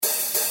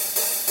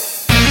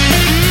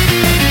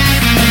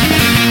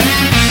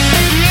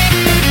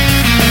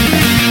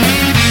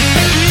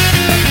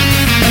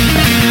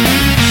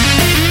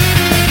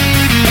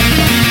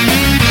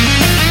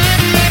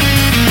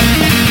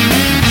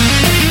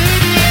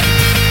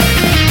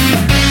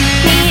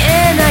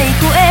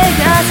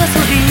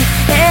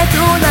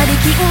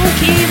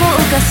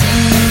す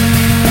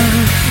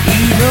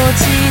命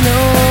の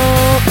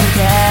歌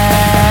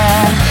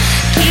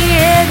消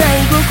えない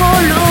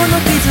心の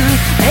傷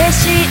メ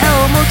シ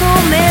アを求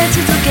め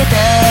続けた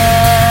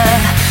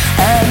あ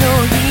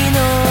の日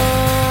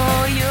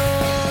の夜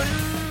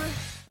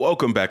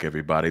Welcome back,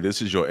 everybody.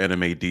 This is your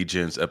Anime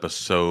Degens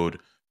episode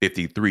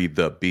 53,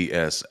 the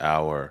BS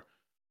Hour.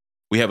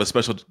 We have a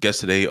special guest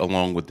today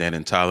along with Dan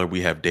and Tyler.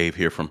 We have Dave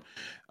here from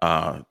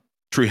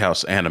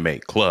Treehouse Anime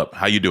Club.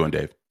 How you doing,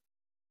 Dave?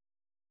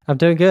 I'm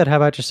doing good. How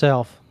about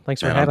yourself?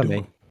 Thanks for having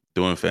me.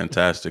 Doing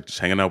fantastic. Just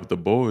hanging out with the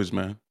boys,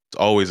 man. It's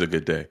always a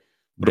good day.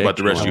 What about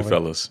the rest of you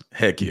fellas?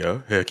 Heck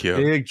yeah.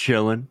 Big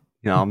chilling.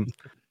 You know,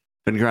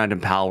 been grinding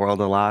Pal World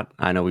a lot.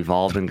 I know we've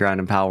all been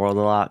grinding Pal World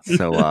a lot.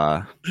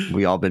 So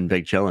we all been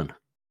big chilling.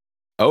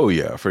 Oh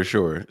yeah, for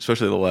sure.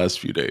 Especially the last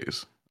few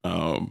days.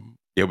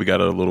 Yeah, we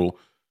got a little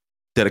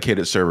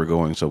dedicated server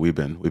going, so we've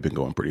been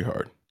going pretty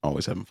hard.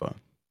 Always having fun.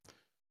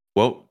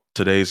 Well,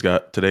 today,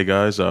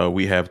 guys,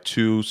 we have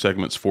two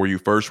segments for you.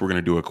 First, we're going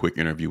to do a quick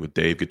interview with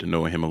Dave, get to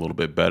know him a little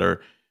bit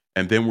better,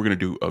 and then we're going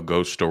to do a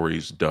Ghost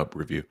Stories dub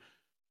review.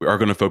 We are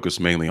going to focus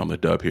mainly on the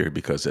dub here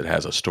because it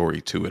has a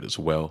story to it as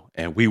well,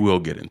 and we will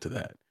get into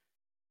that.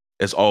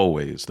 As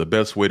always, the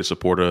best way to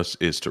support us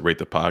is to rate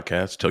the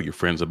podcast, tell your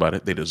friends about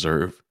it. They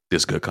deserve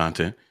this good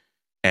content.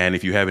 And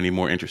if you have any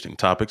more interesting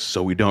topics,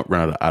 so we don't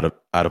run out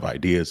of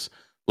ideas,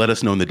 let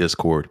us know in the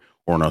Discord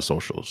or on our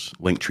socials,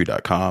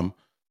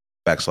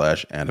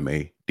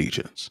 linktree.com/anime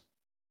degens.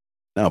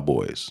 Now,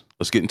 boys,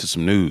 let's get into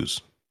some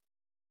news.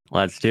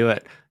 Let's do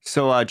it.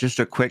 So just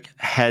a quick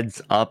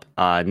heads up.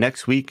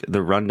 Next week,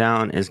 the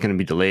rundown is going to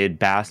be delayed.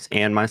 Bass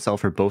and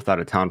myself are both out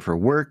of town for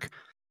work.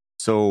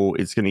 So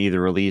it's going to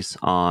either release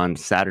on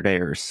Saturday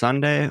or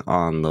Sunday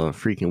on the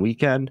freaking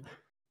weekend.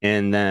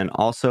 And then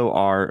also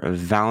our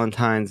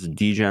Valentine's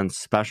Degen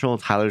special.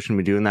 Tyler's going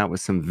to be doing that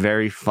with some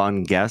very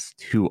fun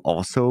guests who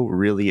also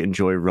really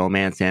enjoy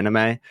romance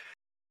anime.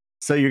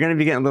 So you're going to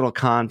be getting little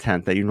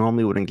content that you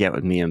normally wouldn't get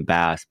with me and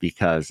Bass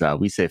because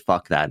we say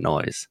fuck that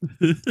noise.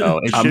 So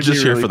I'm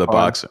just here for the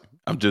boxing.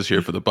 I'm just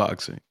here for the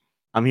boxing.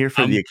 I'm here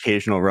for the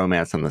occasional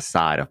romance on the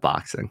side of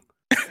boxing.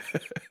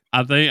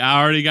 I think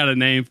I already got a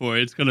name for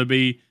it. It's going to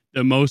be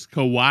the most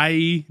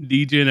kawaii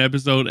Degen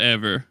episode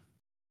ever.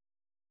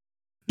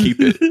 Keep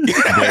it.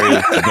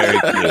 Very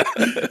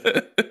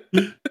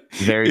cute.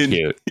 Very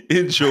cute.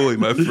 Enjoy,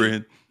 my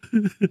friend.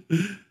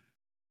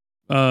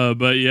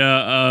 But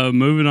yeah,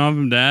 moving on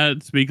from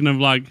that, speaking of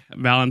like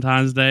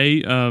Valentine's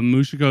Day,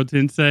 Mushoku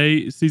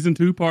Tensei Season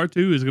 2 Part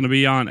 2 is going to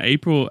be out on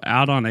April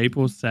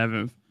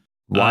 7th.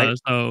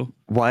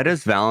 Why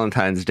does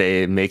Valentine's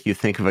Day make you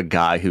think of a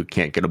guy who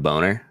can't get a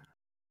boner?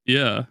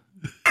 Yeah.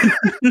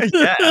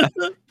 Yeah.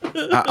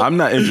 I'm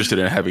not interested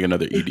in having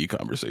another ED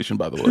conversation,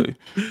 by the way.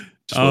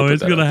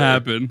 It's going to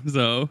happen.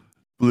 So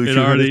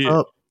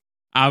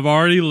I've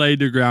already laid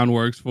the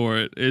groundworks for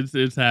it.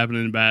 It's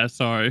happening, Bass.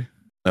 Sorry.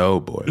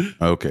 Oh boy.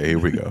 Okay, here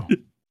we go.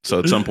 So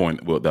at some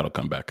point, that'll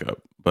come back up.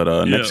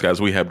 But next,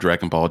 guys, we have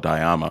Dragon Ball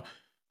Daima.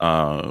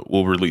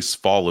 Will release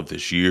fall of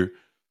this year.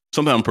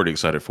 Something I'm pretty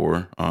excited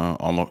for.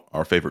 All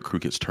our favorite crew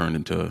gets turned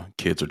into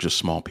kids or just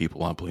small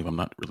people, I believe. I'm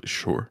not really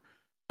sure.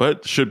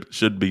 But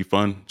should be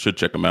fun. Should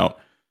check them out.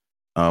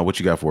 What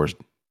you got for us?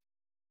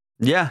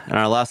 Yeah, and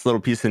our last little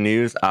piece of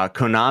news,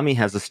 Konami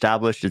has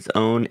established its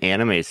own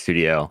anime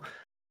studio.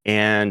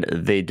 And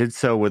they did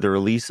so with the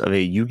release of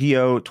a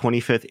Yu-Gi-Oh!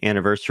 25th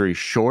anniversary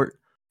short.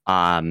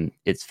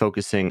 It's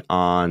focusing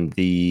on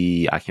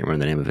I can't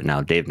remember the name of it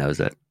now. Dave knows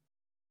it.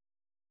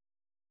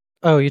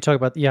 Oh, you talk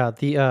about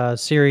the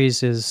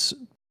series is,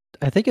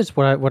 I think it's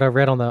what I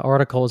read on the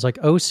article is like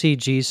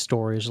OCG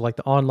stories, like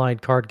the online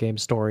card game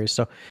stories.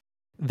 So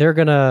they're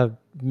gonna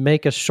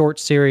make a short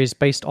series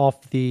based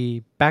off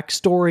the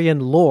backstory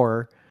and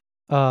lore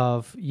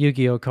of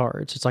Yu-Gi-Oh!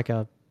 Cards. It's like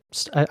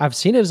I've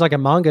seen it as like a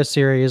manga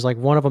series. Like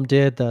one of them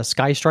did the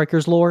Sky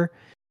Strikers lore,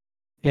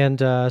 and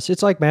so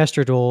it's like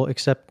Master Duel,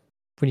 except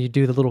when you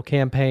do the little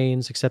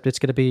campaigns. Except it's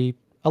going to be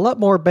a lot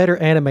more better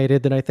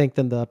animated than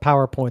the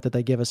PowerPoint that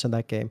they give us in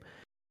that game.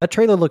 That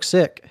trailer looks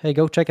sick. Hey,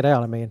 go check it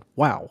out. I mean,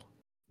 wow.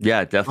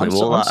 Yeah,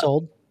 definitely. I'm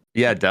sold.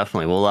 Yeah,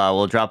 definitely.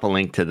 We'll drop a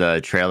link to the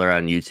trailer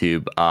on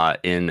YouTube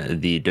in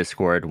the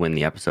Discord when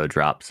the episode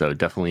drops. So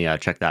definitely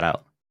check that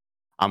out.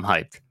 I'm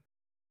hyped.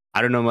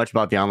 I don't know much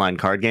about the online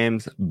card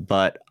games,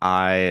 but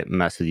I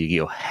messed with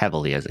Yu-Gi-Oh!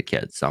 Heavily as a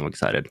kid, so I'm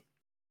excited.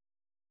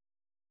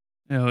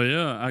 Hell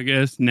yeah. I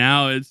guess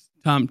now it's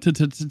time to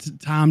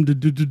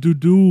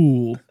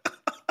duel.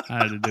 I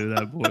had to do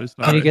that, boys.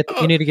 You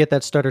need to get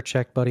that stutter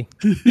check, buddy.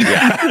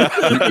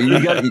 Yeah.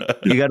 you got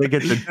to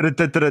get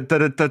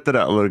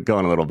the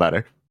going a little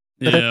better.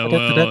 Yeah,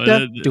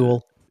 well,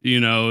 duel.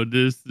 You know,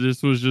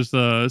 this was just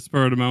a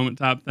spur of the moment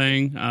type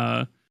thing.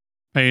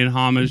 Paying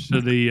homage to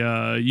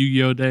the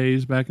Yu-Gi-Oh!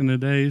 Days back in the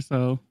day.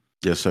 So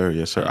yes,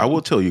 sir. I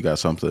will tell you guys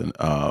something.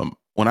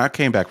 When I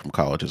came back from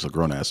college as a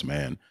grown ass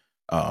man,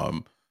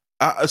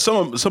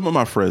 some of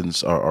my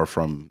friends are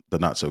from the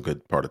not so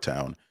good part of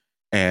town,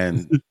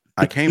 and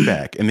I came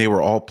back and they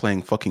were all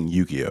playing fucking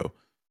Yu-Gi-Oh!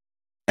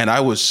 And I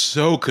was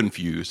so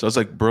confused. I was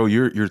like, bro,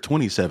 you're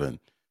 27.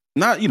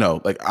 Not,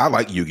 like I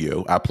like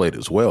Yu-Gi-Oh! I played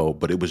as well,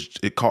 but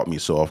it caught me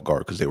so off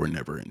guard because they were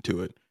never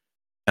into it.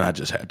 And I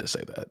just had to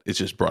say that. It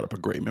just brought up a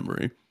great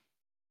memory.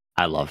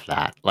 I love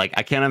that. Like,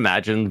 I can't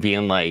imagine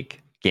being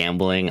like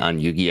gambling on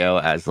Yu-Gi-Oh!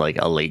 As like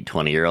a late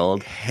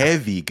 20-year-old.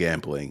 Heavy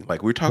gambling.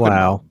 Like we're talking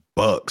Wow. about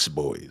bucks,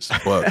 boys.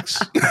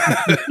 Bucks.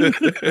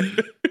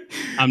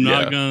 I'm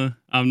not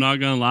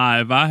gonna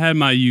lie. If I had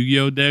my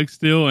Yu-Gi-Oh deck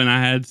still and I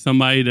had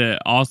somebody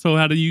that also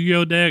had a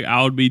Yu-Gi-Oh deck,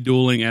 I would be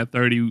dueling at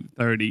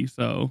 30.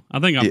 So I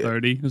think I'm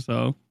 30.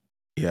 So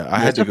yeah, I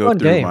had to go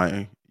through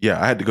I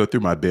had to go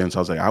through my bins. I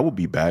was like, I will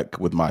be back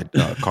with my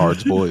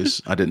cards,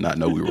 boys. I did not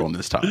know we were on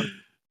this time.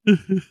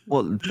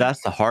 Well,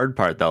 that's the hard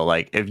part though.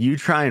 Like, if you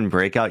try and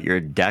break out your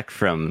deck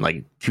from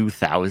like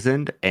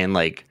 2000 and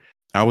like,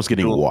 I was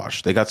getting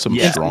washed. They got some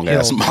strong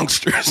ass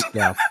monsters.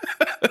 Yeah.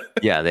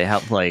 Yeah, they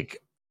have like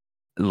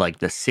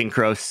the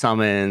synchro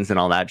summons and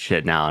all that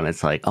shit now, and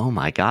it's like, oh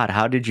my god,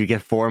 how did you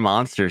get 4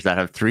 monsters that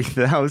have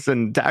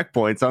 3,000 attack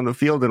points on the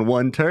field in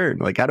one turn?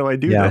 Like, how do I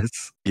do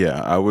this?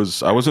 Yeah, I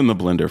was in the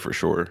blender for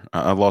sure.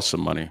 I lost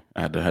some money.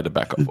 I had to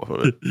back off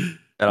of it. And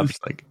I'm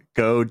just like,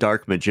 go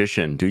Dark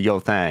Magician, do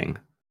your thing.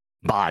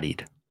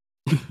 Bodied.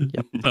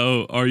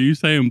 So are you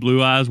saying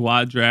Blue Eyes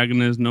White Dragon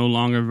is no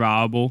longer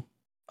viable?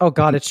 Oh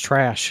god, it's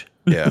trash.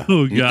 Yeah.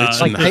 Oh god.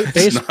 It's Like not-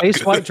 base it's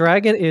not White good.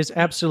 Dragon is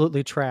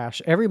absolutely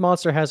trash. Every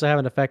monster has to have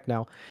an effect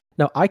now.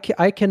 No, I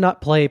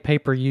cannot play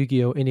paper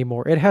Yu-Gi-Oh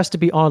anymore. It has to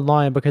be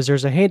online because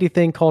there's a handy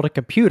thing called a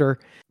computer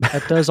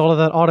that does all of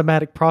that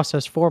automatic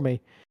process for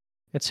me.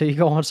 And so you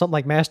go on something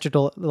like Master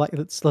Duel, like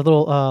it's the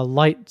little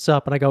lights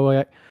up, and I go,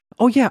 like,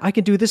 oh yeah, I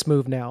can do this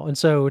move now. And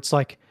so it's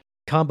like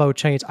combo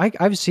chains.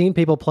 I've seen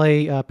people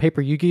play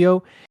paper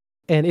Yu-Gi-Oh,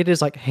 and it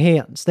is like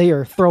hands. They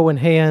are throwing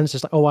hands.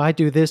 Just like, oh, I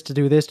do this to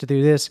do this to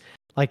do this.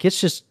 Like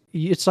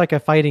it's like a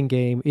fighting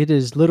game. It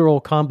is literal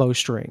combo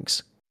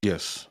strings.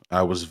 Yes,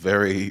 I was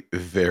very,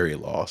 very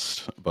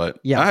lost, but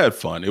Yeah. I had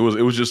fun. It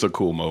was just a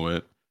cool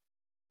moment.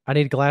 I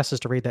need glasses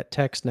to read that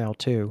text now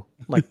too.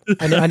 Like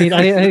I need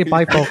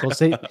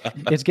bifocals.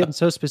 It's getting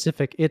so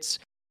specific.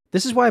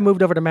 This is why I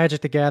moved over to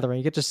Magic the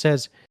Gathering. It just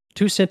says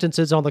 2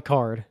 sentences on the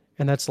card,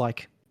 and that's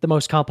like the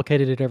most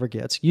complicated it ever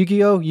gets.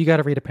 Yu-Gi-Oh, you got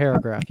to read a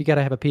paragraph. You got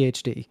to have a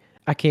PhD.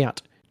 I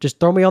can't. Just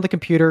throw me on the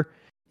computer.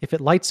 If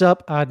it lights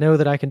up, I know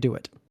that I can do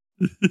it.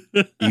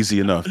 Easy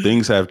enough.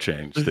 Things have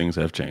changed. Things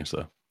have changed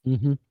though.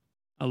 Mm-hmm.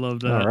 I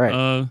love that. All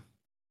right.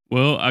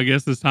 Well, I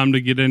guess it's time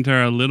to get into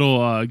our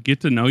little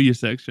get to know you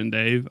section,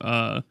 Dave.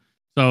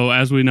 So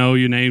as we know,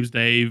 your name's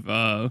Dave.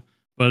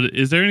 But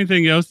is there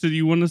anything else that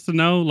you want us to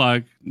know,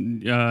 like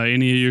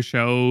any of your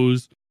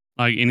shows,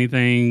 like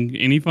anything,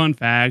 any fun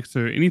facts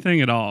or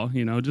anything at all?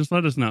 Just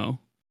let us know.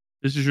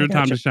 This is your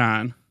time to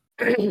shine.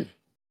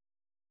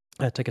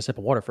 I take a sip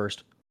of water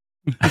first.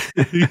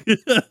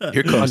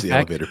 Here comes the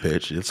Unpack. elevator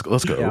pitch.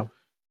 Let's go. Yeah.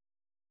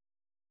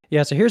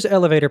 Yeah, so here's the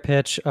elevator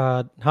pitch.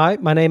 Hi,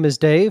 my name is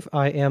Dave.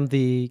 I am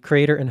the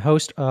creator and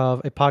host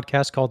of a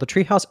podcast called the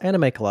Treehouse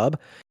Anime Club.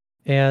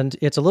 And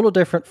it's a little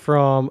different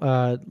from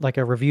like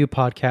a review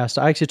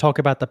podcast. I actually talk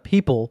about the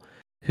people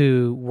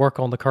who work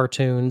on the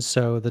cartoons.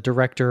 So the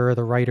director,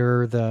 the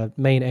writer, the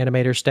main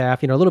animator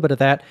staff, a little bit of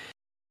that.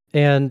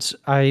 And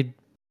I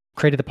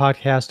created the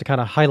podcast to kind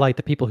of highlight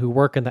the people who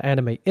work in the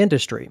anime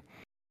industry.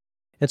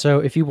 And so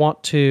if you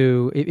want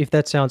to, if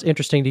that sounds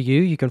interesting to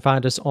you, you can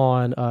find us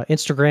on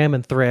Instagram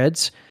and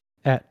Threads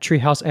at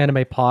Treehouse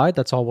Anime Pod.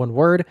 That's all one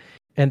word.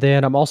 And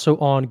then I'm also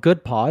on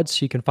Good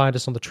Pods. You can find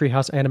us on the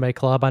Treehouse Anime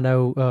Club. I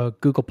know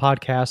Google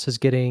Podcasts is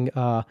getting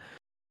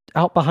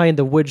out behind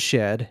the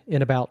woodshed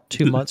in about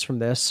 2 months from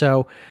this.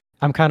 So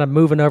I'm kind of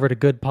moving over to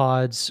Good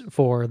Pods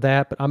for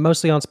that. But I'm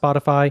mostly on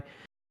Spotify.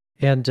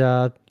 And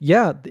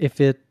yeah,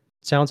 if it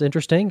sounds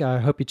interesting, I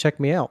hope you check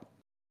me out.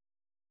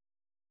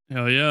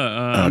 Hell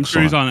yeah. I'm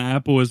sure he's on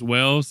Apple as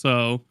well.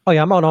 So oh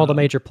yeah, I'm on all the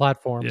major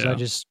platforms.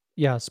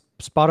 Yeah.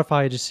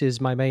 Spotify just is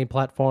my main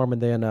platform,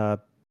 and then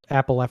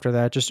Apple after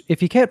that. Just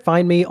if you can't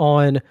find me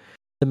on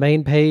the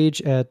main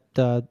page at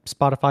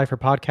Spotify for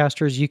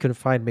podcasters, you can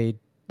find me.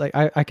 Like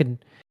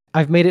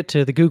I've made it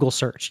to the Google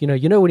search. When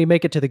you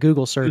make it to the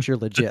Google search, you're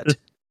legit.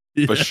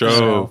 For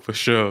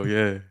sure.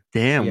 Yeah.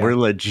 Damn, Yeah. we're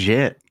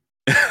legit.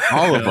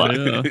 All of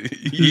us.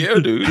 Yeah,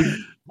 dude.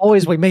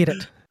 Always we made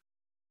it.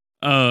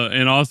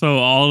 And also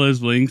all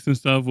his links and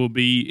stuff will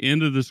be in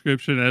the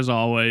description as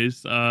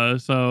always.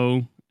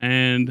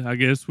 And I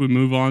guess we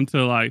move on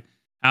to like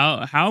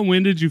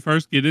when did you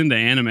first get into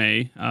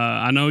anime?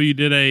 I know you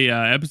did a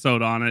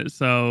episode on it,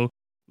 so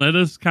let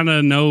us kind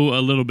of know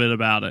a little bit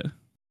about it.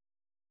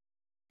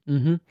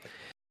 Mm-hmm.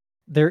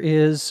 There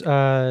is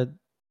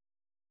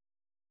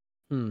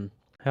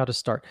how to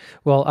start.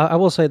 Well, I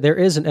will say there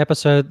is an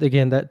episode,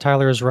 again, that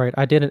Tyler is right.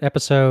 I did an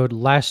episode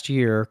last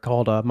year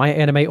called My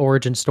Anime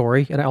Origin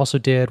Story, and I also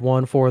did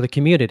one for the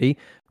community,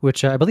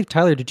 which I believe,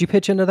 Tyler, did you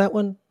pitch into that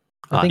one?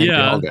 I think Yeah,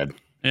 Yeah. all good.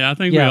 Yeah, I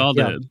think we all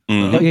did.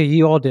 Mhm. Oh, yeah,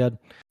 you all did.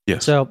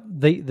 Yes. So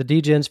the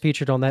Degens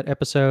featured on that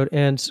episode,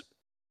 and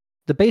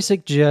the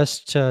basic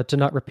gist, to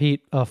not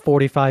repeat a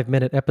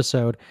 45-minute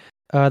episode,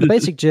 The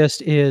basic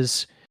gist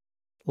is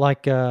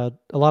like a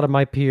lot of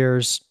my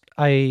peers.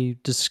 I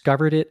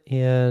discovered it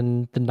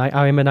in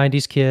I am a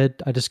 '90s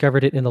kid. I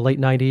discovered it in the late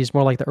 '90s,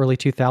 more like the early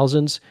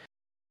 2000s.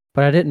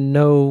 But I didn't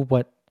know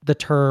what the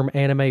term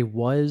anime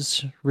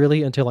was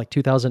really until like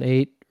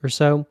 2008 or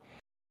so,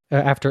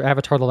 after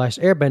Avatar: The Last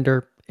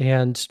Airbender.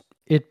 And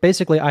it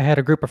basically, I had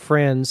a group of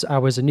friends. I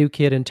was a new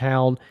kid in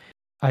town.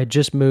 I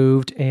just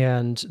moved,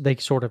 and they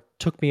sort of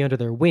took me under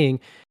their wing,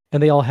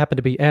 and they all happened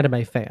to be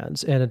anime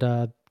fans.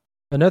 And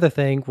another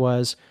thing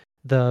was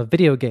the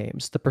video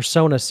games, the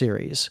Persona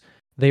series.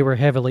 They were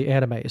heavily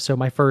anime. So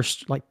my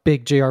first like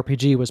big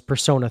JRPG was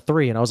Persona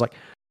 3, and I was like,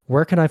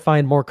 where can I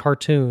find more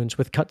cartoons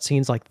with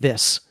cutscenes like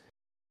this?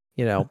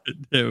 You know.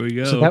 There we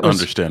go. So that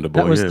was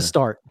Understandable. That was yeah. the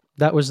start.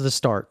 That was the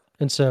start.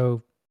 And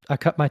so I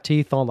cut my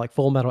teeth on like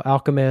Full Metal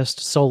Alchemist,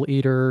 Soul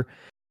Eater,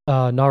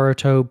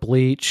 Naruto,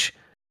 Bleach,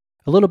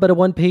 a little bit of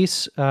One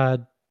Piece,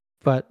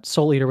 but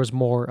Soul Eater was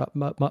more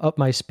up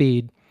my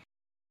speed,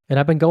 and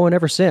I've been going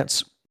ever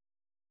since.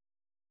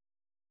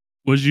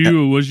 Was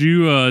you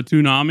a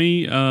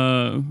Toonami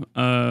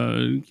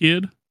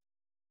kid?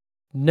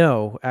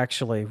 No,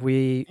 actually,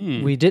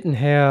 we didn't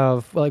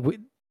have like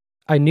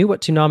I knew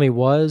what Toonami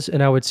was,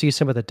 and I would see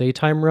some of the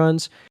daytime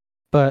runs,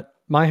 but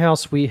my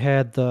house we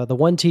had the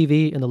one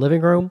TV in the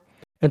living room,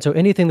 and so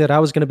anything that I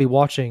was going to be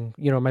watching,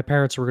 you know, my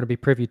parents were going to be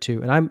privy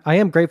to, and I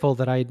am grateful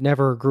that I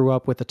never grew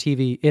up with a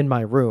TV in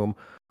my room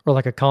or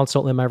like a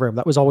console in my room.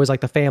 That was always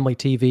like the family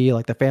TV,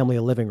 like the family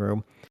living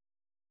room,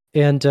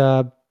 and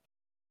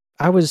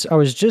I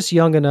was just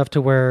young enough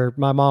to where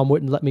my mom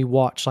wouldn't let me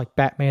watch like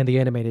Batman the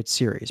Animated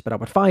Series, but I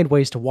would find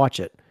ways to watch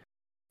it.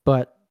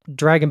 But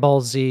Dragon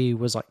Ball Z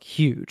was like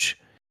huge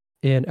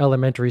in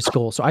elementary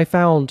school. So I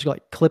found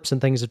like clips and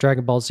things of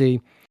Dragon Ball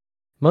Z.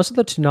 Most of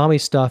the Toonami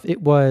stuff,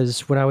 it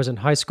was when I was in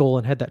high school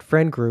and had that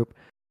friend group,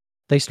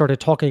 they started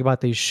talking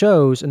about these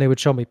shows and they would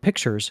show me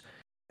pictures.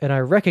 And I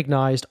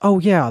recognized, oh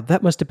yeah,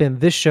 that must have been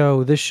this show,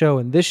 and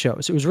this show.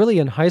 So it was really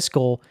in high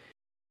school,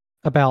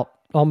 about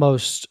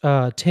almost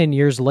 10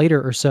 years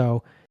later or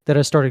so, that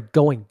I started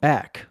going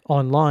back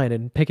online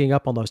and picking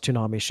up on those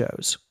Toonami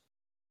shows.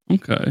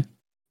 Okay.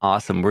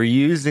 Awesome. We're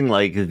using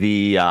like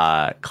the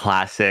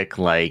classic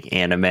like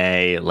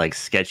anime like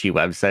sketchy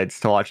websites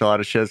to watch a lot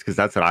of shows, because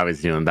that's what I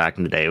was doing back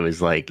in the day. It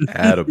was like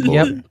Attaboy.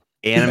 Yep.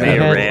 Anime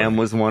Attaboy. Ram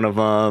was one of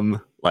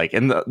them. Like,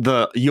 and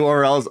the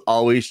URLs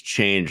always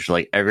changed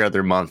like every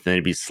other month, and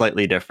it'd be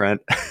slightly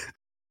different.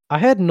 I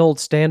had an old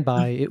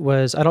standby. It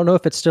was, I don't know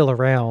if it's still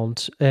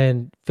around,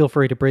 and feel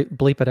free to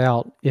bleep it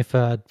out if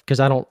because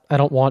I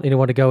don't want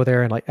anyone to go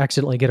there and like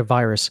accidentally get a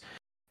virus.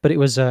 But it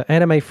was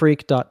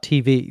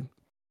animefreak.tv.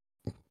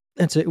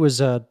 And so it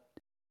was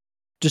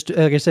just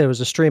like I said, it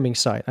was a streaming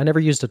site. I never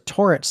used a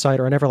torrent site,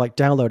 or I never like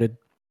downloaded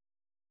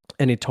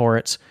any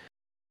torrents,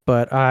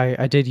 but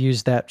I did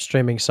use that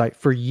streaming site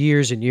for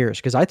years and years,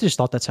 because I just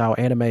thought that's how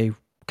anime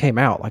came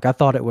out. Like I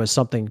thought it was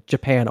something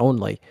Japan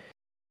only.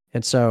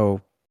 And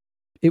so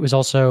it was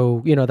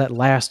also, you know, that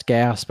last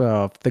gasp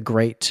of the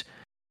great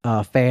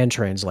fan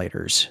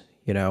translators,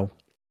 you know.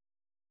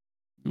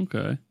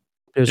 Okay.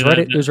 It was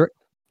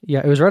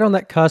it was right on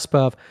that cusp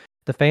of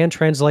the fan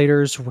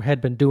translators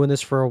had been doing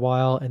this for a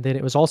while, and then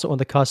it was also on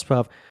the cusp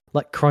of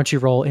like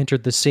Crunchyroll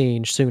entered the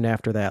scene soon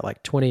after that,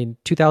 like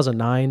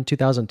 2009,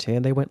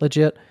 2010, they went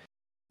legit.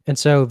 And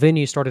so then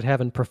you started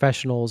having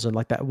professionals and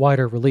like that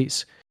wider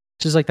release.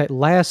 It's just like that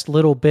last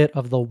little bit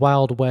of the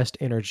Wild West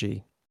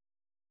energy.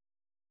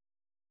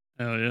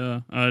 Hell yeah.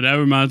 That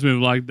reminds me of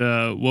like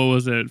what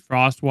was it,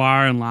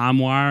 Frostwire and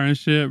LimeWire and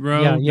shit,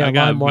 bro. Yeah, I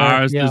got LimeWire,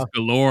 viruses yeah.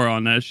 galore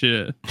on that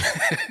shit.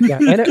 Yeah,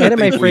 I Anime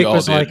think we Freak all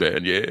was did, like,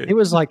 man. Yeah. it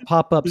was like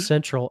pop-up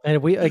central,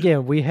 and we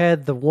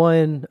had the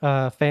one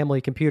family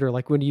computer,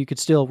 like when you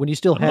still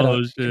had Oh,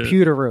 a shit.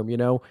 computer room, you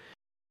know.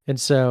 And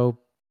so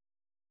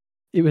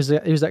it was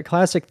that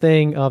classic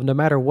thing of no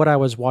matter what I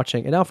was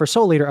watching. And now for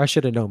Soul Eater, I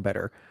should have known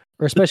better,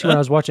 or especially when I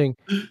was watching.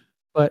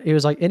 But it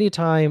was like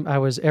anytime I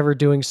was ever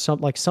doing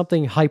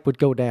something hype would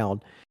go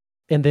down,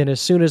 and then as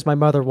soon as my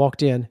mother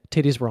walked in,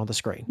 titties were on the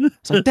screen.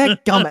 It's like,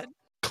 dadgummit.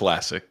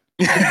 Classic.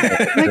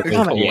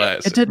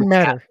 Dadgummit. It didn't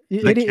matter.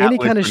 Any cat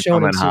kind of was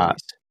shonen becoming hot.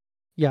 series.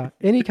 Yeah,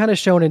 any kind of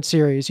shonen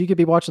series, you could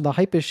be watching the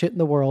hypest shit in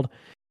the world,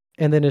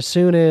 and then as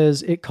soon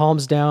as it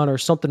calms down or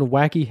something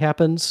wacky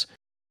happens,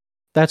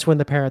 that's when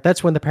the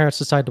parents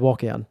decide to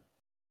walk in.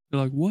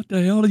 You're like, what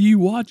the hell are you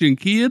watching,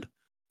 kid?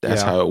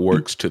 That's Yeah. how it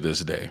works to this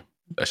day.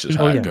 That's just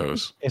how Oh, it yeah.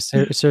 goes. It's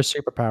their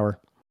superpower.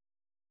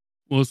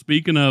 Well,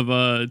 speaking of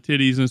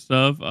titties and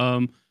stuff,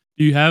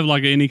 do you have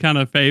like any kind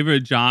of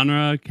favorite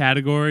genre,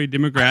 category,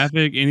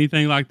 demographic,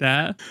 anything like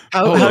that?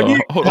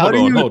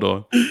 Hold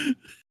on.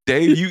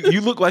 Dave,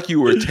 you look like you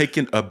were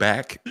taken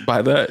aback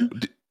by that.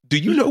 Do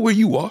you know where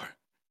you are?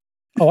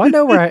 Oh, I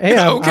know where I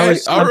am. Okay,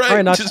 I'm right,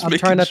 trying not, just I'm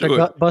trying making not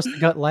sure. to bust the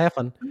gut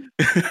laughing.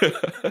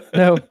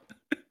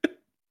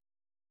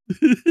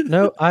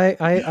 No,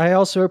 I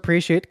also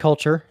appreciate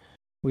culture.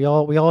 We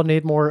all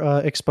need more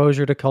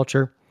exposure to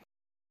culture.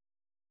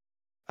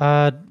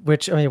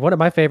 Which I mean, one of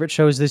my favorite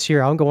shows this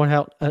year. I'm going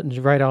out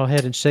right on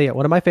ahead and say it.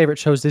 One of my favorite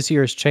shows this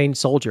year is Chain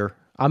Soldier.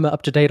 I'm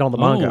up to date on the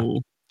manga.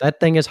 Oh, That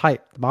thing is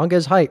hype. The manga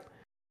is hype,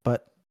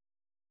 but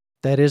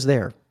that is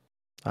there.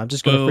 I'm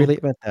just going to well, freely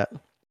admit that.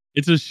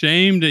 it's a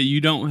shame that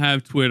you don't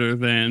have Twitter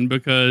then,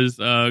 because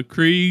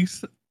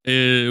Kreese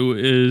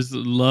is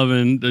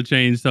loving the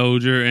Chain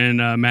Soldier and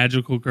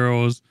Magical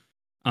Girls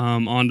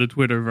on the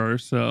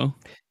Twitterverse. So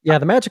Yeah,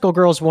 the Magical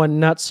Girls one,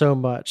 not so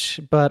much,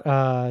 but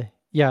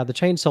yeah, the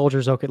Chain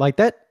Soldier's okay. Like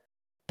that.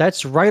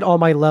 That's right on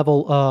my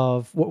level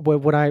of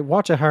when I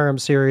watch a harem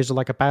series or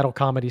like a battle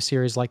comedy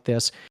series like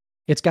this.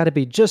 It's got to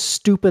be just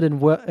stupid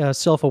and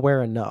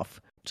self-aware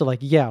enough to like,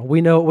 yeah, we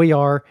know what we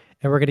are,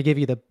 and we're going to give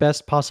you the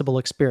best possible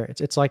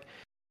experience. It's like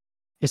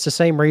it's the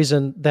same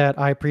reason that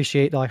I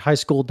appreciate like High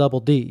School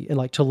Double D and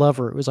like To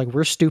Lover. It was like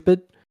we're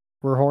stupid,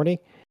 we're horny,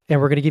 and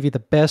we're going to give you the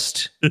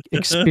best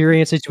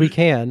experiences we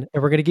can,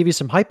 and we're going to give you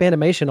some hype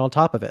animation on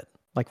top of it.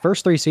 Like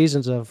first 3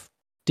 seasons of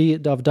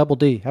Double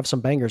D have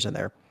some bangers in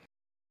there.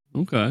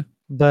 okay.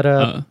 But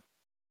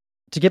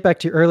to get back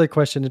to your earlier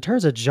question, in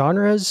terms of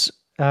genres,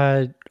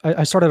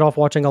 I started off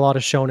watching a lot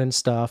of shonen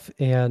stuff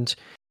and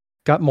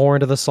got more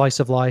into the slice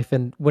of life.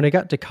 And when I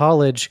got to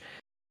college,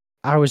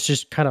 I was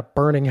just kind of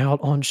burning out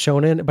on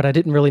shonen, but I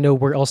didn't really know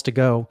where else to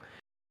go.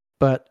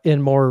 But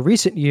in more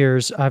recent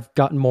years, I've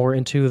gotten more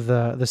into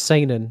the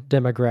seinen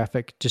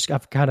demographic. Just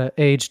I've kind of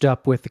aged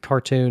up with the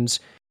cartoons,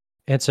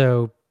 and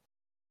so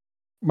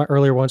my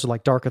earlier ones were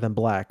like Darker Than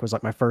Black was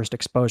like my first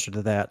exposure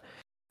to that.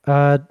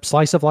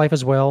 Slice of life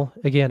as well.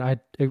 Again, I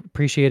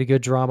appreciate a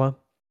good drama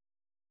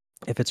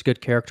if it's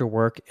good character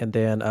work, and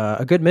then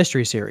a good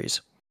mystery series.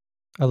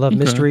 I love Okay.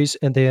 mysteries,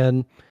 and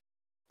then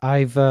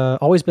I've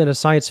always been a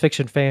science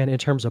fiction fan in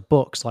terms of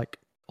books, like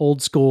old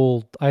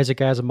school Isaac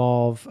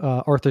Asimov,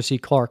 Arthur C.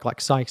 Clarke,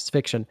 like science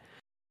fiction.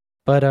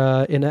 But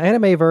in the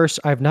anime verse,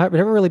 I've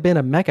never really been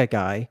a mecha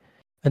guy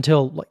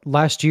until like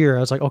last year. I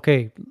was like,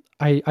 okay,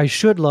 I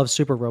should love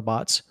super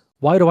robots.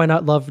 Why do I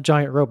not love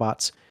giant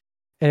robots?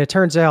 And it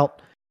turns out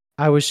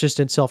I was just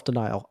in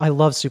self-denial. I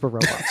love super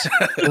robots.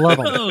 Love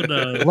them. Oh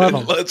no. Love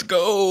them. Let's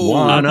go.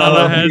 One I thought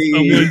I of had me.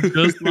 someone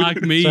just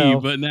like me, So,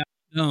 but now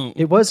I don't.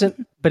 It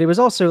wasn't, but it was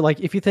also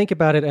like, if you think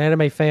about it, anime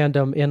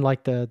fandom in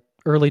like the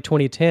early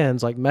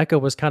 2010s, like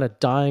mecha was kind of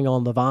dying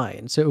on the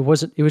vine. So it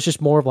was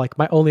just more of like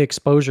my only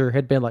exposure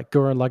had been like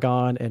Gurren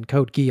Lagann and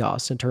Code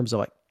Geass in terms of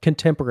like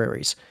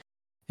contemporaries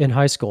in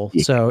high school.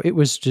 Yeah. So it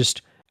was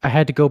just, I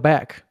had to go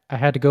back. I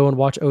had to go and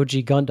watch OG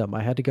Gundam.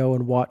 I had to go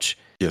and watch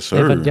Yes,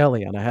 sir.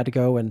 Evangelion. I had to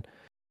go and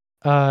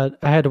I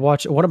had to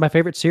watch one of my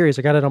favorite series.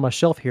 I got it on my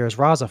shelf here is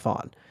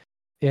Razafon.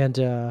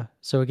 And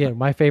so again,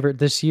 my favorite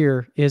this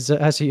year is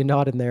I see you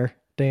nodding there,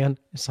 Dan.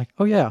 It's like,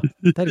 oh yeah,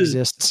 that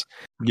exists.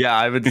 Yeah,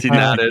 I haven't seen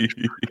that in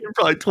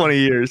probably 20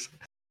 years.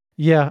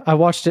 Yeah, I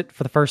watched it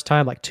for the first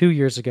time like 2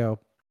 years ago,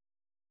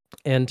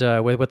 and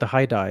with the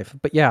high dive.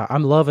 But yeah,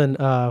 I'm loving.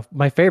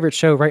 My favorite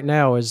show right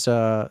now is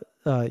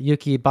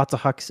Yuki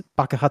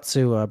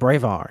Bakahatsu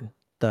Brave Arn,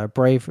 the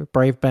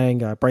Brave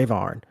Bang Brave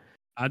Arn.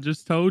 I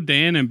just told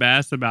Dan and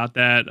Bass about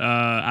that.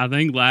 I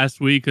think last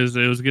week because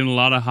it was getting a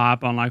lot of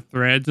hype on like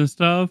threads and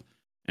stuff.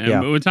 And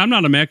Yeah. which I'm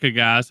not a mecha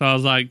guy, so I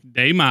was like,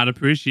 they might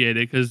appreciate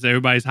it because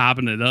everybody's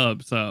hyping it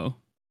up. So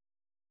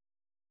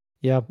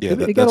Yeah, Yeah, it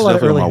got a that's lot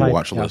of definitely early on my hype.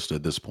 watch Yeah. list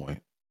at this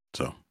point.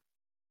 So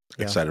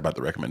Yeah. excited about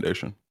the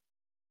recommendation.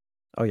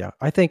 Oh yeah,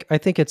 I think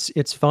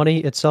it's funny.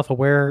 It's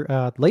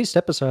self-aware. Latest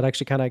episode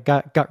actually kind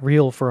of got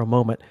real for a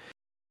moment.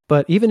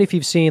 But even if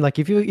you've seen like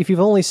if you've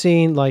only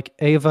seen like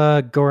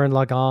Ava, Gurren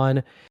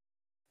Lagann,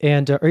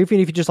 and or even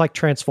if you just like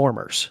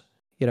Transformers,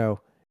 you know,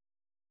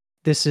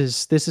 this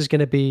is going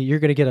to be you're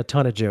going to get a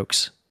ton of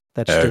jokes.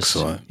 That's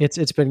Excellent. just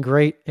it's been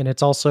great, and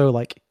it's also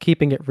like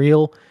keeping it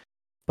real.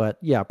 But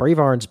yeah, Brave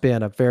Arn's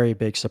been a very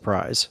big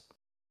surprise.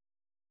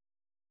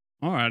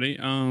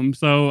 alrighty.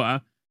 So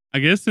I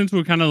guess since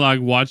we're kind of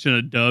like watching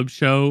a dub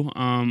show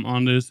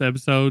on this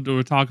episode,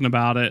 we're talking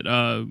about it.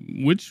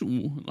 Which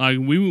like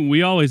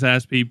we always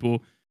ask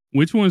people,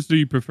 which ones do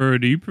you prefer?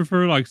 Do you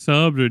prefer like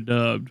subbed or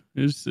dubbed?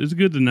 It's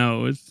good to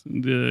know. It's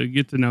to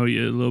get to know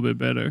you a little bit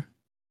better.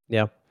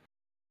 Yeah.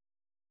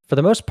 For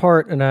the most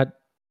part,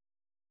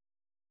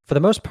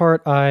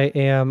 I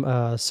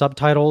am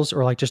subtitles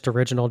or like just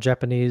original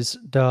Japanese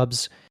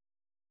dubs.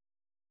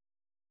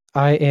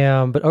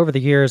 But over the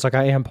years, like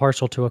I am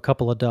partial to a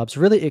couple of dubs.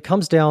 Really, it really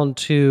comes down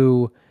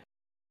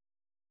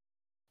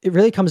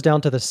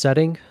to the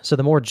setting. So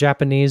the more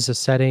Japanese the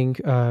setting,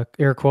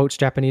 air quotes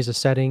Japanese the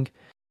setting,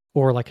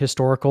 or like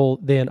historical,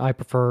 then I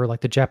prefer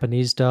like the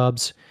Japanese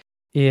dubs.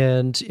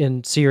 And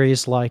in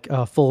series like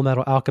Full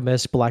Metal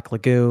Alchemist, Black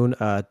Lagoon,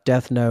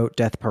 Death Note,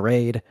 Death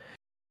Parade,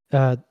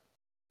 I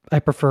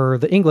prefer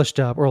the English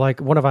dub, or like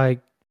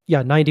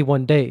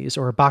 91 Days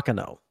or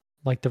Bakano,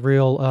 like the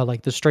real,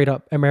 like the straight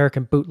up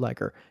American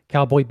bootlegger,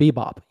 Cowboy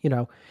Bebop. You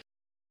know,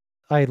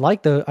 I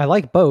like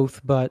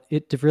both, but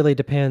it really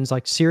depends.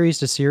 Like series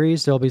to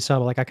series, there'll be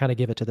some like I kind of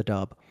give it to the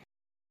dub,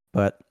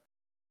 but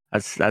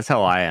That's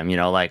how I am.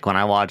 Like when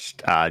I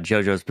watched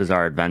JoJo's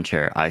Bizarre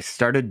Adventure, I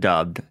started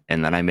dubbed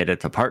and then I made it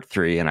to part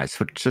 3 and I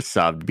switched to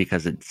subbed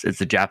because it's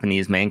a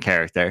Japanese main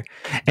character.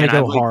 They And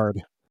go hard.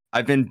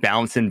 I've been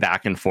bouncing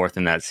back and forth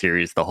in that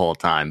series the whole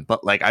time.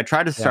 But like I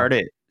tried to start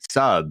it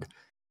subbed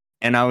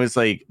and I was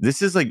like,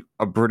 this is like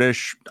a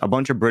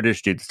bunch of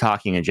British dudes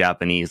talking in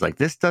Japanese. Like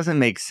this doesn't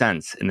make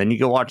sense. And then you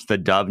go watch the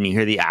dub and you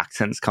hear the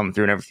accents come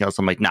through and everything else.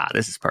 I'm like, nah,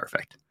 this is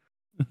perfect.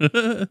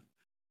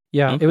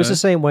 Yeah, it was Okay. the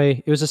same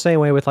way. It was the same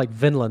way with like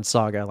Vinland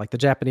Saga. Like the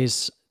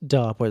Japanese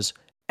dub was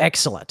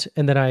excellent,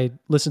 and then I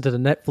listened to the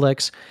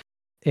Netflix,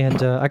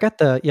 and I got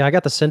the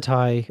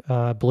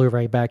Sentai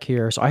Blu-ray back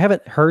here. So I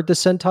haven't heard the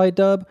Sentai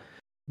dub,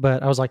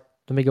 but I was like,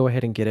 let me go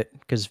ahead and get it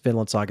because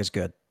Vinland Saga is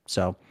good.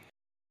 So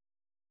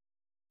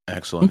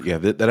Excellent. Yeah,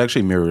 that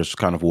actually mirrors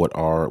kind of what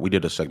we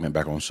did a segment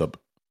back on sub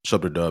to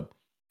dub.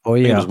 oh I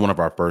think it yeah, was one of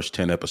our first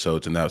 10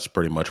 episodes, and that's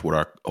pretty much what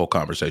our whole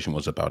conversation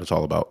was about. It's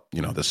all about,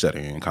 the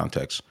setting and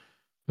context.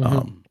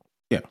 Mhm.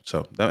 Yeah,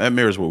 so that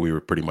mirrors what we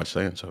were pretty much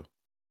saying. So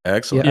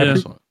excellent, Yeah, Yeah.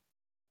 excellent.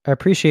 I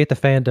appreciate the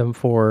fandom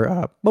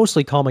for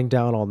mostly calming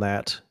down on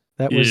that.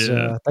 That was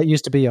Yeah. that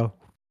used to be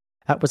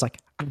that was like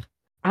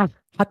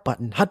hot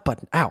button, ow. It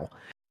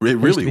That used to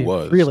really be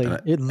was. really, And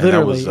it that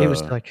literally, was it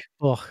was like,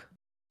 ugh,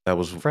 that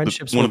was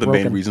friendships one were of the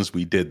main broken. reasons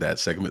we did that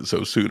segment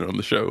so soon on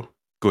the show.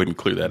 Go ahead and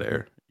clear that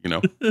air.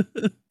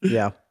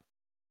 Yeah,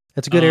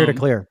 it's a good air to Um,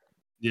 clear.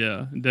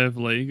 Yeah,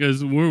 definitely.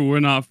 Because we're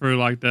not for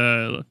like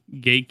the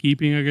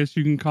gatekeeping, I guess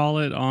you can call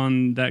it,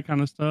 on that kind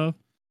of stuff.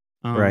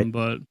 Right.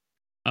 But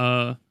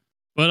uh,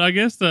 but I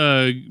guess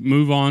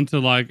move on to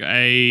like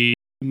a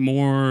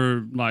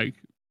more like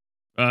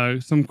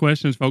some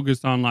questions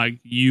focused on like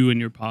you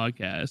and your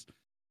podcast.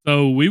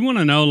 So we want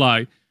to know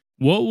like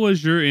what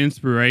was your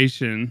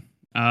inspiration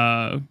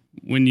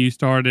when you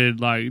started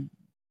like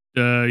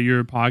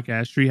your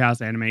podcast Treehouse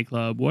Anime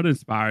Club? What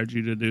inspired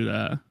you to do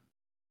that?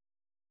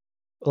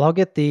 Well, I'll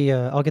get the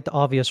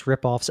obvious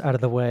ripoffs out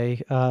of the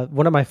way.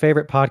 One of my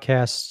favorite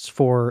podcasts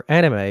for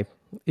anime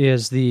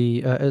is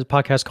is a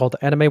podcast called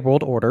Anime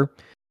World Order.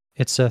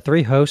 It's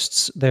 3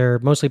 hosts. They're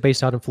mostly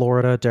based out in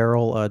Florida.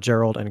 Daryl,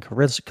 Gerald, and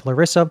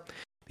Clarissa.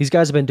 These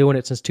guys have been doing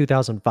it since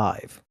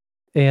 2005,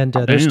 and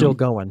they're still Damn.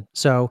 going.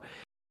 So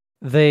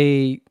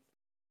they,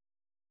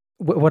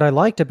 what I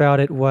liked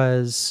about it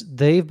was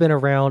they've been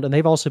around, and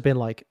they've also been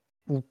like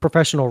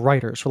professional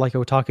writers for like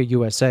Otaku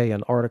USA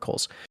and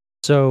articles.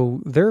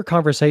 So there are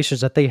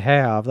conversations that they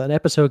have. An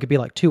episode could be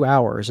like 2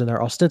 hours, and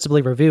they're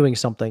ostensibly reviewing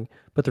something,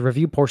 but the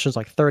review portion is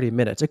like 30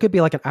 minutes. It could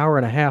be like an hour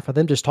and a half of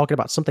them just talking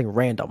about something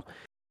random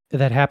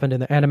that happened in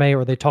the anime,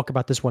 or they talk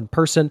about this one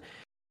person.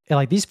 And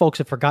like these folks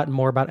have forgotten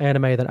more about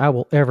anime than I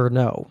will ever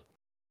know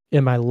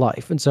in my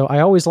life. And so I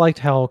always liked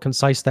how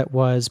concise that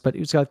was, but it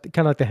was got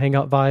kind of like the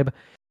hangout vibe.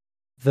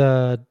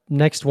 The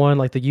next one,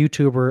 like the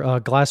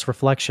YouTuber Glass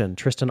Reflection,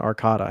 Tristan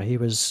Arcata, he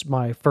was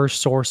my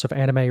first source of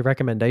anime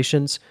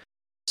recommendations.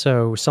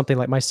 So something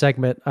like my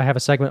segment, I have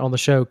a segment on the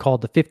show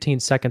called the 15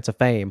 Seconds of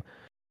Fame,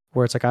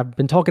 where it's like, I've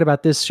been talking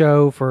about this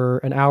show for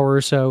an hour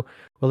or so.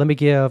 Well, let me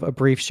give a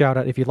brief shout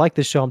out. If you like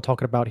this show I'm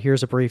talking about,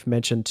 here's a brief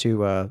mention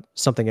to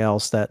something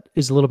else that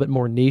is a little bit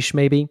more niche,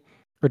 maybe,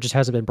 or just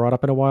hasn't been brought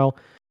up in a while.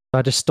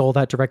 I just stole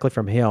that directly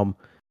from him.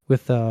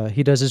 With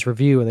he does his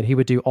review, and then he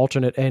would do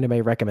alternate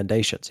anime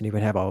recommendations, and he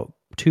would have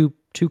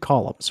two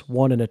columns,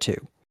 1 and a 2.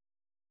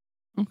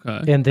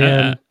 Okay. And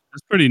then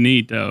That's pretty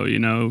neat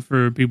though,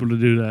 for people to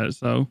do that.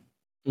 So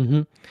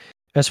mhm.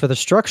 As for the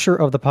structure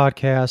of the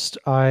podcast,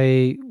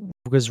 I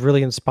was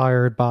really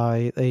inspired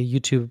by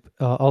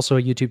also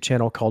a YouTube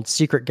channel called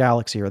Secret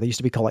Galaxy, or they used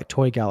to be called like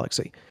Toy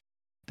Galaxy.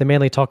 They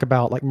mainly talk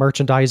about like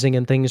merchandising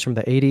and things from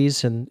the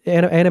 80s and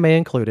anime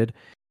included.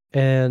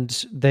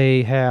 And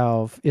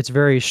it's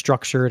very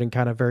structured and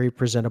kind of very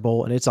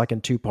presentable, and it's like in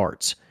 2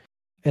 parts.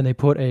 And they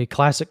put a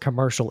classic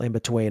commercial in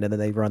between, and then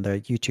they run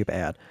the YouTube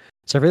ad.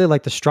 So I really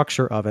like the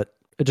structure of it.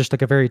 It's just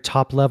like a very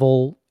top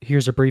level,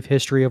 here's a brief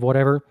history of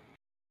whatever.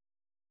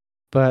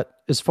 But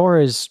as far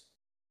as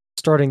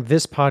starting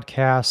this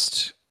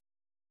podcast,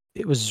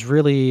 it was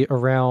really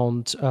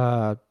around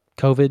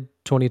COVID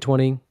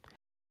 2020.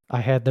 I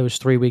had those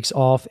 3 weeks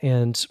off,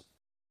 and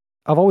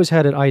I've always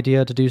had an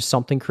idea to do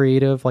something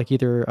creative, like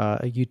either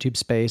a YouTube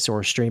space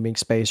or a streaming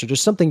space, or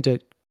just something to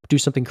do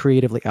something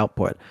creatively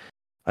output.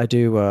 I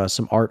do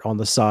some art on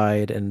the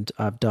side, and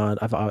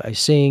I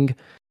sing.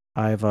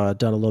 I've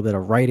done a little bit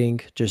of writing.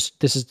 Just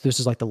this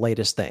is like the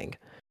latest thing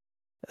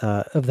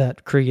of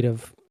that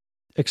creative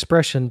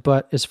expression.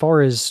 But as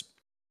far as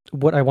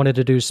what I wanted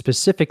to do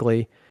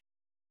specifically,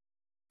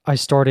 I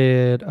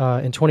started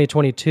in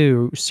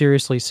 2022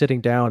 seriously sitting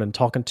down and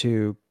talking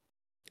to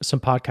some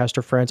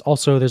podcaster friends.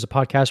 Also, there's a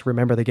podcast,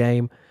 Remember the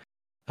Game,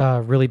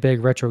 really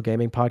big retro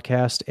gaming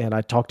podcast, and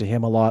I talked to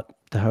him a lot,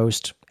 the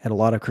host, and a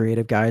lot of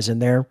creative guys in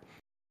there.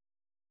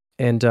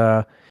 And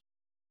I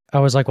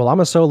was like, well, I'm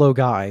a solo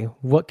guy.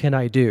 What can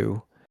I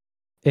do?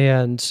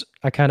 And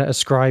I kind of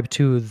ascribed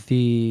to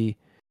the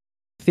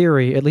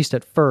theory, at least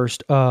at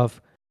first, of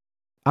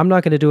I'm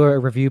not going to do a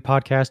review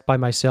podcast by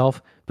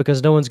myself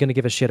because no one's going to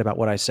give a shit about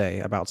what I say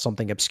about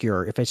something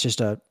obscure. If it's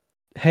just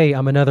hey,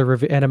 I'm another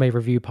anime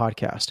review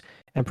podcast.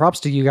 And props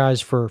to you guys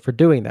for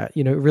doing that.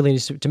 You know, it really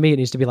needs to me, it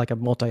needs to be like a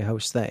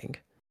multi-host thing.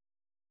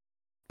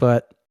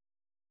 But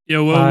Yeah,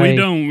 well, we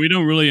don't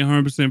really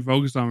 100%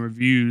 focus on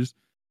reviews.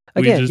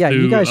 We again, just yeah,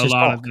 you do guys a just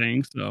lot talk. of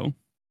things. So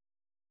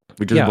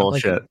We just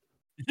bullshit.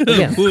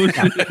 Again,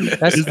 This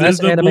that's is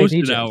the anime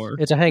bullshit Degens. hour.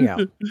 It's a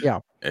hangout. Yeah.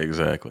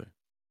 Exactly.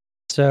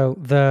 So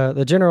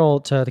the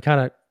general to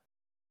kind of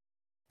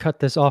cut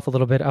this off a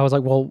little bit, I was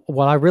like, well,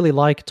 what I really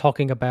like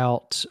talking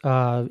about,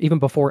 even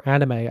before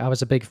anime, I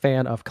was a big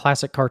fan of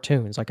classic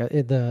cartoons. Like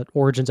in the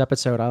Origins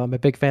episode, I'm a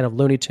big fan of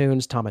Looney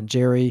Tunes, Tom and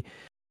Jerry,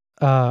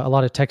 a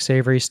lot of Tex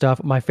Avery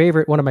stuff.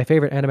 One of my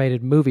favorite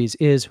animated movies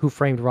is Who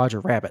Framed Roger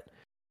Rabbit.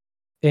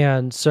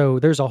 And so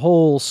there's a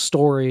whole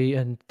story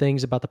and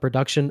things about the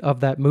production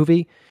of that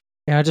movie.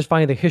 And I just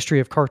find the history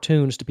of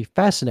cartoons to be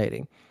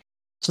fascinating.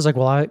 So it's like,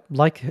 well,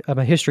 I'm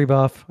a history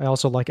buff. I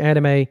also like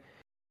anime,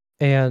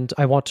 and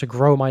I want to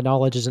grow my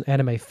knowledge as an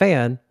anime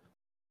fan.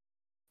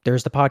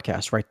 There's the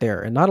podcast right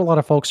there. And not a lot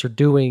of folks are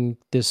doing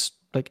this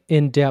like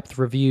in-depth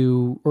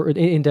review or an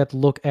in-depth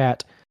look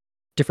at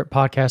different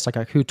podcasts,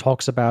 like who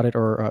talks about it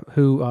or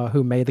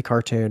who made the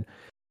cartoon.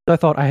 So I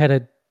thought I had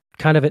a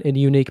kind of a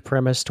unique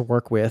premise to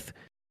work with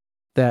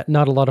that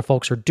not a lot of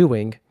folks are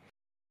doing.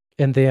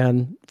 And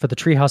then for the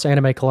Treehouse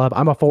Anime Club,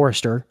 I'm a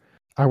forester.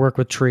 I work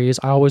with trees.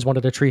 I always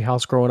wanted a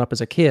treehouse growing up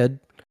as a kid,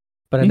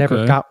 but I never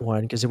Okay. got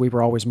one because we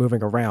were always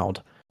moving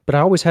around. But I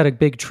always had a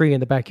big tree in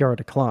the backyard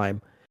to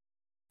climb.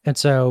 And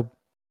so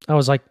I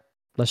was like,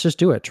 let's just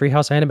do it.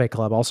 Treehouse Anime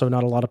Club. Also,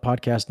 not a lot of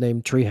podcasts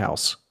named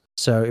Treehouse.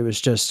 So it was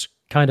just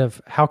kind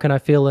of how can I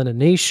fill in a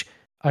niche?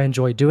 I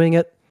enjoy doing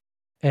it.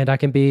 And I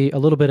can be a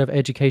little bit of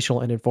educational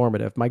and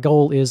informative. My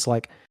goal is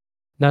like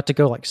not to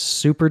go like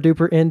super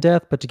duper in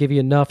depth, but to give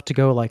you enough to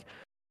go like,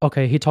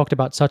 okay, he talked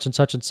about such and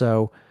such and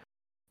so.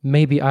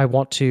 Maybe I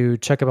want to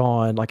check up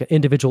on like an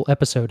individual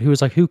episode.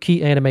 Who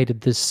key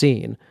animated this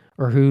scene,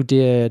 or who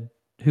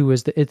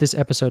is this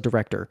episode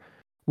director?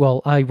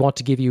 Well, I want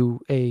to give you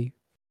a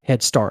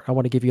head start. I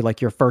want to give you like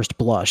your first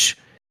blush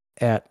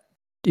at,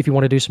 if you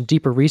want to do some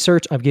deeper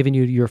research, I'm giving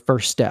you your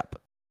first step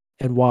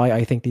and why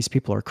I think these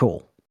people are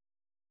cool.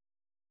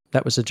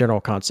 That was the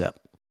general concept.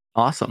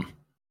 Awesome.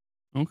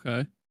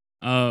 Okay.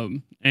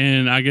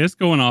 And I guess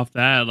going off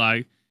that,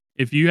 like,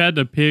 if you had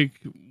to pick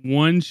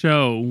one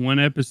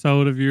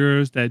episode of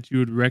yours that you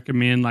would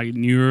recommend like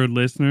newer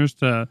listeners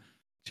to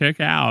check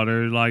out,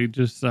 or like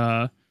just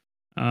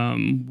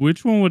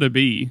which one would it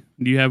be?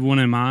 Do you have one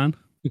in mind?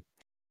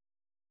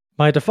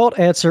 My default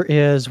answer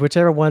is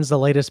whichever one's the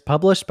latest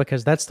published,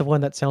 because that's the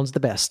one that sounds the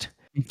best.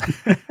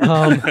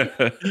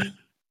 I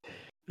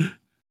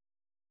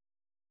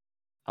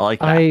like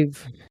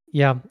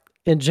that.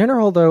 In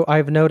general, though,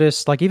 I've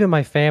noticed, like, even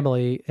my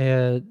family,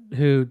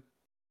 who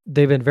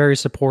they've been very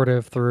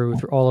supportive through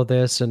all of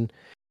this, and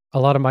a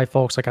lot of my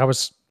folks, like,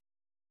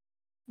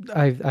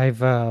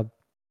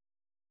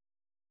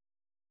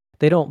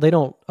 they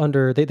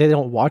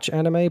don't watch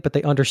anime, but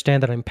they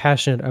understand that I'm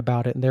passionate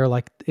about it,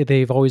 and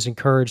they've always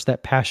encouraged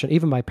that passion.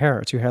 Even my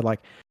parents, who had like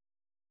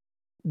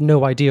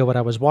no idea what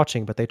I was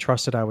watching, but they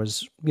trusted I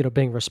was,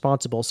 being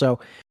responsible. So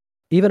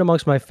even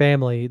amongst my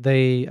family,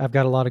 I've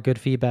got a lot of good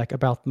feedback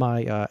about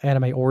my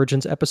anime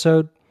origins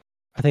episode.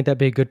 I think that'd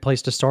be a good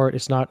place to start.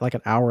 It's not like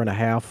an hour and a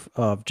half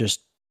of just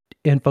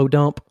info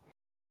dump.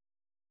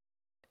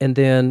 And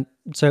then,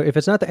 so if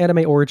it's not the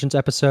anime origins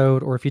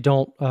episode, or if you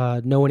don't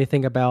know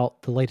anything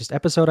about the latest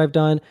episode I've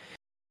done,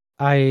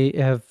 I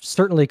have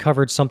certainly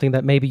covered something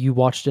that maybe you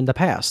watched in the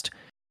past.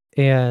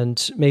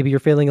 And maybe you're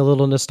feeling a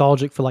little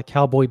nostalgic for like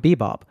Cowboy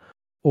Bebop.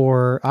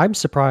 Or I'm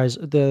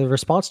surprised, the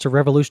response to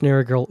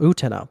Revolutionary Girl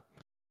Utena.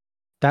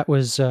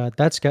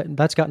 That's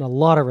gotten a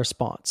lot of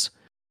response.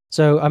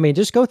 So, I mean,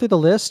 just go through the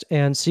list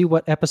and see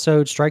what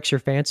episode strikes your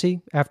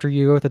fancy after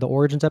you go through the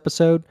Origins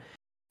episode.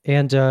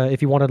 And if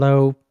you want to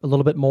know a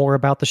little bit more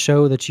about the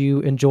show that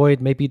you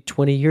enjoyed maybe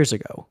 20 years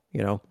ago,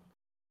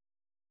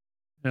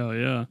 Hell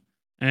yeah.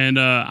 And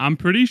I'm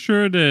pretty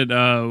sure that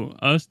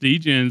us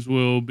Degens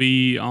will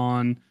be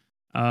on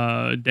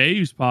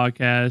Dave's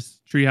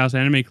podcast, Treehouse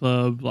Anime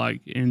Club, like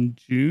in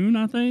June,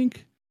 I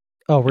think.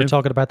 Oh, we're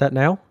talking about that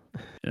now?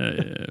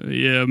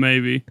 Yeah,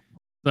 maybe.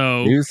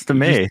 So news to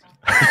me.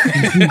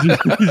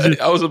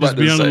 I was about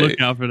to be on the say,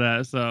 lookout for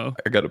that. So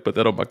I got to put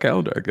that on my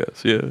calendar, I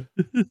guess. Yeah.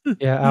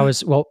 Yeah,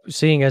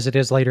 seeing as it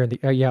is later in the,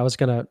 I was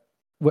gonna,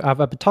 I've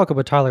been talking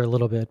with Tyler a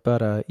little bit,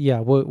 but I'll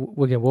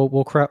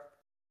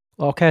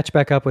catch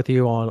back up with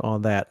you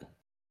on that.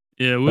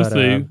 Yeah, we'll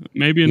see.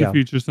 Maybe in the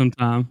future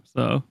sometime.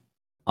 So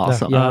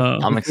awesome.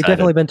 I'm excited. We've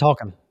definitely been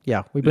talking.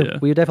 Yeah, we've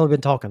definitely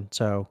been talking.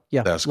 So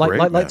yeah, that's great.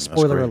 Man. Light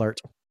spoiler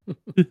alert.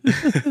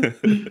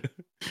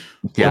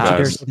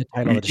 Yeah,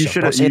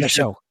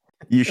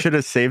 you should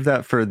have saved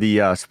that for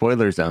the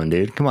spoiler zone,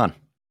 dude. Come on.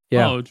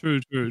 Yeah. Oh,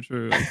 true.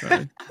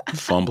 Okay.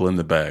 Fumbling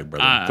the bag,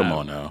 brother. Come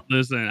on now.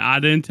 Listen, I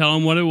didn't tell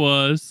him what it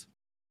was.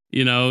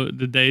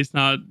 The date's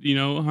not,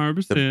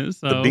 100%.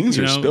 So the beans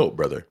are spilled,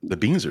 brother. The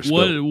beans are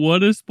spilled.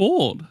 What is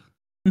spoiled?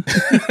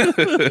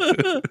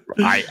 I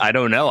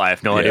don't know. I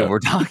have no idea Yeah. what we're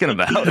talking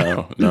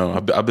about. No,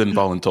 I've been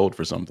voluntold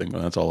for something,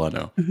 but that's all I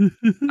know.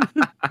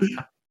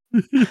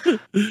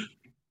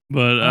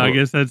 But I Oh.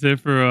 guess that's it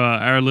for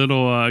our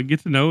little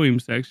get to know him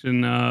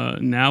section.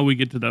 Now we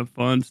get to the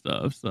fun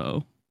stuff.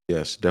 So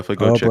Yes,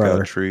 definitely go Oh, check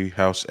brother. out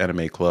Treehouse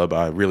Anime Club.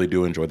 I really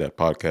do enjoy that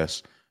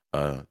podcast.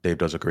 Dave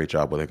does a great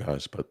job with it,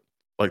 guys. But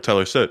like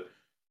Tyler said,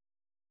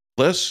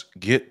 let's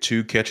get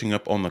to catching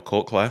up on the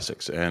cult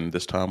classics. And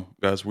this time,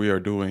 guys, we are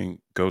doing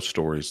Ghost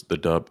Stories, the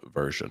dub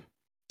version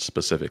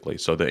specifically.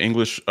 So the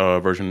English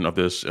version of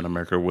this in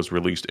America was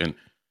released in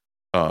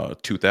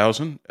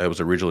 2000. It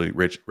was originally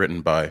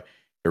written by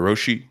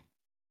Hiroshi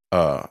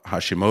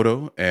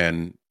Hashimoto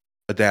and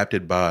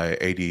adapted by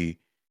ADV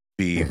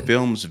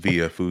Films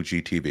via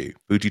Fuji TV.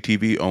 Fuji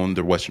TV owned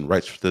the Western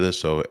rights to this,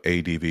 so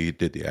ADV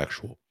did the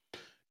actual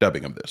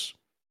dubbing of this.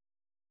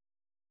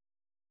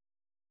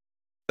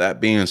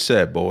 That being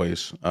said,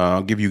 boys,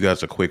 I'll give you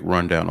guys a quick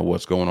rundown of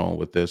what's going on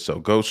with this. So,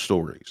 Ghost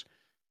Stories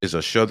is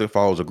a show that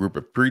follows a group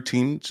of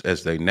preteens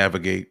as they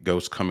navigate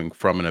ghosts coming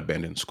from an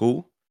abandoned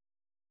school.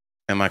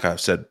 And like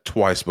I've said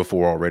twice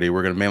before already,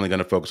 we're mainly going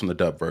to focus on the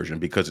dub version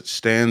because it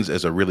stands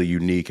as a really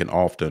unique and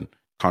often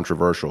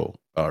controversial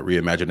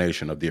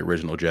reimagination of the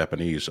original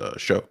Japanese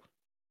show.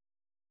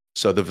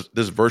 So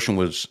this version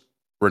was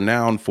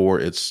renowned for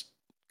its,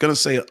 going to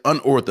say,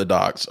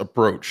 unorthodox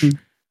approach,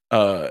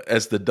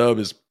 as the dub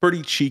is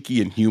pretty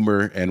cheeky in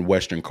humor and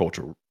Western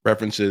cultural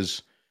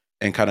references,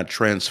 and kind of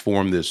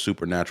transform this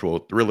supernatural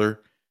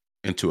thriller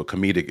into a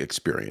comedic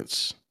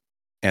experience.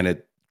 And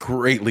it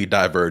greatly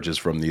diverges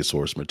from the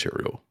source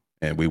material,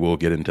 and we will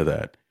get into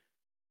that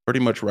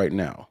pretty much right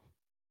now.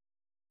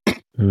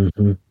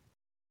 Mm-hmm.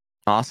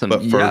 Awesome.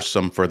 But first,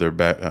 some further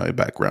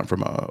background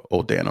from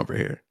old Dan over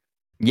here.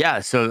 Yeah,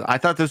 so I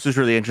thought this was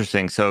really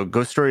interesting. So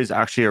Ghost Stories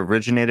actually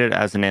originated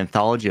as an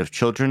anthology of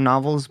children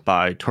novels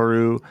by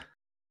Toru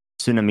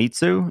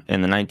Tsunamitsu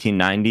in the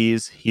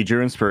 1990s. He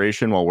drew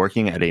inspiration while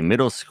working at a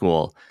middle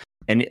school,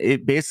 and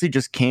it basically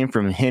just came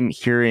from him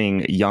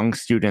hearing young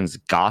students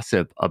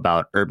gossip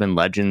about urban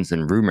legends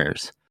and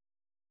rumors.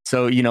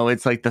 So,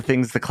 it's like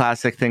the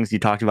classic things you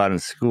talked about in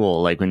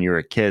school, like when you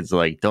were kids,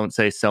 like don't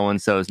say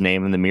so-and-so's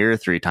name in the mirror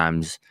 3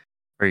 times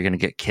or you're going to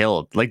get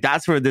killed. Like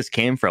that's where this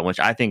came from, which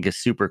I think is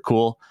super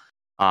cool.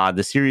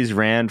 The series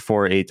ran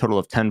for a total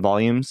of 10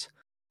 volumes.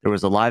 There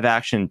was a live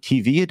action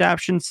TV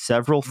adaptation,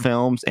 several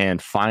films,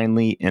 and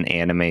finally an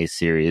anime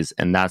series.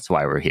 And that's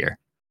why we're here.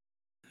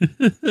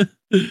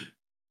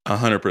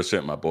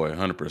 100%, my boy,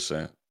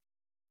 100%.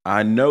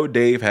 I know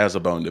Dave has a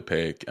bone to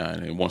pick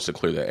and he wants to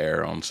clear the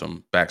air on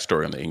some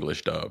backstory on the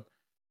English dub.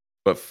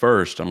 But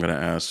first, I'm going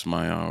to ask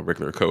my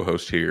regular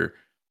co-host here,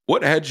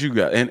 what had you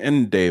guys,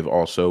 and Dave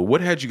also,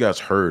 what had you guys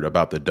heard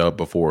about the dub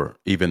before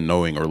even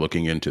knowing or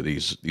looking into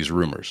these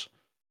rumors?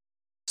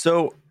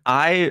 So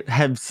I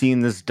have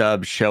seen this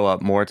dub show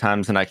up more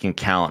times than I can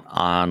count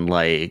on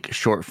like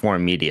short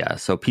form media.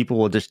 So people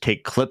will just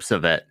take clips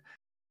of it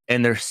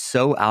and they're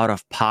so out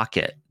of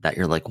pocket that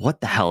you're like, what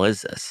the hell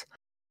is this?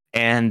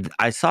 And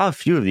I saw a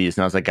few of these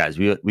and I was like, guys,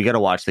 we got to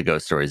watch the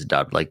Ghost Stories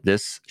dubbed. Like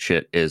this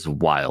shit is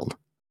wild.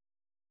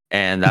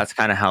 And that's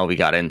kind of how we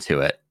got into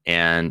it.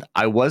 And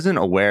I wasn't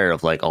aware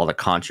of like all the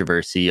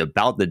controversy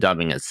about the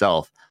dubbing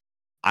itself.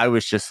 I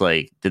was just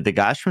like, did the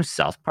guys from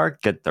South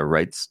Park get the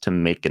rights to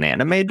make an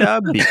anime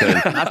dub?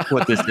 Because that's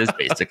what this is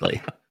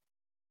basically.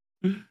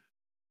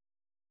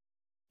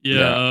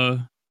 yeah.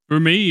 For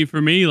me,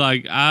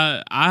 like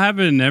I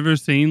haven't never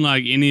seen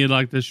like any of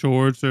like the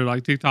shorts or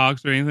like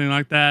TikToks or anything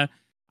like that.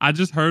 I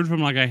just heard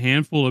from like a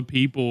handful of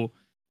people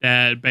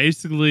that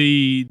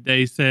basically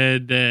they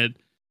said that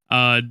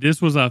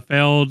this was a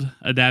failed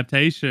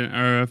adaptation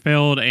or a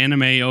failed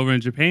anime over in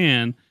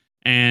Japan,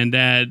 and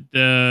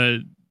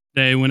that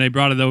when they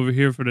brought it over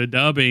here for the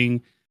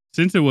dubbing,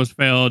 since it was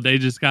failed, they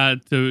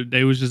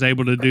was just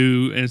able to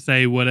do and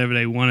say whatever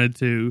they wanted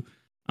to.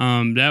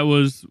 That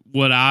was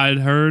what I'd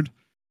heard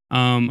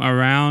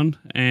around,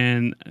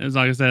 and as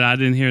like I said, I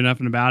didn't hear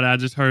nothing about it. I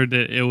just heard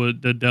that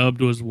the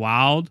dubbed was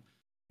wild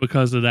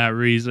because of that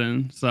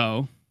reason.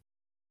 So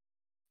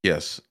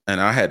yes, and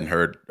I hadn't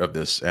heard of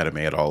this anime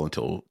at all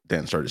until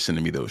Dan started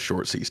sending me those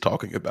shorts he's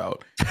talking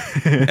about,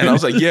 and I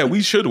was like, yeah,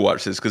 we should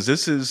watch this because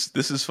this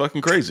is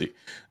fucking crazy.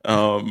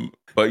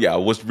 But yeah, I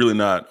was really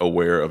not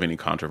aware of any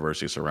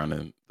controversy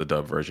surrounding the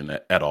dub version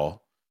at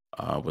all.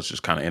 I was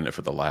just kind of in it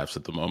for the laughs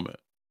at the moment.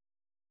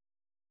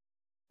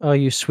 Oh,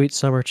 you sweet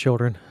summer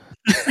children!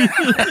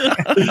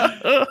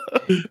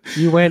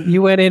 You went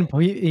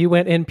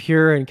in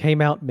pure and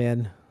came out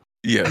men.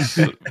 Yes,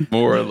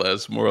 more or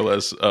less.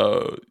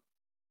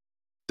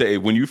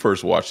 Dave, when you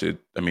first watched it,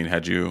 I mean,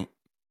 had you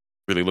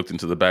really looked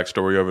into the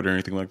backstory of it or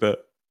anything like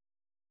that?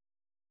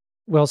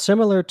 Well,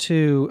 similar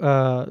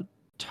to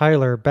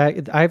Tyler,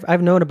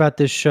 I've known about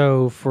this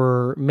show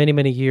for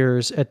many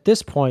years at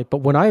this point. But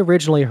when I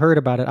originally heard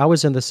about it, I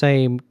was in the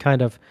same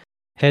kind of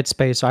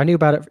headspace. So I knew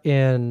about it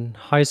in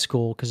high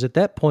school because at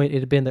that point it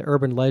had been the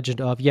urban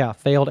legend of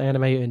failed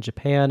anime in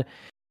Japan.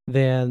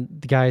 then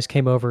the guys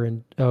came over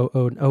in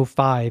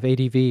 05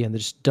 ADV and they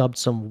just dubbed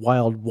some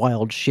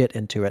wild shit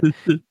into it.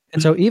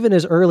 And so even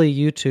as early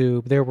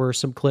YouTube, there were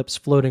some clips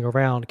floating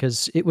around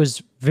because it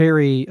was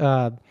very,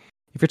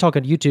 if you're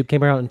talking YouTube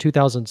came out in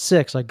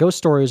 2006, like Ghost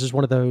Stories is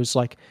one of those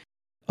like,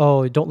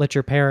 oh, don't let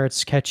your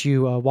parents catch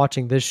you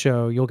watching this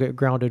show. You'll get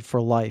grounded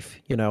for life,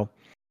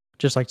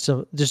 just like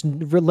just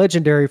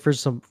legendary for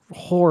some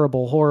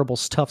horrible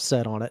stuff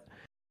said on it.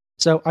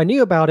 So I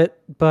knew about it,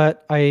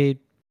 but I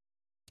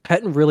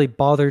hadn't really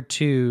bothered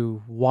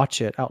to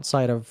watch it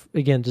outside of,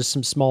 again, just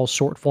some small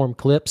short form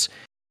clips.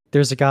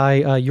 There's a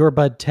guy, Your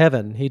Bud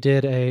Tevin. He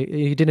did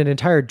an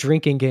entire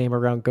drinking game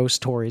around Ghost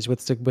Stories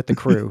with the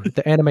crew,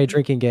 the anime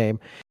drinking game,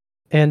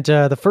 and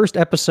the first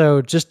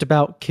episode just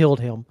about killed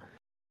him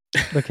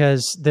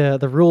because the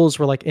rules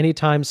were like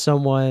anytime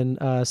someone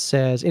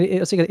says,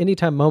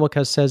 anytime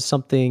Momika says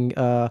something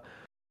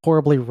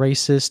horribly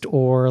racist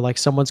or like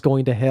someone's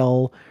going to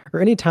hell,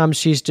 or anytime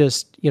she's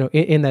just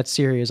in that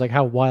series, like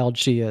how wild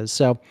she is.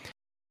 So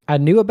I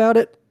knew about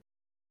it.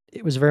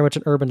 It was very much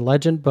an urban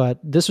legend, but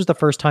this was the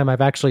first time I've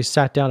actually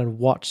sat down and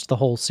watched the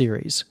whole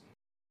series.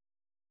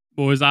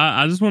 Boys,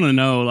 I just want to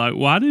know, like,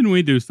 why didn't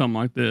we do something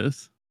like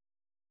this?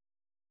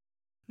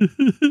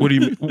 What do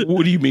you mean?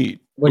 What do you mean?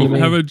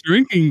 Have a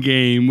drinking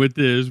game with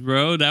this,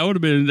 bro. That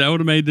would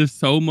have made this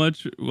so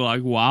much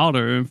like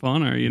wilder and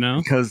funner,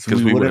 Because we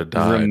we would've wouldn't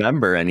died.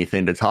 remember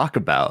anything to talk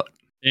about.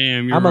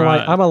 Damn, you're I'm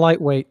right. a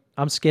lightweight.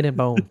 I'm skin and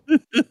bone.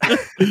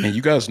 And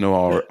you guys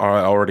know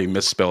I already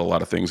misspell a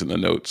lot of things in the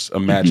notes.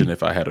 Imagine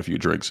if I had a few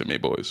drinks in me,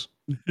 boys.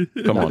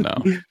 Come on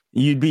now.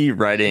 You'd be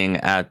writing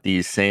at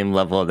the same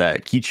level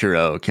that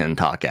Kichiro can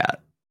talk at.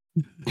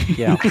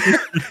 Yeah.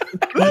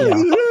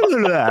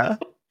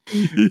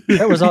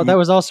 That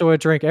was also a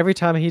drink. Every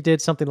time he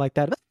did something like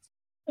that,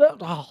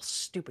 oh,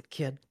 stupid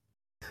kid.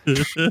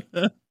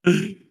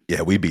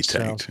 Yeah, we'd be So-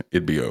 tanked.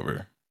 It'd be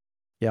over.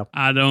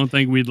 I don't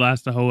think we'd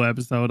last a whole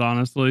episode,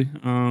 honestly.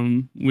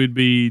 We'd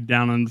be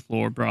down on the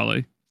floor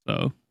probably.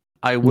 So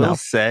I will No.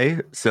 say,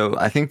 so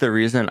I think the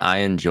reason I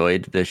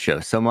enjoyed this show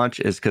so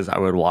much is because I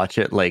would watch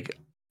it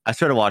I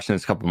started watching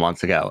this a couple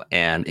months ago,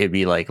 and it'd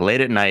be like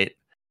late at night,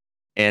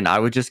 and I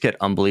would just get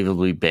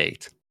unbelievably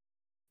baked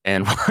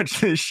and watch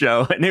this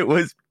show, and it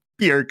was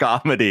pure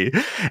comedy.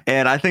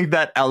 And I think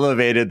that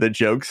elevated the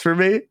jokes for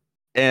me.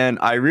 And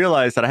I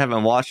realized that I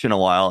haven't watched in a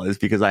while is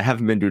because I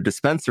haven't been to a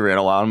dispensary in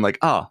a while. I'm like,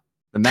 oh,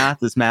 the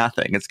math is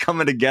mathing. It's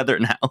coming together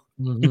now.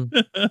 Mhm.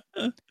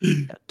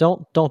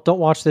 Don't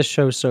watch this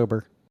show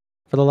sober,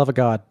 for the love of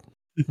God.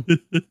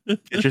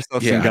 Get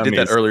yourself Yeah, some I did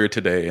that gummies. earlier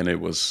today, and it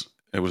was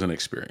an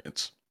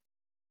experience.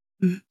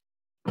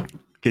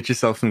 Get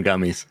yourself some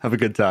gummies. Have a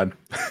good time.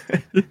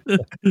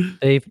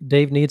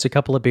 Dave needs a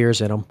couple of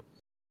beers in him.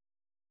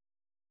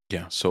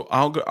 Yeah, so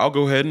I'll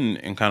go ahead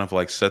and kind of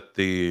like set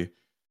the,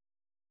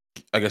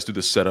 I guess, do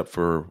the setup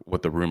for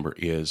what the rumor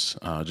is,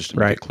 just to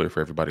make Right. it clear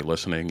for everybody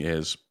listening.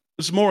 Is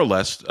it's more or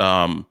less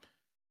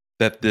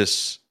that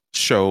this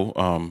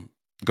show,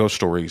 Ghost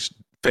Stories,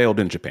 failed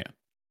in Japan,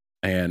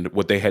 and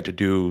what they had to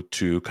do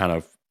to kind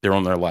of, they're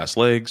on their last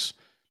legs.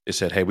 They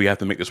said, "Hey, we have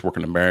to make this work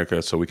in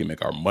America so we can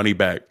make our money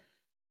back.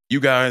 You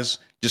guys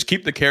just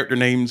keep the character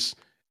names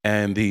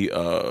and the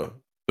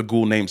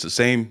ghoul names the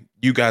same.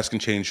 You guys can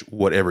change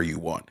whatever you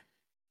want."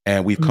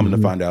 And we've come to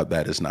Mhm. find out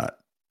that is not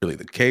really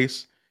the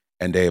case.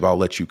 And Dave, I'll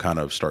let you kind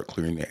of start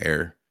clearing the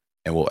air,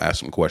 and we'll ask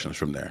some questions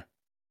from there.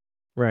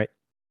 Right.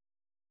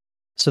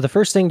 So the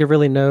first thing to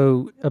really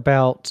know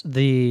about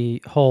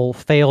the whole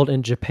failed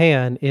in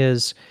Japan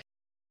is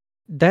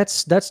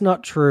that's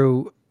not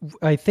true.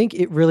 I think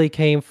it really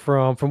came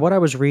from what I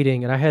was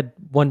reading, and I had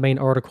one main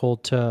article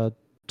to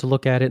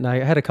look at it, and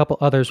I had a couple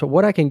others. But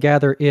what I can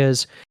gather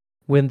is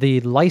when the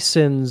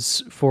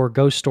license for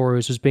Ghost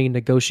Stories was being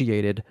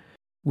negotiated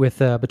with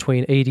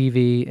between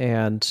ADV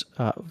and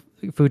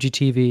Fuji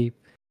TV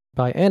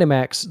by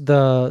Animax,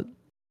 the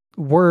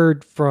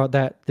word for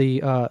that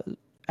the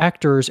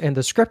actors and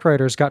the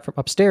scriptwriters got from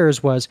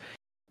upstairs was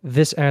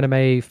this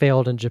anime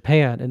failed in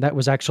Japan, and that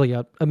was actually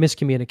a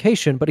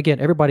miscommunication. But again,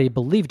 everybody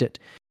believed it.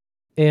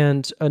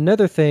 And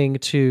another thing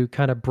to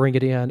kind of bring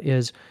it in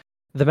is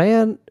the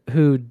man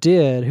who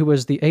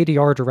was the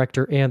ADR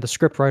director and the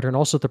scriptwriter and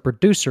also the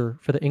producer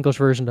for the English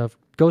version of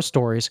Ghost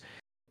Stories,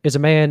 is a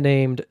man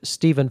named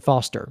Stephen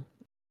Foster.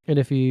 And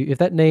if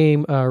that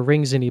name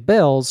rings any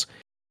bells,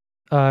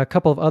 a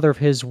couple of other of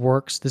his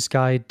works, this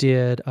guy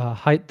did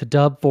the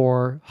dub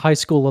for High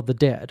School of the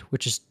Dead,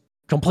 which is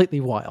completely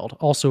wild.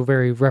 Also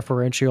very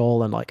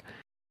referential and like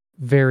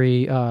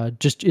very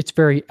it's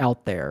very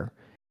out there.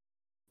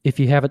 If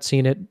you haven't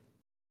seen it,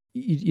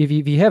 if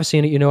you have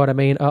seen it, you know what I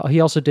mean. He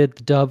also did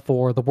the dub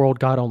for The World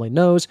God Only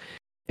Knows.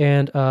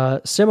 And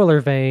similar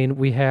vein,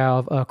 we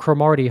have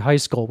Cromartie High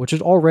School, which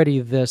is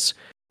already this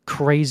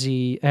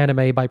crazy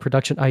anime by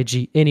Production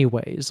IG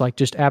anyways, like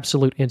just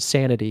absolute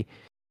insanity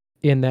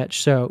in that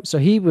show. So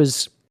he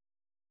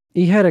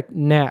had a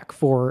knack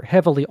for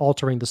heavily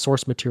altering the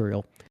source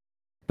material.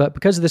 But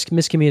because of this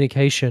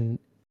miscommunication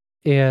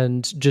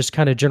and just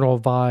kind of general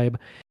vibe,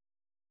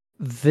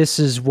 this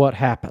is what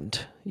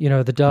happened.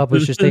 The dub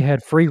was just they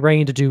had free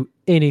reign to do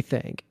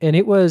anything, and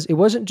it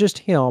wasn't just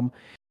him.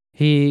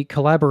 He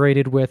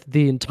collaborated with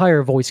the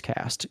entire voice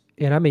cast,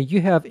 and I mean,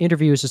 you have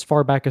interviews as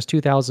far back as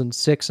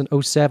 2006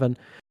 and '07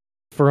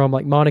 from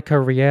like Monica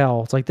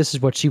Rial. It's like this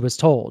is what she was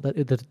told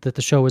that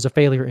the show was a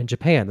failure in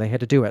Japan. They had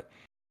to do it.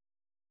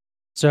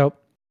 So,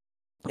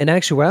 in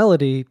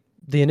actuality,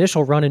 the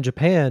initial run in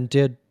Japan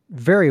did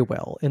very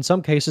well. In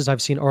some cases,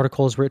 I've seen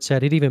articles where it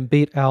said it even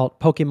beat out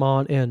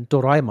Pokemon and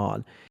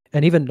Doraemon,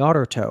 and even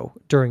Naruto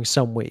during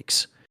some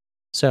weeks.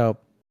 So,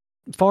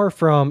 far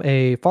from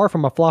a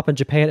flop in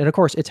Japan, and of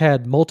course, it's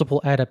had multiple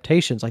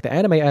adaptations. Like the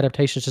anime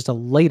adaptation is just the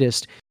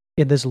latest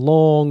in this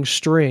long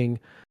string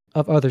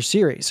of other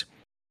series.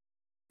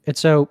 And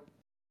so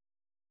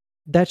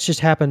that's just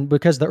happened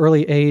because the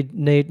early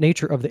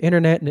nature of the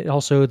internet, and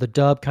also the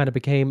dub kind of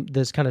became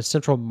this kind of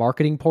central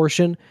marketing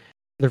portion,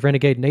 the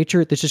renegade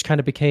nature. This just kind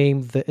of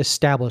became the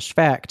established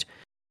fact.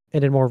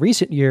 And in more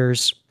recent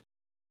years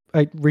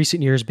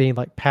being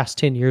like past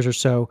 10 years or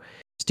so,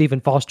 Stephen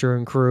Foster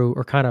and crew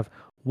are kind of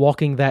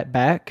walking that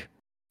back.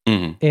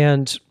 Mhm.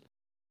 And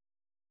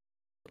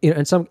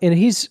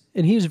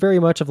he's very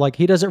much of like,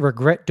 he doesn't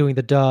regret doing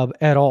the dub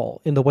at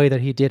all in the way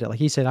that he did it. Like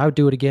he said, I would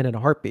do it again in a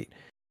heartbeat.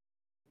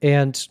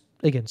 And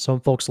again, some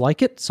folks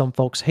like it, some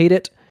folks hate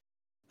it.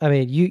 I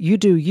mean, you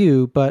do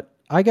you, but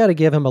I got to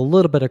give him a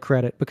little bit of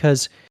credit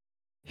because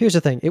here's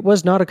the thing. It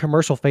was not a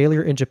commercial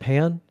failure in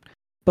Japan,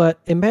 but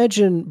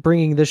imagine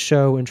bringing this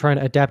show and trying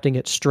to adapting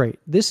it straight.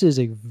 This is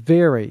a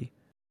very,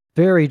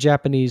 very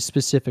Japanese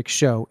specific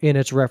show in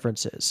its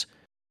references.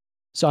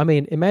 So, I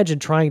mean, imagine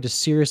trying to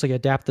seriously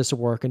adapt this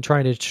work and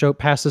trying to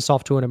pass this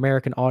off to an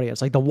American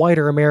audience, like the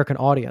wider American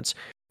audience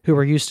who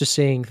are used to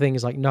seeing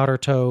things like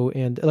Naruto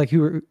and like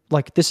who are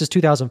like, this is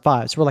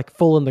 2005. So we're like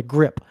full in the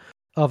grip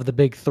of the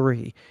big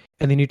three.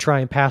 And then you try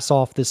and pass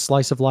off this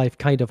slice of life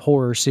kind of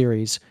horror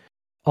series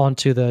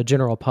onto the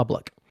general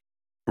public.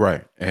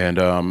 Right. And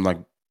like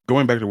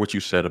going back to what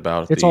you said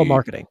about It's all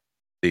marketing.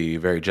 the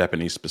very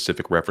Japanese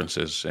specific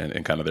references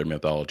and kind of their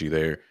mythology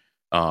there.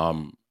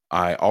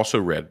 I also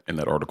read in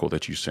that article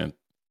that you sent,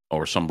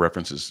 or some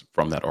references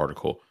from that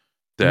article,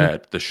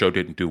 that the show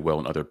didn't do well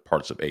in other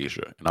parts of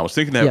Asia. And I was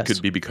thinking that Yes.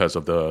 could be because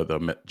of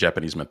the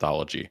Japanese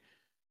mythology.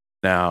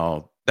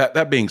 Now,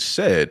 that being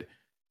said,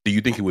 do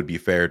you think it would be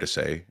fair to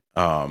say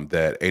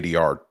that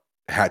ADR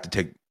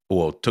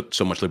took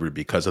so much liberty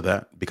because of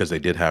that? Because they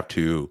did have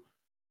to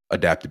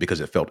adapt it because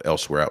it felt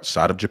elsewhere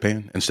outside of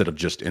Japan instead of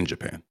just in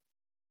Japan?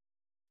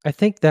 I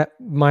think that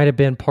might have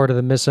been part of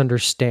the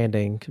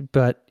misunderstanding,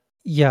 but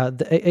yeah,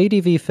 the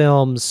ADV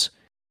films,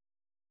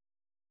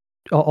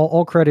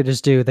 all credit is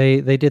due.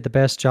 They did the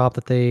best job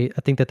that I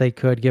think that they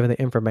could given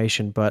the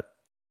information, but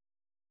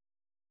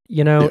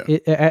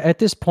at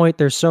this point,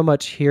 there's so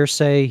much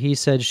hearsay, he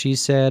said, she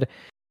said,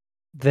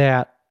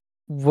 that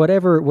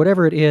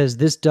whatever it is,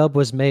 this dub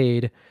was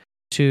made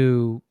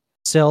to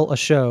sell a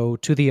show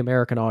to the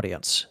American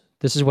audience.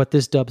 This is what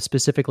this dub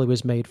specifically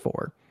was made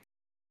for.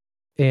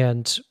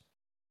 And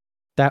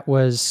that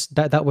was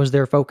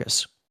their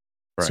focus.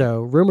 Right.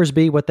 So rumors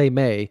be what they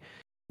may,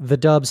 the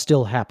dub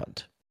still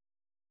happened.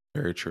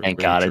 Very true. Thank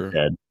very God true. it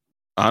did.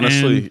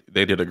 Honestly,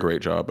 they did a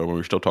great job, but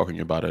we're still talking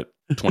about it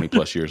 20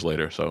 plus years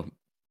later. So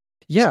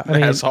yeah, I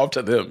mean, hats off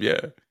to them. Yeah.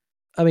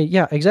 I mean,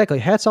 yeah, exactly.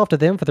 Hats off to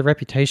them for the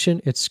reputation.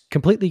 It's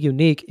completely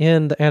unique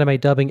in the anime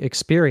dubbing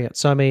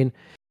experience. I mean,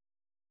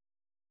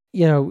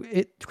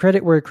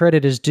 credit where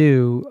credit is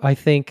due. I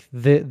think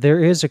that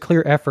there is a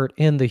clear effort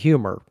in the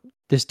humor.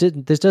 This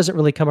doesn't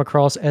really come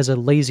across as a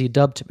lazy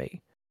dub to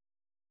me.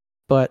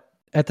 But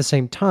at the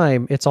same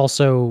time, it's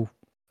also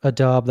a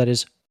dub that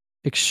is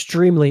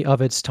extremely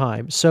of its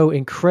time, so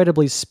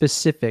incredibly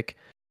specific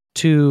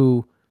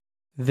to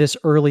this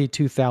early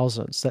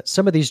 2000s that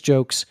some of these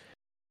jokes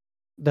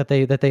that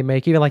they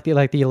make, even like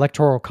the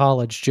Electoral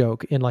College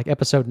joke in like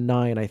episode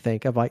 9, I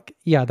think, of like,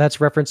 yeah, that's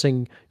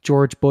referencing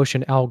George Bush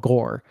and Al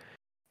Gore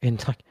in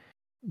like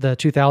the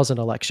 2000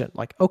 election.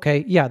 Like,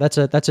 okay, yeah, that's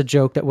a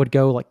joke that would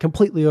go like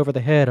completely over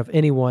the head of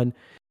anyone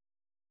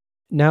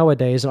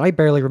nowadays, and I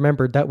barely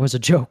remembered that was a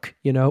joke,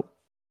 Yeah.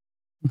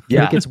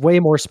 And it gets way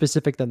more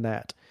specific than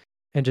that,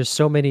 and just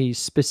so many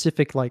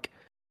specific like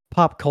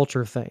pop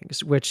culture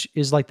things, which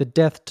is like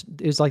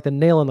is like the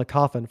nail in the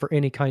coffin for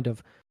any kind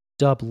of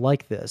dub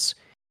like this.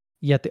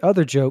 Yet the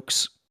other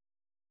jokes,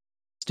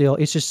 still,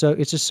 it's just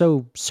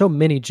so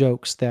many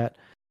jokes that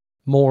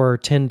more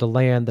tend to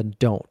land than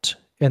don't,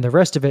 and the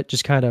rest of it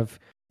just kind of,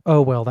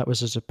 oh well, that was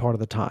just a part of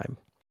the time.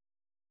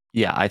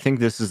 Yeah, I think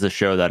this is the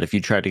show that if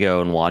you try to go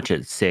and watch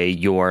it, say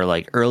you're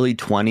like early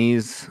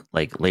 20s,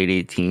 like late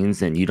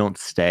 18s, and you don't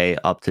stay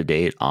up to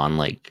date on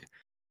like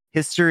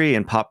history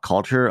and pop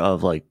culture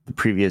of like the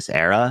previous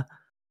era,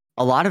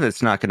 a lot of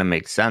it's not going to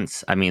make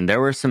sense. I mean, there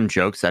were some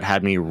jokes that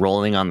had me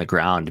rolling on the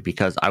ground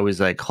because I was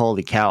like,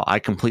 holy cow, I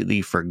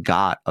completely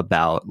forgot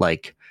about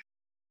like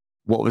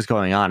what was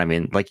going on. I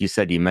mean, like you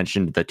said, you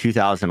mentioned the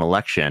 2000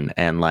 election,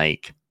 and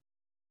like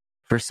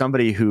for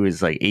somebody who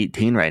is like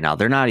 18 right now,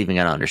 they're not even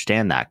going to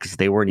understand that because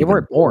they weren't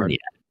even born yet.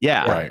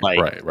 Yeah. Right.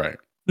 like, Right.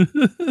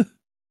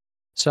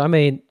 So I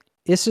mean,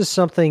 this is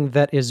something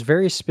that is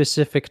very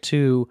specific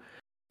to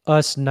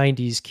us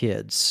 90s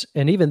kids.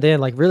 And even then,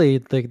 like really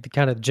the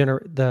kind of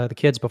the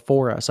kids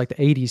before us, like the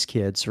 80s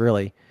kids,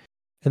 really,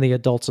 and the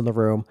adults in the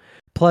room.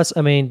 Plus,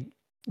 I mean,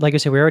 like I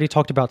said, we already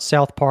talked about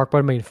South Park, but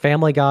I mean,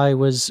 Family Guy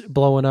was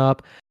blowing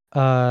up.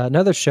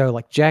 Another show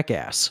like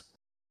Jackass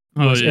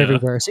was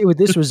everywhere. See,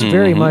 this was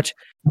very much,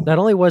 not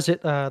only was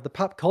it the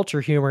pop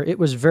culture humor, it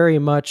was very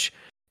much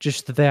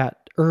just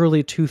that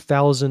early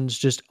 2000s,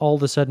 just all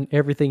of a sudden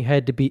everything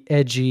had to be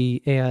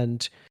edgy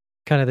and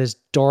kind of this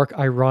dark,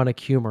 ironic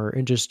humor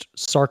and just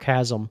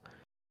sarcasm,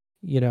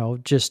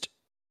 just,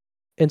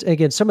 and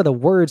again, some of the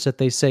words that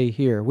they say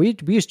here, we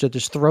used to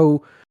just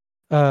throw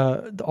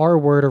the R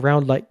word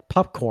around like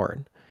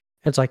popcorn.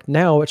 It's like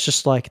now it's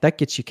just like that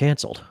gets you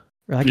canceled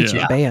or that gets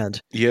you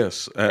banned.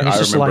 Yes, I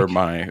remember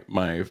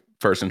my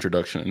first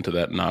introduction into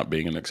that not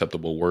being an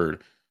acceptable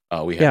word.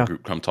 We had a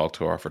group come talk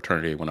to our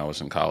fraternity when I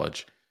was in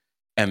college,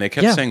 and they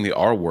kept saying the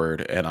R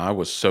word, and I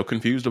was so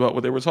confused about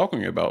what they were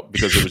talking about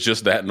because it was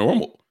just that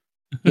normal.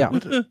 Yeah,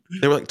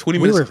 they were like 20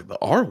 minutes. The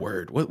R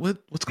word.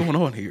 What's going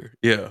on here?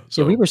 Yeah.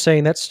 So we were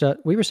saying that stuff.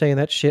 We were saying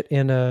that shit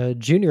in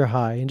junior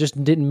high, and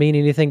just didn't mean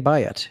anything by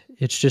it.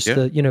 It's just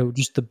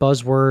just the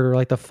buzzword or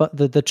like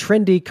the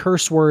trendy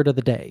curse word of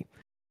the day.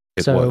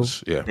 It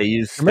was. Yeah. They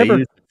used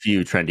a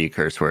few trendy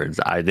curse words.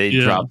 They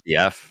dropped the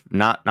F,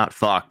 not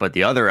fuck, but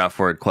the other F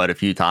word quite a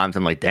few times.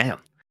 I'm like, damn,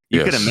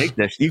 you couldn't make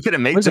this. You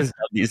couldn't make this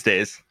these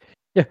days.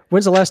 Yeah,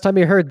 when's the last time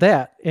you heard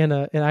that in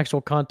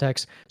actual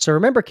context? So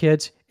remember,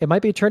 kids, it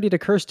might be trendy to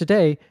curse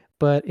today,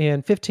 but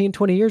in 15,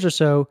 20 years or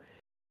so,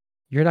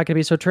 you're not going to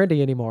be so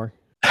trendy anymore.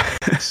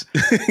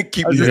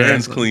 Keep your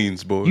hands clean,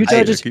 boys.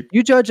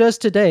 You judge us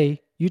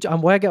today.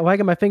 I'm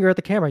wagging my finger at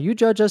the camera. You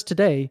judge us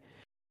today,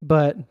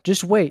 but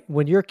just wait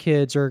when your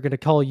kids are going to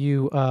call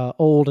you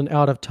old and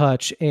out of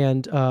touch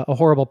and a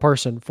horrible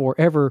person for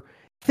ever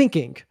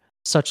thinking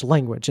such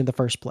language in the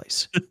first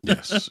place.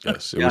 Yes.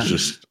 It was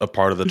just a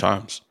part of the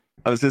times.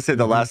 I was going to say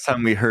the last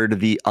time we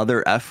heard the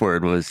other F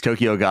word was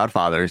Tokyo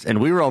Godfathers,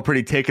 and we were all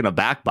pretty taken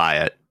aback by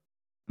it.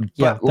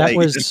 But that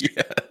was...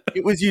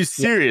 It was used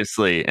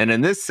seriously, and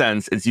in this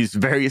sense, it's used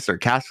very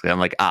sarcastically. I'm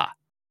like,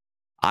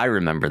 I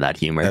remember that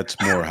humor. That's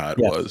more how it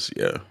was,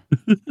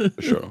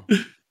 for sure.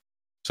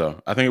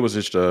 So I think it was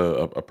just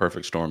a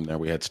perfect storm there.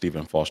 We had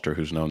Stephen Foster,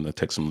 who's known to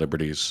take some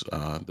liberties,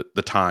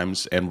 the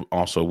times, and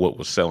also what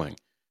was selling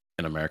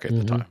in America at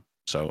the time.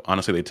 So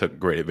honestly, they took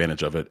great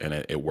advantage of it, and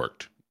it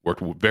worked.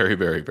 Worked very,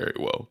 very, very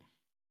well.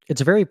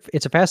 It's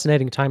a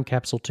fascinating time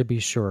capsule, to be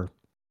sure.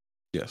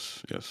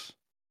 Yes.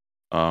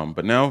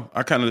 But now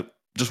I kind of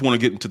just want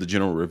to get into the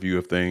general review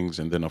of things,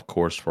 and then of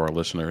course for our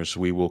listeners,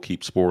 we will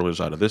keep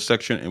spoilers out of this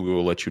section, and we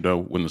will let you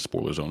know when the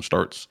spoiler zone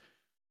starts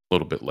a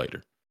little bit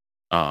later.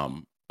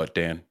 But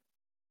Dan,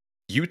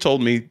 you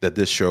told me that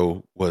this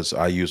show was,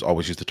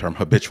 always use the term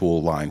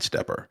habitual line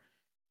stepper,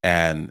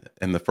 and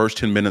in the first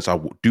 10 minutes, I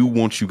do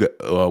want you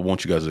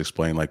guys to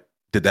explain, like,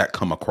 did that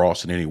come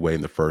across in any way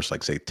in the first,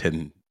 like, say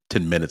 10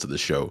 minutes of the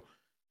show?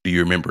 Do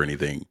you remember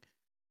anything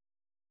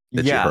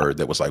that you heard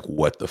that was like,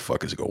 what the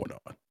fuck is going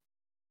on?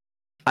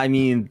 I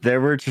mean,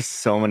 there were just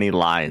so many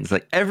lines.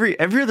 Like every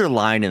other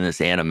line in this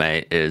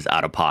anime is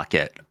out of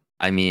pocket.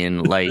 I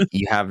mean, like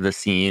you have the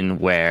scene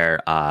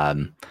where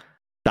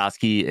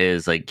Sasuke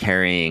is like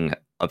carrying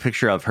a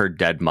picture of her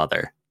dead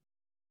mother.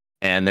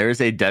 And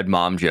there's a dead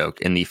mom joke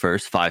in the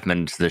first 5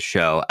 minutes of the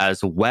show,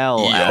 as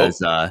well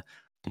as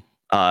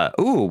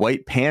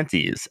white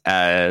panties,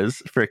 as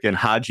freaking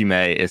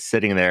Hajime is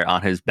sitting there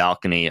on his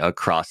balcony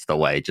across the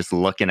way, just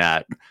looking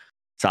at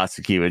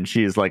Sasuke, and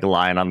she's like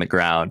lying on the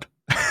ground.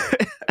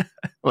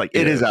 Like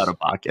it is out of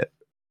pocket.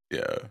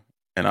 Yeah.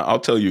 And I'll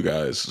tell you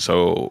guys,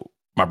 so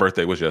my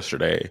birthday was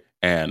yesterday,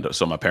 and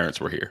so my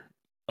parents were here.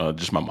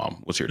 Just my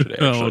mom was here today,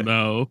 actually. Oh,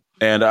 no.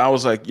 And I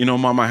was like,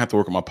 Mom, I have to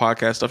work on my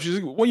podcast stuff. She's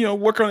like, well,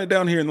 work on it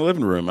down here in the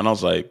living room. And I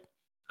was like,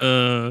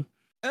 she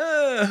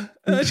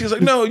was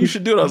like, no, you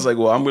should do it. I was like,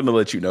 well, I'm going to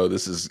let you know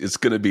it's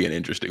going to be an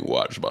interesting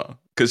watch, Mom.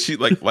 Because she,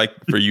 like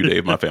for you,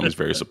 Dave, my family's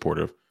very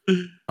supportive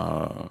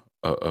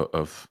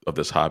of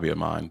this hobby of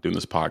mine, doing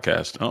this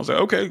podcast. And I was like,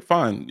 okay,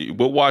 fine,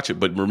 we'll watch it,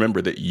 but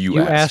remember that you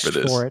asked for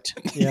this. For it.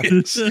 Yeah.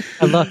 Yes.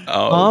 I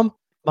love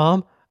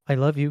Mom, I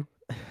love you.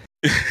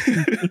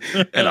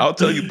 And I'll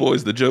tell you,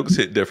 boys, the jokes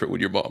hit different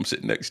when your mom's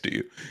sitting next to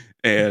you.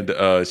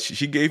 And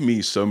she gave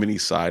me so many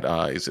side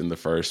eyes in the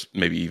first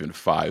maybe even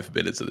 5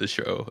 minutes of the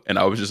show, and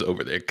I was just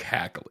over there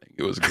cackling.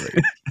 It was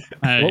great.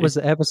 Hey. What was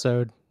the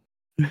episode?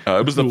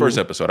 It was the first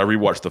episode. I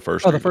rewatched the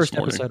first. Oh, the first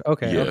episode.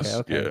 Okay. Yes,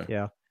 okay.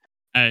 Yeah.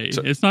 Hey,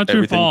 So it's not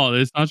your fault.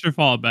 It's not your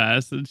fault,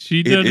 Bass.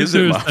 She did it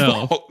isn't to my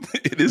herself. fault.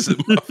 It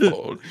isn't my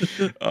fault.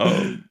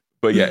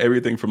 But yeah,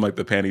 everything from like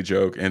the panty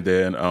joke, and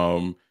then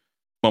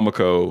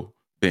Momoko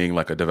being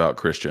like a devout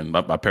Christian.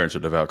 My parents are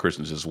devout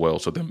Christians as well,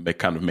 so them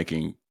kind of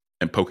making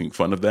and poking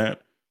fun of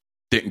that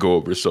didn't go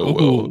over so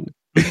well.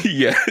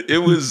 Yeah,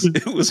 it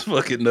was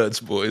fucking nuts,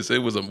 boys.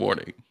 It was a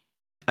morning.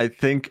 I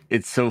think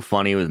it's so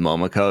funny with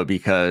Momoko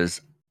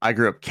because I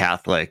grew up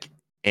Catholic,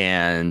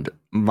 and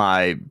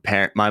my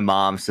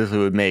mom specifically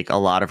would make a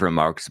lot of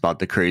remarks about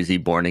the crazy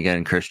born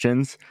again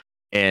Christians.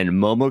 And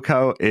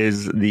Momoko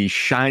is the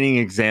shining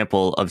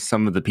example of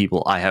some of the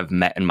people I have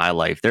met in my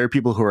life. There are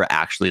people who are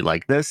actually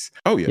like this.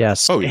 Oh yeah.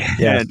 Yes. Oh yeah.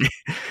 Yes.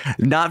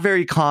 And not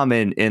very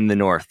common in the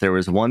North. There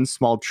was one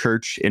small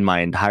church in my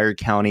entire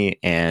county,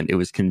 and it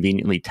was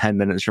conveniently 10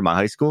 minutes from my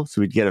high school.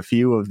 So we'd get a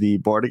few of the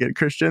born again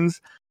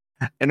Christians.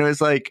 And it was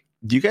like,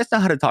 do you guys know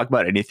how to talk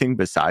about anything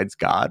besides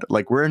God?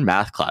 Like, we're in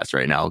math class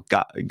right now.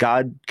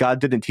 God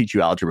didn't teach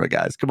you algebra,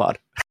 guys. Come on.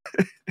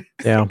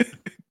 Yeah.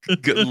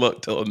 Good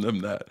luck telling them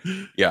that.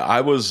 Yeah,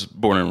 I was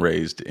born and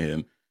raised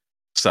in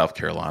South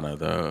Carolina,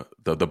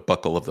 the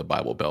buckle of the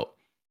Bible Belt,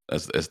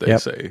 as they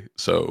say.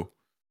 So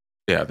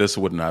yeah, this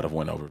would not have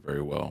went over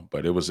very well.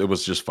 But it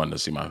was just fun to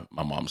see my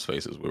mom's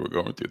face as we were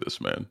going through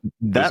this, man.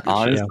 That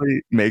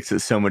honestly makes it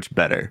so much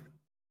better.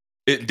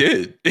 It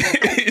did.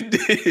 It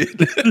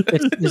did.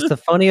 It's the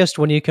funniest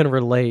when you can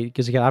relate,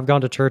 because again, I've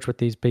gone to church with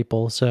these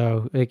people.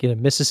 So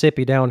again,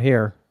 Mississippi down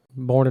here,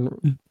 born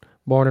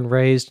and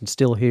raised, and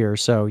still here.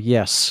 So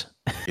yes.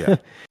 Yeah,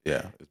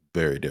 it's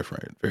very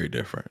different, very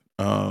different.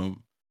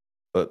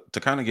 But to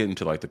kind of get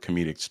into like the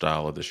comedic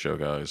style of the show,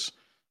 guys,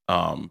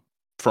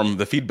 from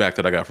the feedback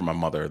that I got from my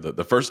mother,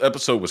 the first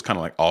episode was kind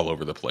of like all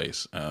over the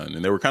place, and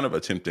they were kind of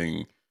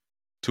attempting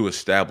to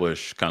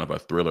establish kind of a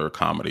thriller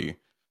comedy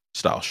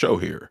style show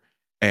here,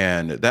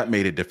 and that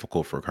made it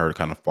difficult for her to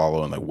kind of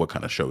follow and like what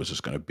kind of show is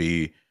this going to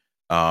be.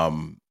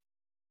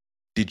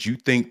 Did you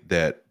think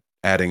that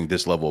adding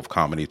this level of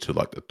comedy to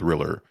like the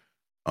thriller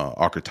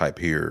archetype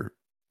here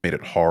made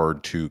it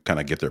hard to kind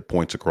of get their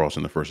points across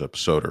in the first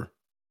episode or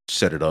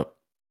set it up?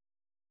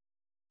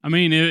 I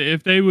mean,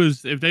 if they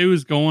was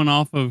going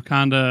off of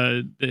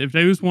if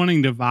they was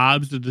wanting the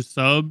vibes that the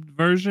sub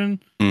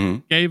version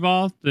gave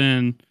off,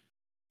 then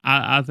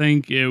I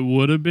think it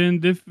would have been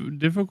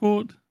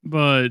difficult.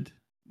 But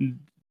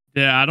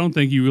yeah, I don't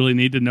think you really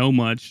need to know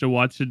much to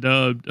watch the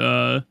dubbed,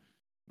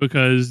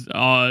 because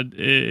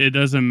it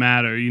doesn't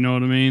matter. You know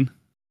what I mean?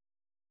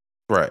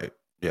 Right.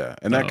 Yeah,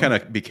 and that kind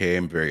of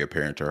became very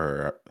apparent to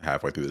her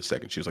halfway through the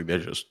second. She was like, "They're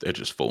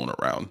just fooling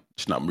around.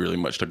 It's not really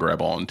much to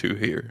grab on to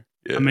here."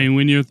 Yeah. I mean,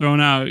 when you're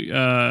throwing out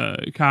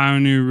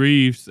Keanu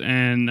Reeves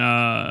and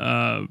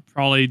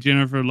probably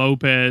Jennifer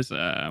Lopez,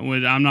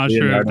 I'm not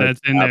sure if that's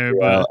in there,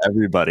 but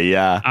everybody,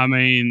 yeah. I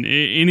mean,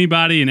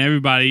 anybody and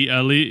everybody,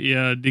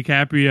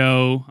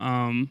 DiCaprio.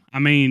 I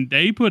mean,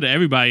 they put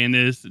everybody in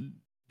this.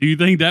 Do you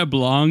think that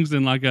belongs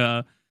in like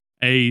a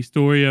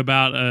story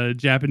about a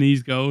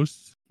Japanese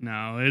ghost?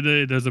 No,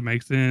 it doesn't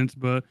make sense,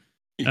 but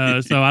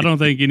so I don't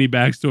think any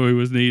backstory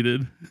was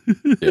needed.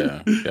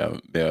 Yeah.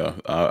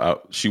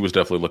 She was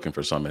definitely looking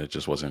for something. It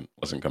just wasn't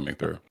coming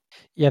through.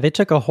 Yeah, they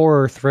took a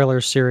horror thriller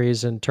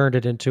series and turned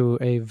it into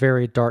a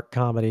very dark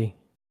comedy.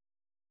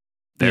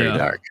 Very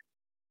dark.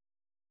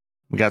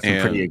 We got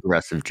some pretty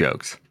aggressive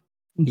jokes.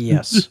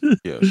 Yes.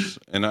 Yes,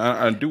 and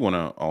I do want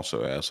to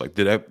also ask, like,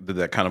 did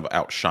that kind of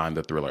outshine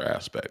the thriller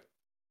aspect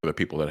for the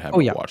people that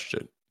haven't watched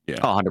it? Yeah,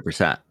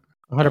 100%.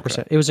 100%.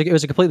 Okay. It was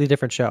a completely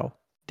different show.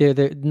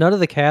 None of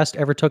the cast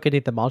ever took any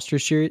of the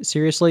monsters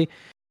seriously.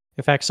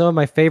 In fact, some of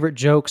my favorite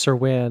jokes are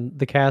when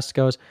the cast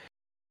goes,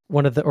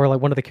 one of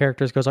the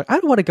characters goes like, "I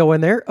don't want to go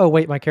in there. Oh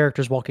wait, my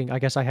character's walking. I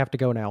guess I have to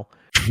go now."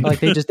 Like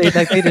they just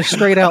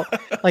straight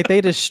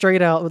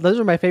out. Those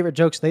are my favorite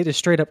jokes. They just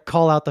straight up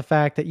call out the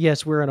fact that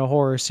yes, we're in a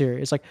horror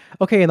series. It's like,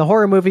 okay, in the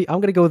horror movie,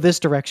 I'm gonna go this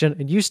direction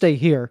and you stay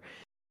here.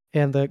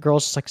 And the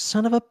girl's just like,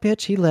 "Son of a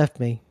bitch, he left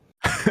me."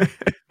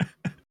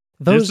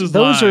 This is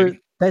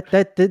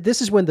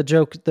when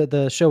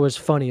the show is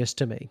funniest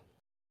to me.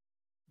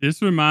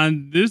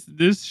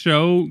 This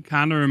show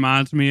kind of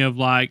reminds me of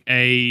like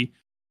a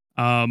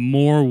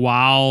more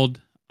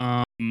wild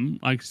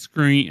like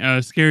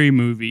scary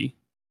movie.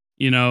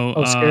 You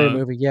know, scary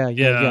movie, yeah,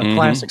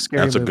 classic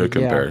scary movie. That's a good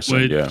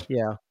comparison.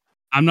 Yeah.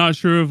 I'm not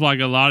sure if like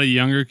a lot of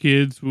younger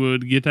kids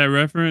would get that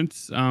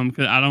reference,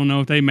 because I don't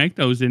know if they make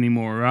those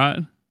anymore, right?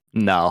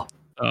 No.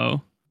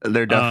 Oh.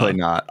 They're definitely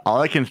not.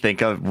 All I can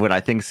think of when I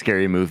think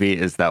scary movie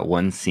is that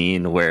one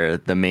scene where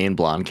the main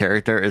blonde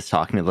character is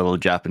talking to little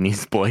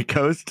Japanese boy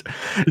ghost,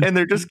 and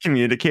they're just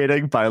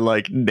communicating by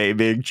like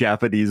naming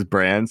Japanese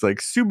brands like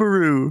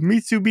Subaru,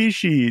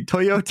 Mitsubishi,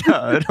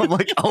 Toyota, and I'm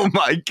like, oh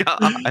my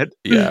god.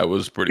 Yeah, it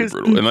was pretty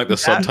brutal, and like the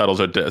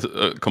subtitles are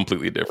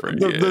completely different.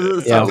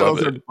 The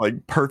subtitles are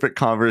like perfect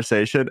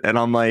conversation, and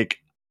I'm like,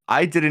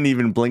 I didn't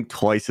even blink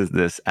twice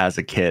as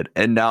a kid,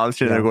 and now I'm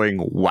sitting there going,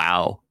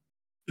 wow.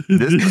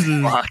 This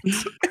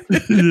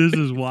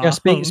is wild. Yeah,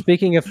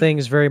 speaking of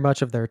things very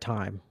much of their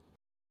time.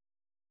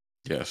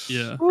 Yes,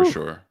 for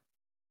sure.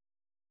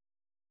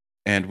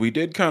 And we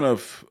did kind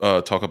of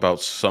talk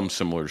about some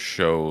similar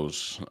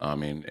shows. I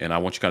mean, and I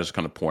want you guys to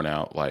kind of point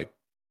out like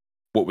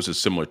what was it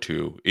similar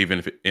to, even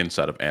if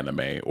inside of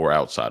anime or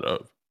outside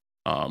of,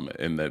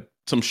 and that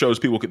some shows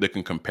people that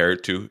can compare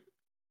it to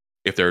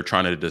if they're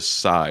trying to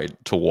decide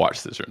to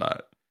watch this or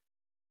not.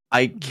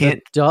 I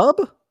can't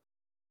the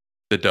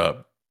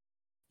dub.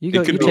 It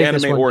could be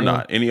anime or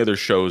not. Any other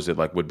shows that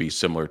like would be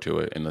similar to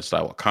it in the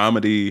style of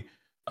comedy.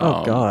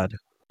 Oh God.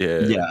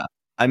 Yeah.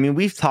 I mean,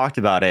 we've talked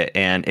about it,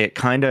 and it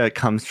kind of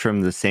comes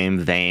from the same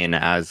vein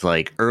as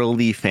like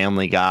early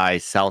Family Guy,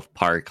 South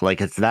Park.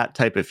 Like, it's that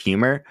type of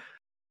humor.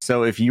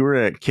 So if you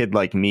were a kid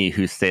like me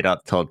who stayed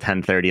up till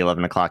 10:30,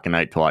 11 o'clock at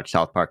night to watch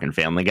South Park and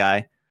Family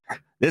Guy,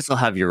 this will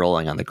have you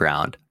rolling on the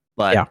ground.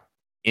 But Yeah.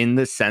 in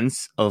the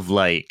sense of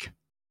like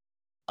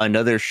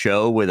another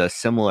show with a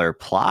similar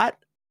plot,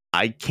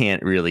 I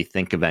can't really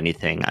think of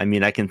anything. I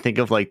mean, I can think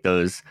of like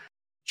those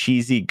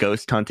cheesy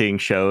ghost hunting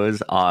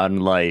shows on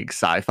like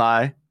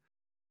sci-fi.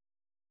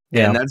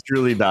 Yeah. And that's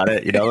really about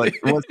it. You know, like,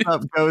 what's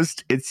up,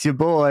 Ghost? It's your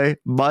boy,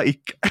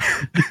 Mike.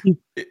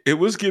 It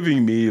was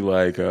giving me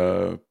like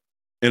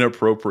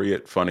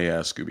inappropriate, funny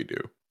ass Scooby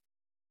Doo.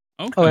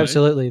 Okay. Oh,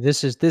 absolutely.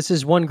 This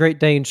is one Great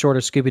Dane short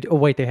of Scooby Doo. Oh,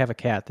 wait, they have a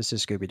cat. This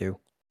is Scooby Doo.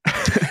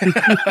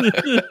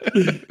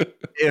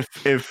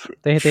 if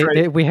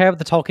We have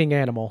the talking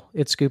animal.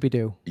 It's Scooby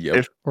Doo.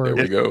 Yep. There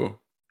we go.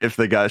 If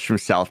the guys from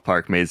South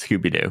Park made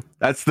Scooby Doo,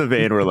 that's the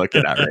vein we're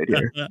looking at right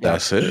here.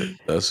 That's it.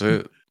 That's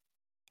it.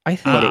 I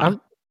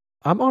think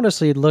I'm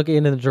honestly looking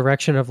in the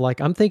direction of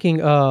like I'm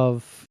thinking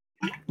of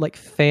like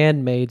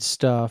fan made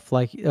stuff,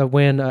 like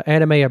when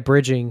anime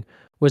abridging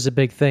was a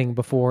big thing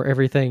before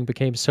everything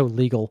became so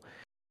legal.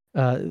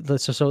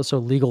 So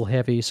legal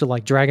heavy. So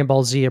like Dragon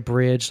Ball Z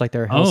abridged, like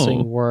their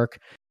Hellsing work.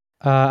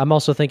 I'm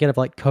also thinking of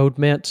like Code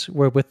Mint,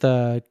 where with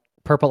the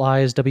Purple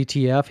Eyes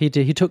WTF,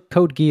 he took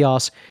Code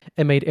Geass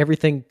and made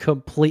everything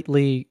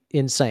completely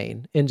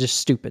insane and just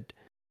stupid.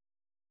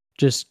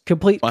 Just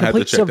complete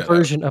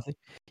subversion of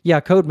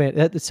Code Mint.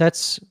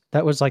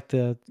 That was like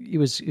it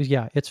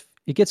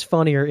gets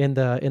funnier in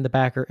the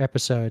backer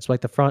episodes, like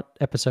the front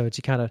episodes.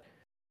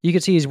 You can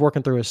see he's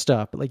working through his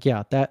stuff, but like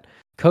that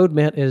Code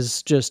Mint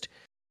is just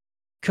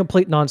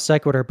complete non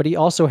sequitur. But he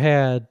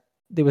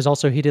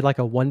did like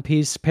a One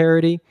Piece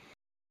parody,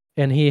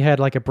 and he had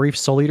like a brief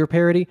Soul Eater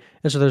parody.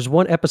 And so there's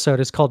one episode,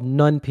 it's called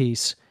Nun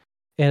Piece,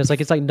 and it's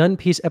like Nun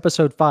Piece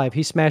episode 5.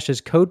 He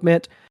smashes Code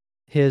Mint,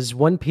 his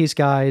One Piece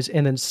guys,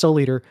 and then Soul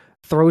Eater,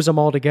 throws them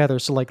all together.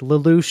 So like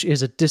Lelouch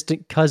is a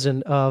distant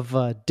cousin of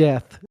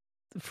Death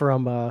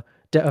from of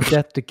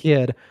Death to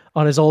Kid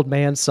on his old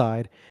man's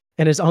side,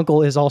 and his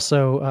uncle is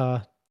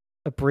also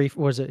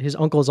his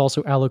uncle is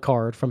also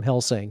Alucard from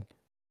Hellsing.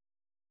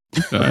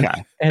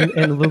 Okay. And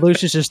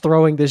Lelouch is just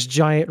throwing this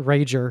giant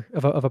rager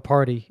of a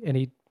party, and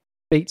he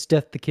baits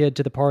Death the Kid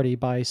to the party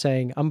by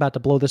saying, "I'm about to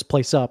blow this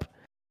place up."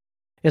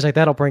 It's like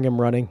that'll bring him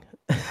running.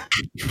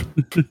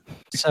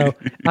 So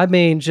I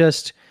mean,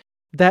 just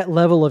that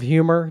level of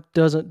humor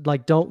doesn't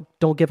like don't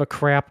give a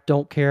crap,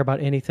 don't care about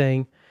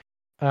anything.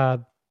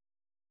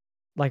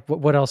 Like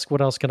what else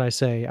can I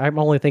say? I'm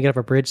only thinking of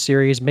a bridge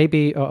series,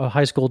 maybe a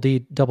High School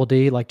Double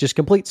D, like just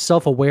complete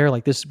self-aware,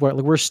 like this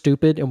we're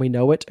stupid and we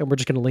know it and we're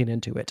just going to lean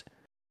into it.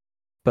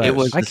 But It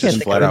was I can't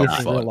think of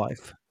anything in real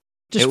life.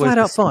 Just flat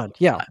out fun.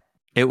 Yeah.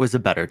 It was a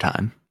better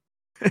time.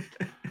 It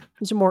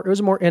was a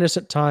more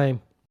innocent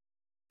time.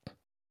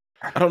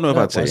 I don't know if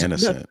I'd say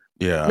innocent.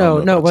 Yeah. No,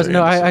 it wasn't.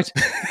 No, I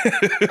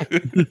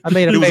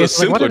made a it was face. a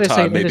simpler Like,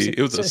 time, maybe.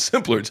 It was a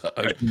simpler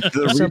time.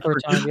 Simpler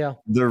time, yeah.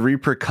 The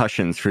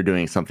repercussions for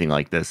doing something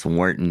like this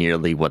weren't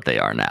nearly what they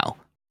are now.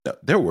 No,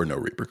 there were no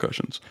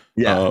repercussions.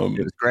 Yeah, it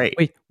was great.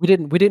 We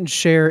didn't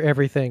share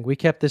everything. We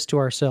kept this to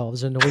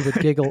ourselves, and we would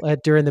giggle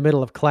during the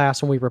middle of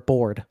class when we were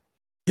bored.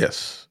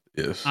 Yes.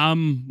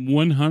 I'm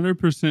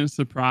 100%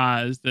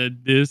 surprised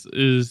that this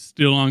is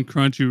still on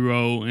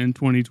Crunchyroll in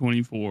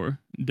 2024,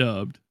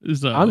 dubbed.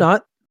 So I'm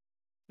not.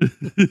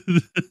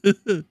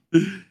 Crunchyroll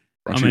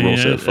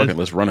said, "Fuck it,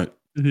 let's run it."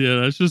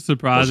 Yeah, that's just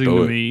surprising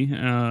to me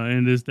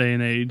in this day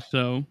and age.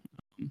 So,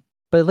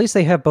 but at least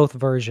they have both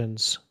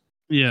versions.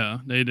 Yeah,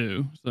 they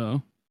do.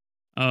 So,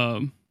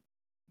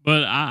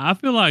 but I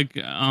feel like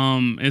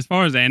as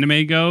far as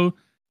anime go,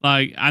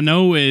 like I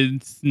know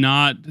it's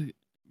not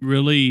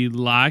really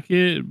like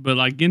it, but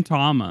like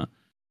Gintama,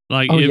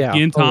 like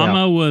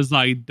Gintama was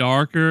like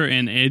darker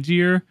and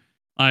edgier,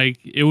 like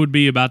it would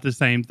be about the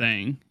same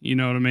thing. You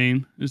know what I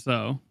mean?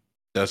 So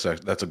that's a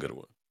good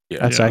one.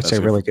 Yeah, that's actually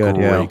really good.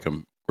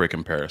 Great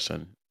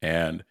comparison.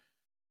 And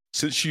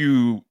since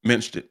you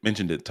mentioned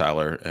it,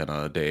 Tyler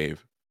and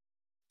Dave.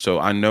 So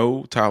I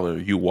know, Tyler,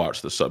 you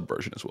watched the sub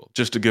version as well,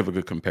 just to give a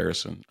good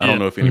comparison. I don't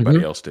know if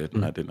anybody else did,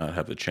 and I did not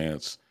have the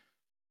chance.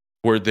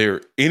 Were there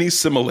any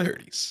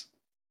similarities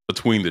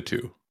between the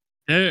two?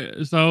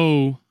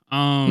 So,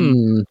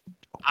 I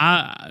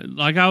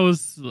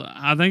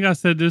think I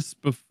said this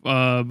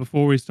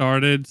before we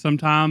started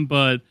sometime,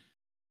 but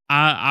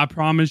I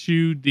promise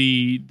you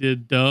the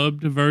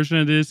dubbed version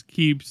of this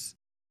keeps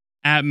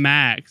at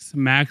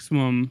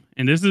maximum,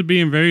 and this is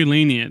being very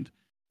lenient,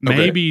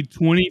 maybe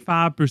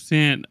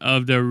 25%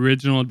 of the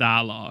original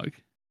dialogue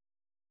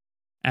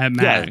at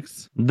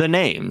max. Yeah, the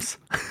names.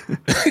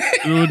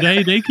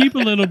 they keep a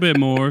little bit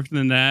more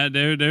than that.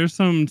 There's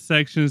some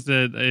sections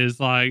that is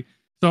like,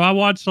 so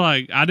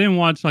I didn't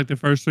watch like the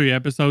first 3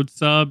 episodes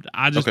subbed.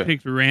 I just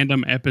picked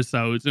random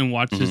episodes and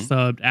watched the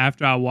subbed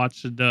after I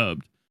watched the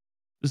dubbed.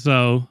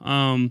 So,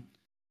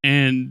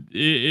 and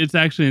it's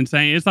actually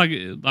insane. It's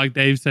like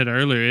Dave said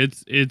earlier.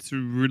 It's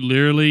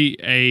literally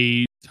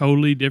a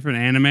totally different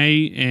anime,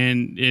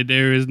 and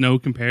there is no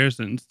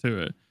comparisons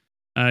to it.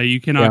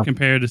 You cannot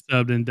compare the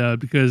subbed and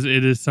dubbed because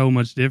it is so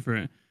much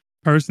different.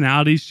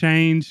 Personalities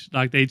change.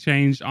 Like they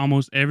changed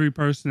almost every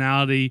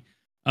personality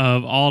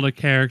of all the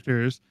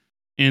characters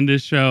in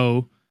this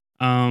show.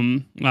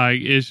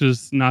 Like it's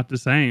just not the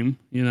same,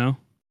 you know?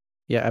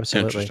 Yeah,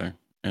 absolutely.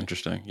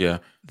 Interesting. Yeah.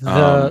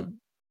 The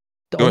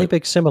only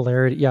big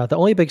similarity, the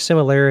only big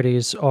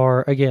similarities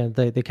are, again,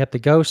 they kept the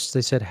ghosts.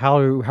 They said, how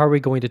are we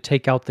going to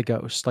take out the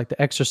ghosts, like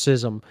the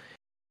exorcism?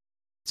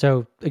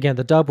 So again,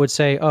 the dub would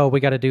say, oh, we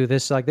got to do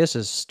this, like this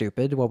is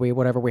stupid,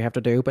 whatever we have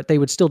to do, but they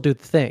would still do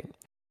the thing.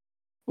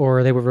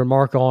 Or they would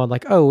remark on,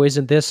 like, oh,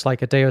 isn't this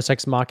like a Deus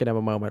Ex Machina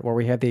moment where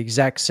we have the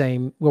exact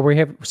same, where we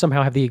have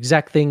somehow have the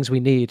exact things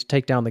we need to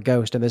take down the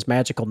ghost in this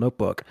magical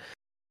notebook.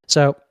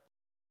 So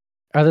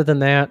other than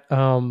that,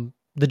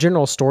 the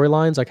general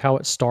storylines, like how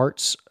it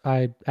starts,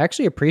 I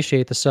actually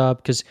appreciate the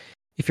sub, because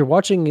if you're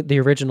watching the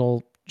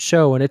original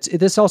show, and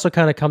this also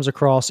kind of comes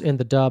across in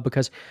the dub,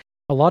 because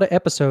a lot of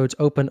episodes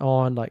open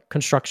on like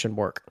construction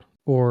work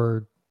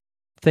or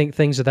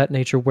things of that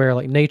nature, where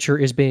like nature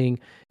is being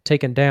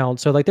taken down.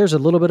 So like there's a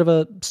little bit of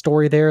a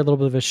story there, a little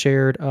bit of a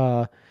shared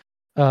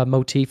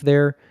motif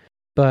there,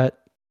 but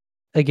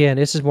again,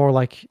 this is more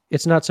like,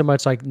 it's not so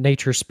much like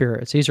nature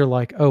spirits. These are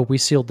like, oh, we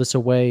sealed this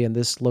away in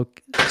this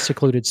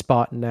secluded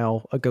spot, and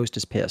now a ghost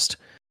is pissed.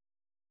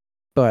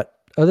 But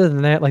other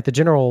than that, like the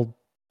general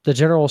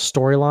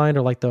storyline,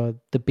 or like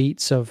the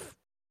beats of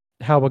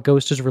how a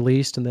ghost is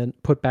released and then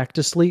put back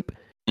to sleep,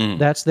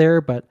 that's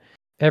there. But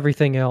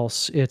everything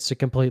else, it's a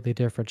completely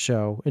different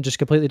show and just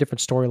completely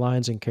different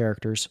storylines and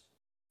characters.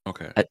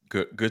 Okay,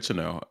 good to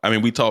know. I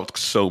mean, we talked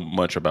so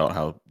much about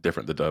how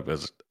different the dub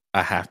is.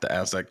 I have to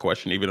ask that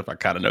question, even if I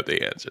kind of know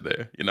the answer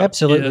there. You know,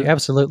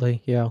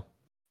 absolutely, yeah.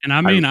 And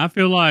I mean, I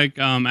feel like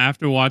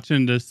after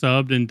watching the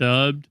subbed and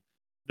dubbed,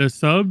 the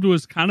subbed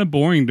was kind of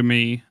boring to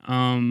me.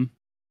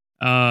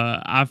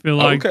 I feel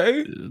like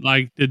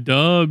the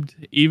dubbed,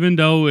 even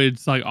though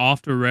it's like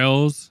off the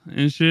rails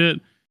and shit,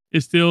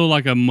 it's still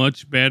like a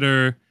much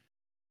better.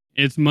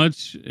 It's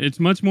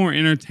much more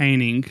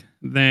entertaining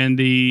than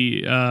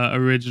the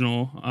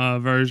original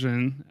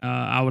version.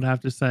 I would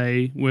have to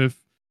say.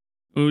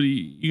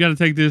 You got to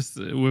take this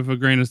with a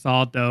grain of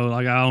salt, though.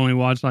 Like I only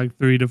watched like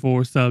 3 to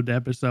 4 subbed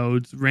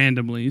episodes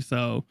randomly,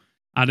 so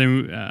I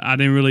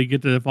didn't really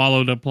get to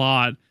follow the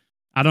plot.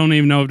 I don't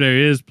even know if there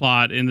is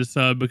plot in the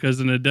sub, because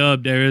in the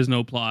dub there is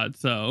no plot.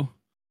 So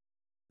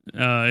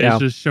it's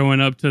just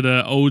showing up to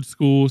the old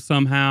school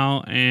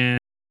somehow, and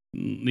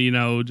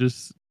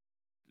just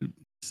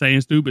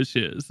saying stupid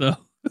shit. So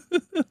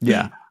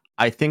yeah.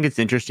 I think it's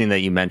interesting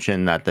that you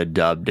mentioned that the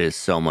dubbed is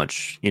so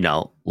much,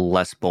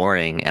 less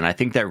boring. And I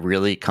think that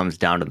really comes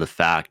down to the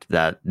fact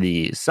that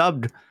the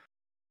subbed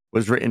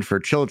was written for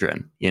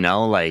children, and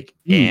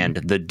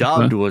the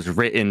dubbed was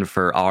written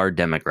for our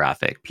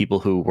demographic, people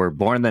who were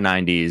born in the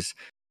 90s,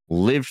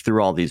 lived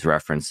through all these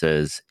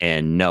references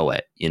and know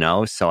it,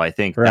 So I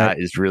think that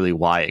is really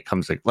why it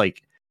comes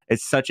like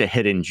it's such a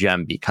hidden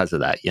gem because of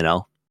that, Yeah.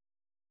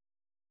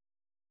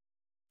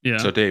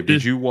 So Dave,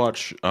 did you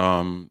watch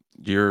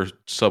your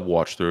sub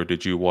watch through?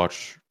 Did you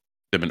watch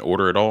them in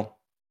order at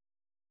all?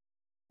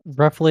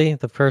 Roughly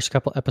the first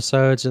couple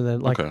episodes, and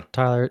then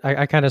Tyler,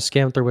 I kind of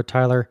skimmed through with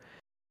Tyler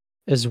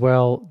as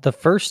well. The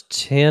first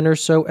 10 or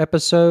so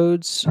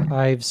episodes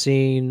I've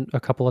seen a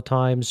couple of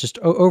times just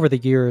over the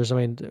years. I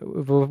mean,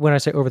 when I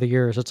say over the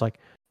years, it's like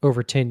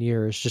over 10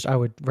 years. Just I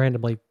would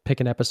randomly pick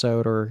an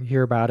episode or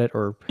hear about it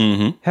or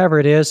however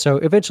it is. So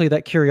eventually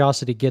that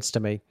curiosity gets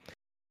to me.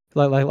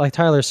 Like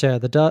Tyler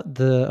said,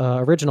 the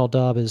original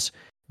dub is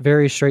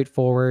very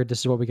straightforward. This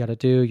is what we got to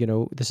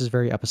do. This is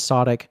very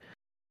episodic,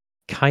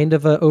 kind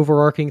of an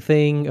overarching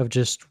thing of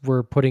just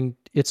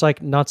it's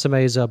like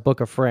Natsume's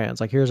Book of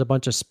Friends. Like here's a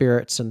bunch of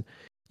spirits, and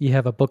you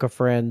have a book of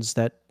friends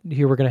that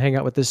here we're going to hang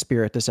out with this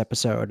spirit this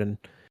episode, and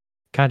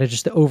kind of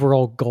just the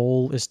overall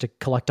goal is to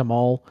collect them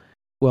all.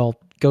 Well,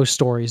 Ghost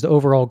Stories, the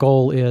overall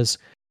goal is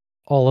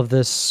all of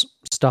this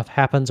stuff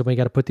happens, and we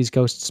got to put these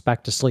ghosts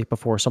back to sleep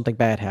before something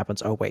bad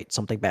happens. Oh wait,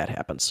 something bad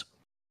happens.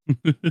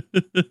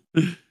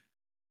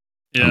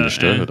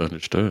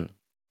 Understood.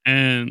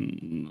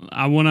 And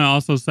I want to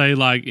also say,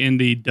 like in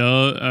the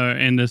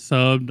in the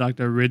sub, like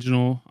the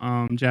original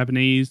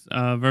Japanese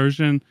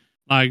version,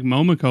 like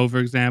Momoko, for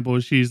example,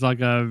 she's like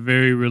a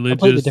very religious,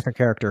 completely different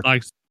character,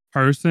 like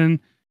person.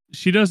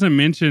 She doesn't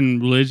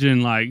mention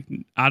religion, like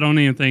I don't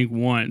even think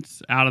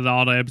once out of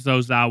all the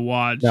episodes that I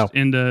watched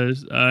in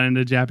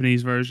the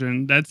Japanese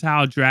version. That's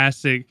how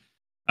drastic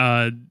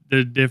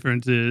the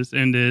difference is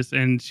in this.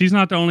 And she's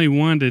not the only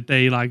one that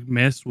they like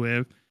messed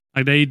with.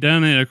 Like they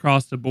done it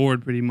across the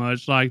board pretty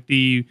much. Like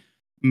the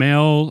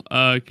male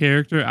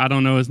character. I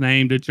don't know his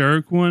name. The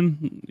jerk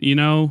one, in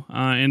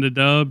the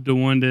dub, the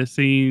one that's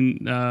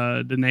seen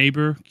the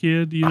neighbor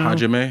kid,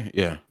 Hajime,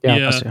 yeah.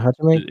 Yeah.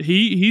 Hajime?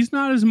 He's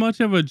not as much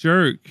of a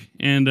jerk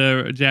in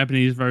the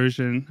Japanese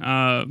version.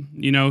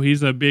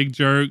 He's a big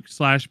jerk /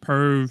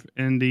 perv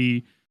in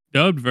the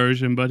dubbed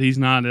version, but he's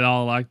not at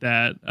all like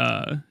that.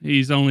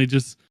 He's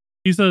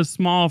a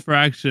small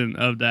fraction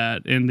of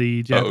that in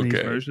the Japanese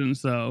version.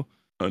 So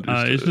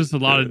it's just a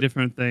lot of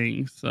different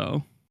things.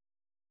 So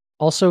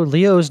also,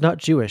 Leo's not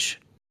Jewish.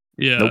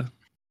 yeah, Nope.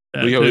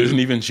 Leo isn't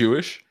even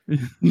Jewish.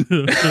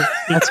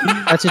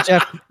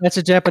 That's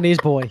a Japanese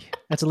boy.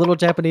 That's a little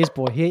Japanese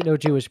boy. He ain't no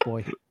Jewish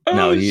boy.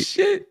 No,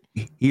 shit.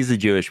 He's a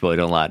Jewish boy.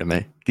 Don't lie to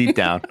me. Deep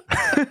down.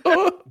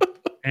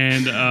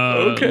 And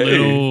Okay.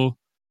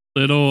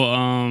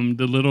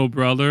 the little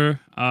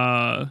brother,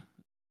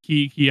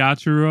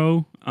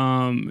 Kiachiro,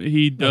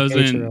 he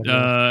doesn't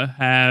Keiichiro,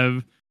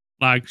 have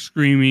like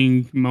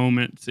screaming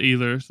moments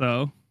either.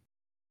 So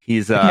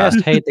He's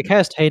The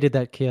cast hated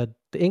that kid.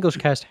 The English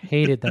cast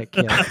hated that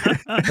kid.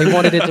 They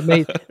wanted it to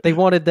make. They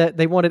wanted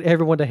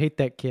everyone to hate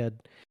that kid.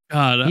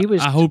 God, He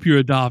was- I hope you're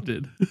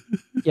adopted.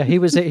 Yeah, he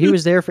was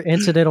there for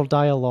incidental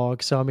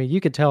dialogue. So I mean,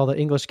 you could tell the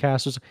English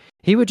cast was.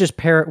 He would just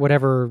parrot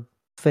whatever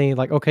thing,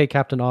 like "Okay,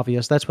 Captain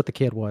Obvious." That's what the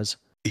kid was.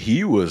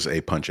 He was a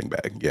punching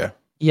bag. Yeah.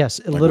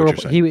 Yes, what literal.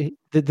 you're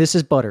This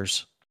is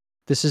Butters.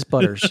 This is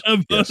Butters.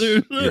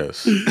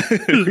 Yes.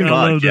 I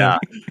love yeah.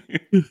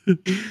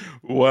 that.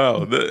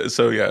 Wow.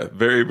 So yeah,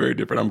 very, very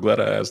different. I'm glad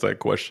I asked that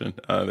question.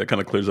 That kind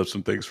of clears up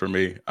some things for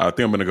me. I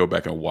think I'm going to go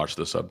back and watch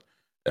this up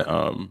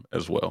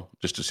as well,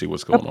 just to see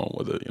what's going on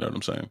with it. You know what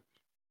I'm saying?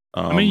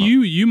 I mean,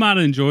 you might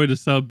enjoy the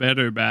sub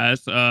better,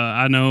 Bass.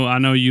 I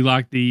know you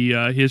like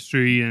the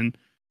history and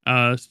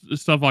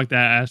stuff like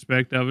that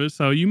aspect of it,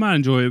 so you might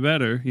enjoy it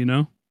better.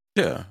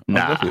 Yeah.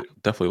 Nah. I'll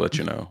definitely let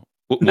you know.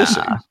 We'll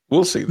see.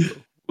 We'll see. Though.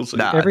 We'll see.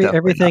 Nah. definitely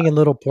Everything not. in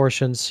little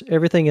portions.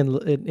 Everything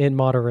in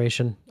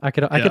moderation. I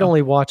could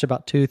only watch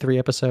about 2-3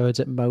 episodes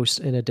at most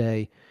in a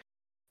day.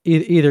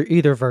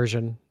 Either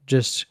version.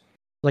 Just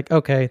like,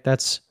 okay,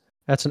 that's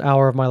an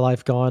hour of my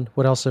life gone.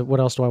 What else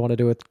do I want to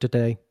do with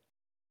today?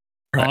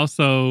 Right.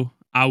 Also,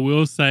 I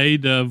will say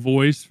the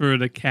voice for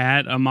the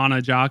cat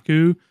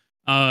Amanajaku,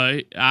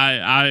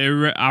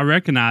 I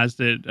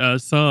recognized it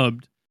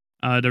subbed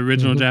the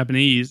original Mhm.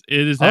 Japanese.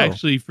 It is Oh.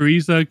 actually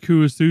Frieza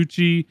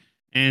Kuwasuchi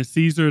and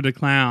Caesar the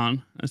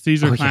Clown, Oh,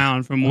 yeah.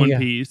 Clown from Oh, One yeah.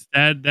 Piece.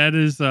 That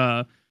is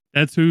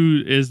that's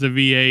who is the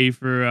VA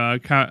for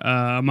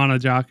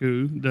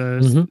Amanajaku,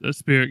 the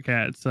spirit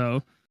cat.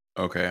 So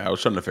Okay. I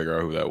was trying to figure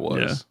out who that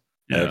was.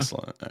 Yeah.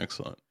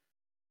 Excellent.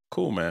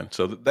 Cool, man.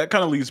 So that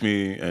kind of leads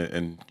me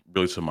and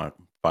really to my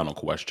final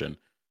question.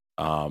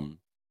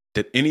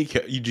 Did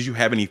you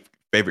have any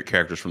favorite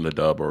characters from the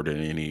dub, or did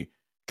any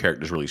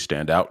characters really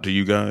stand out to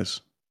you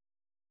guys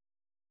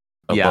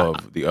Yeah.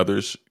 above the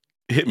others?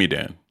 Hit me,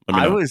 Dan. Let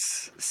me I know.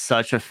 was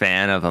such a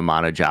fan of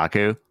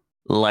Amanajaku.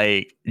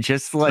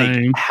 Just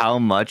Same. how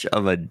much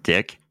of a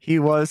dick he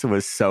was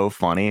so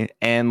funny.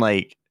 And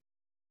one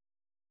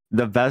of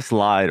the best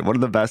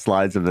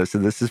lines of this,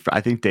 and this is,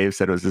 I think Dave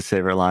said it was his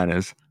favorite line,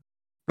 is,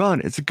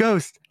 "Run, it's a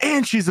ghost,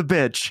 and she's a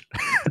bitch."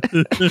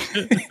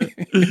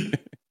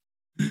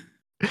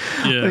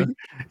 Yeah.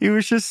 He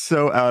was just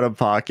so out of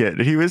pocket.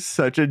 He was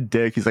such a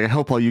dick. He's like, "I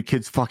hope all you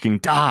kids fucking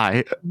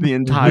die the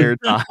entire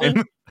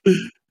time."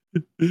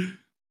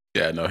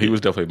 Yeah, no, he was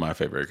definitely my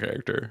favorite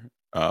character.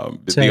 The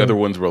Same. other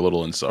ones were a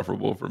little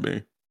insufferable for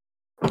me.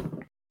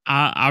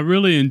 I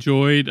really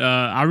enjoyed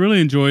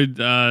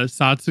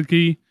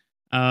Satsuki,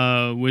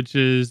 which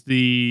is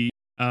the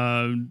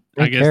I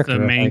guess character,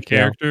 the I main think, yeah.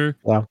 character.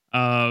 Yeah.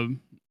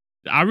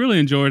 I really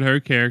enjoyed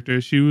her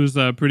character. She was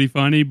pretty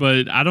funny,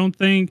 but I don't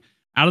think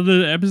out of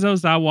the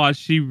episodes I watched,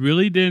 she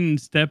really didn't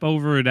step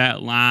over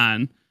that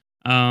line.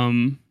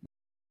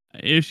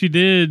 If she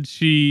did,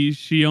 she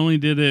only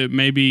did it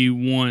maybe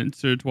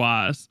once or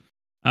twice.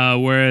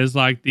 Whereas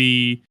like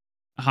the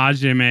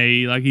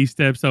Hajime, like he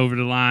steps over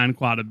the line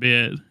quite a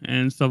bit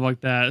and stuff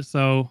like that.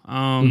 So,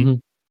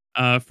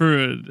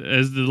 for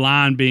as the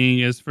line being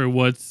is for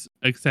what's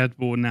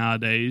acceptable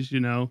nowadays,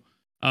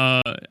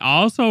 I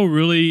also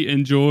really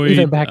enjoyed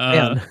Even back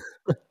then.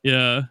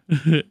 Yeah,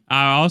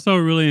 I also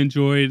really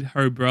enjoyed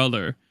her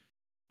brother.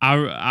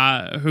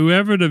 I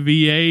whoever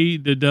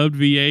the dubbed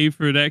VA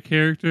for that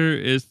character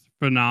is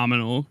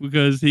phenomenal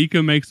because he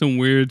can make some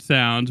weird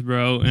sounds,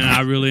 bro, and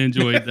I really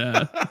enjoyed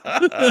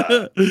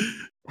that.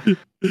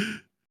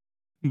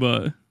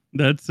 But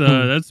that's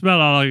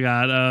about all I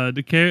got. I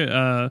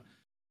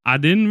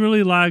didn't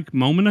really like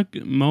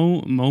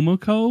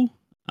Momoko.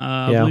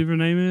 I Yeah. believe her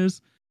name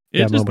is. It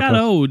Yeah, just got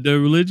Momoko. old. The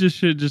religious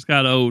shit just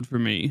got old for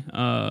me.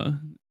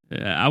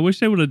 I wish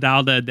they would have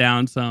dialed that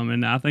down some,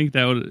 and I think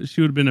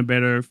she would have been a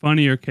better,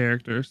 funnier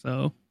character.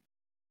 So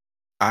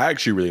I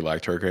actually really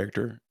liked her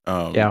character.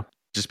 Yeah.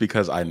 Just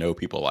because I know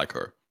people like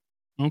her.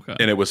 okay,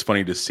 And it was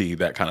funny to see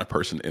that kind of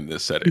person in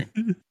this setting.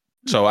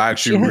 So I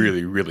actually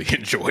really, really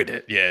enjoyed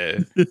it.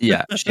 Yeah.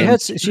 Yeah. She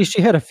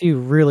had a few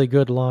really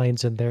good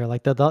lines in there.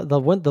 Like the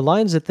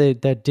lines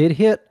that did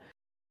hit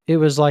it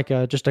was like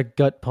just a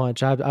gut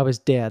punch. I was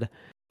dead.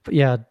 But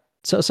yeah,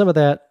 so some of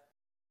that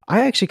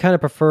I actually kind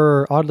of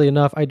prefer. Oddly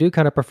enough, I do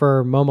kind of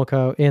prefer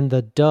Momoko in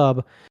the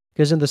dub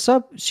because in the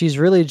sub she's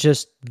really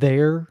just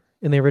there.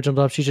 In the original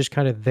dub, she's just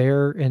kind of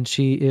there, and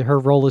her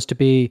role is to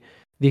be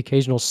the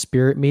occasional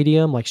spirit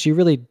medium. Like she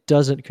really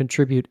doesn't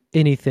contribute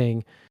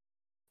anything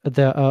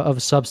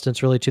of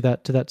substance really to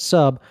that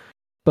sub.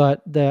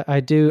 But that I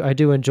do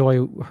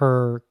enjoy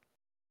her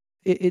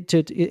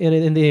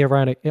in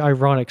the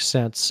ironic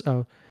sense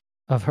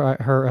of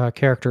her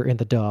character in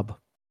the dub.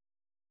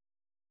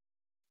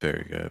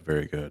 Very good.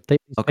 Very good. They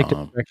Okay. take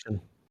the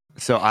direction.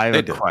 So I have They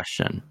a did.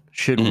 question.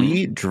 Should Mhm.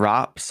 we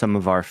drop some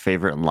of our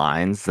favorite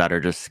lines that are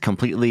just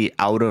completely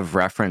out of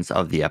reference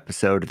of the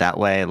episode? That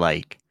way,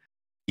 like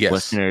Yes.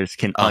 listeners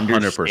can 100%.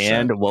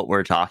 understand what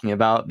we're talking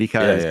about. Yeah,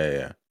 Because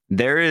yeah.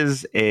 there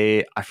is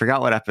I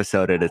forgot what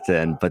episode it's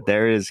in, but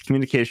there is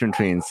communication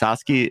between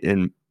Sasuke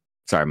and,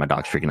 sorry, my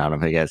dog's freaking out. I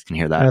don't know if you guys can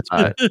hear that.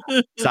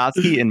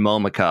 Sasuke and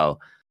Momoko,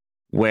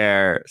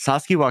 where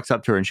Sasuke walks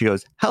up to her and she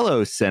goes,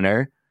 "Hello,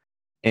 sinner."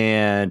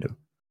 And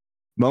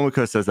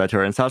Momoko says that to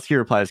her, and Sasuke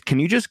replies, "Can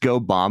you just go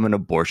bomb an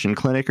abortion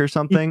clinic or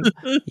something?"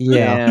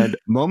 Yeah. And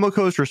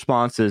Momoko's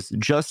response is,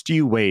 "Just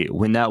you wait.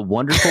 When that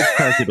wonderful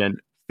president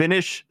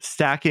finish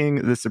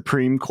stacking the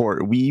Supreme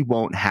Court, we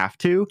won't have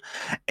to."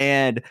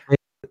 And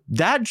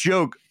that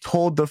joke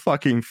told the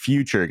fucking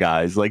future,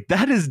 guys. Like,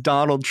 that is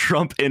Donald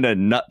Trump in a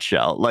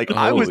nutshell. Like,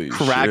 I was Holy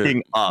cracking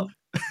shit. up.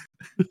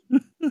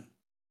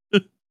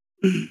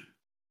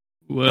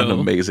 Well, An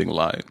amazing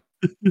line.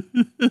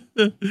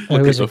 It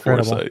Look was at the incredible.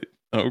 foresight.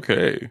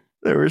 Okay.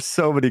 There were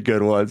so many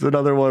good ones.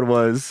 Another one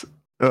was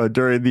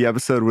during the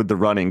episode with the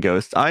running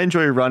ghost. "I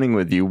enjoy running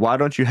with you. Why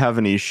don't you have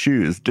any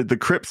shoes? Did the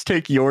Crips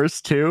take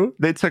yours too?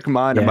 They took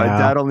mine, and my Yeah.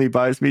 dad only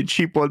buys me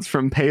cheap ones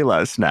from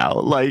Payless now."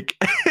 Like,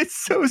 it's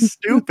so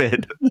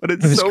stupid, but It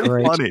it's was so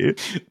great. funny.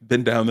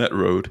 Been down that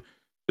road.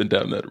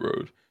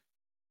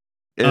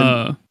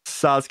 And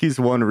Sasuke's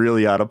one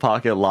really out of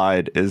pocket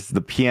line is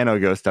the piano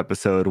ghost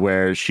episode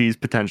where she's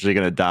potentially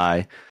going to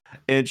die.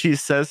 And she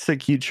says to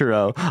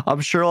Kichiro, "I'm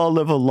sure I'll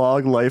live a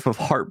long life of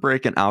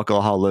heartbreak and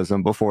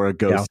alcoholism before a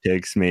ghost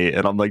takes me."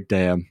 And I'm like,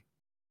 damn,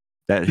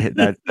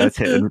 that's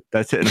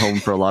hitting home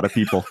for a lot of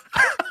people.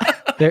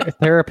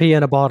 Therapy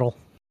in a bottle.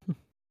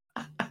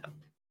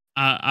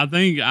 I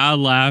think I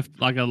laughed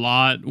like a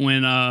lot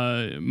when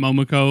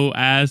Momoko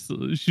asked.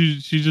 She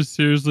just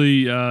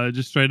seriously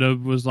just straight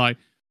up was like,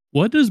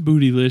 "What does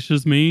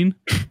bootylicious mean?"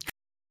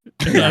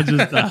 And I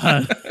just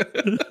died.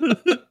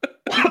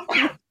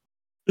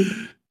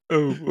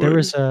 Oh,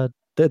 boy.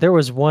 There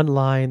was one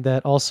line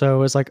that also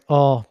was like,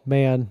 "Oh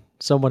man,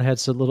 someone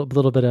had a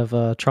little bit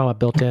of trauma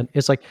built in."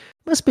 It's like,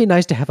 "Must be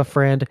nice to have a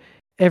friend.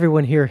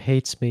 Everyone here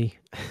hates me."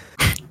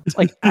 It's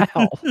like,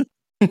 ow.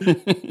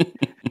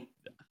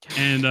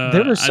 And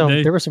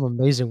There were some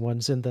amazing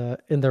ones in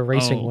the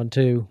racing one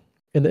too.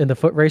 In the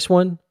foot race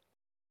one.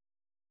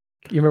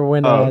 You remember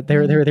when they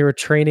were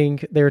training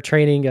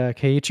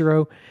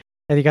Keiichiro,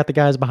 and you got the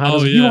guys behind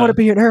us. You want to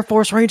be an Air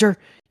Force Ranger?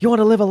 You want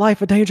to live a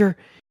life of danger?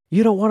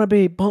 You don't want to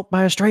be bumped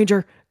by a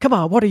stranger? Come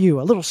on, what are you,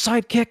 a little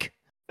sidekick?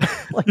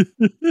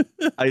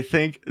 I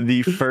think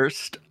the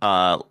first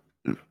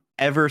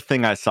ever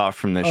thing I saw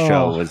from this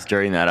show was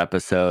during that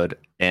episode,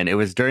 and it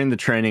was during the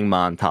training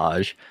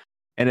montage.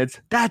 And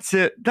that's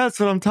it. That's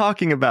what I'm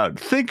talking about.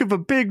 Think of a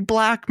big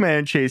black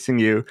man chasing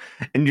you,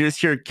 and you just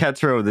hear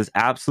Ketsuro with this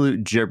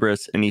absolute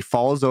gibberish, and he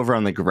falls over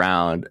on the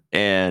ground.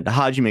 And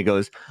Hajime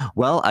goes,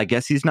 "Well, I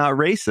guess he's not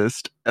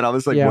racist." And I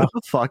was like, what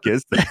the fuck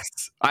is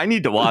this? I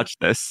need to watch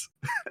this.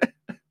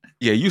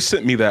 Yeah, you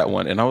sent me that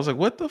one, and I was like,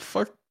 what the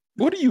fuck?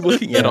 What are you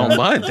looking at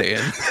online,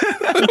 Dan?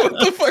 What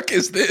the fuck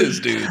is this,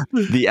 dude?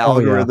 The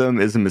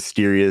algorithm is a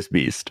mysterious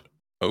beast.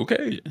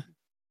 Okay.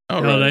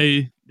 All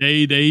right.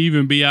 They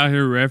even be out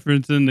here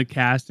referencing the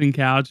casting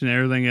couch and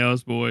everything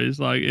else, boys.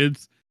 Like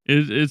it's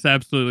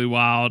absolutely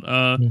wild.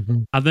 I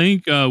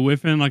think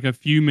within like a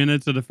few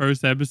minutes of the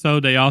first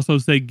episode, they also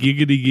say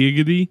giggity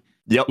giggity.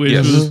 Yep.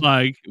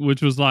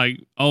 Which was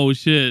like, oh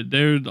shit,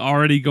 they're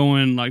already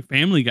going like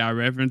Family Guy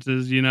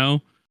references, you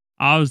know,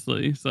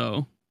 obviously.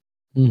 So,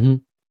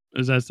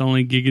 because that's the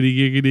only giggity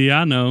giggity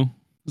I know.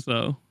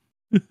 So,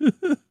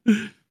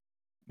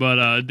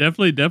 but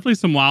definitely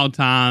some wild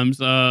times.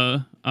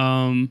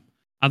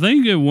 I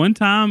think at one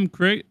time,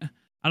 Craig,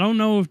 I don't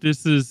know if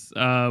this is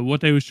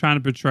what they was trying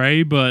to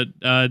portray, but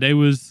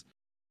Hajime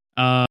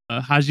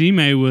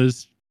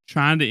was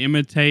trying to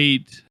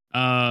imitate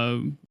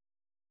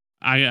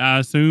I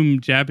assume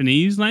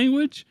Japanese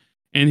language,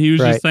 and he was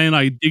just saying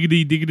like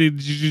diggity diggity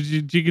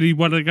jiggity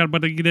what I got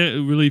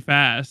really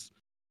fast.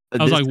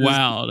 I was like,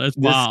 wow, that's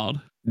wild.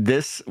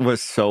 This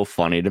was so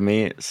funny to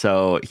me.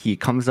 So he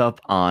comes up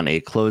on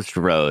a closed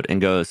road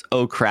and goes,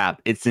 "Oh crap,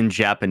 it's in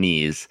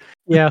Japanese."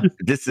 Yeah.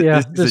 This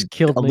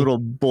killed a me. little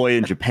boy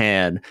in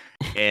Japan,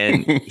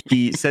 and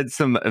he said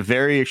some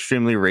very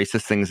extremely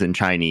racist things in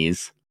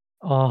Chinese.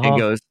 And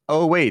goes,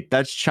 "Oh wait,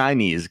 that's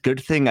Chinese. Good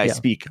thing I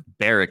speak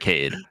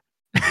barricade."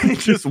 He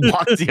just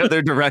walks the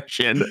other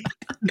direction.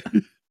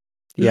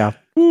 Yeah.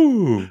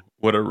 Ooh.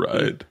 What a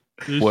ride.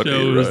 This What a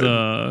show is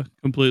ride.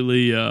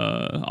 completely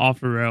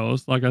off the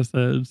rails, like I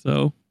said.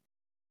 So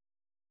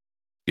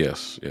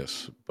Yes.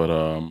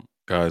 But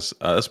guys,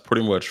 that's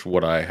pretty much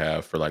what I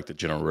have for like the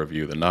general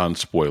review, the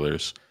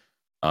non-spoilers.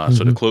 So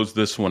to Mhm. close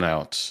this one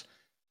out,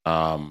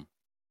 um,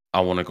 I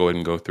want to go ahead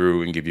and go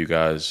through and give you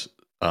guys,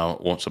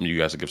 want some of you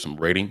guys to give some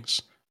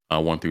ratings,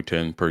 1 through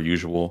 10 per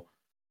usual,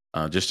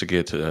 just to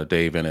get to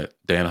Dave in it.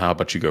 Dan, how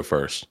about you go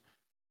first?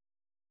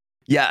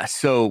 Yeah,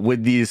 so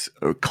with these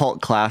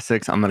cult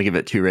classics, I'm going to give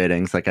it 2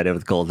 ratings like I did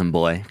with Golden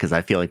Boy because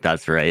I feel like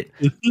that's right.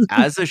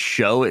 As a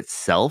show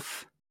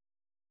itself,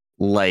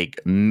 like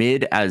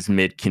mid as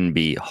mid can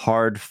be,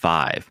 hard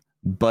 5.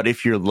 But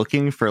if you're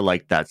looking for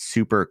like that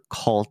super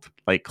cult,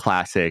 like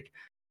classic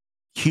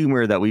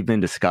humor that we've been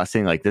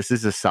discussing, like this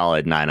is a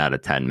solid 9 out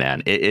of 10,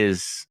 man. It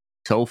is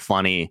so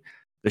funny.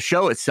 The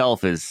show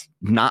itself is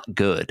not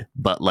good,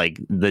 but like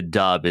the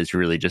dub is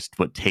really just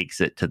what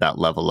takes it to that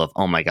level of,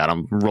 oh my God,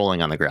 I'm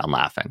rolling on the ground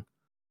laughing.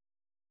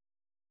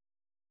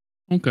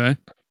 okay.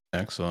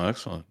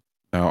 Excellent.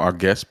 Now, our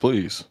guest,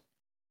 please.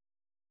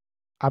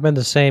 I'm in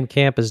the same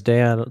camp as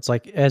Dan. It's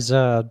like as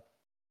a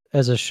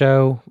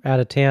show out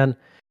of 10,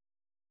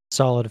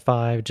 solid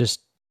 5. Just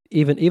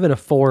even a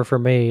 4 for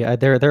me.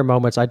 There are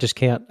moments I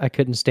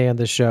couldn't stand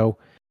this show,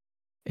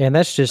 and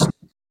that's just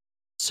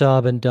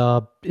sub and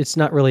dub. It's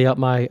not really up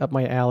my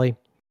alley.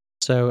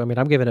 So I mean,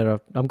 I'm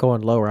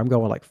going lower. I'm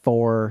going like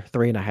 4,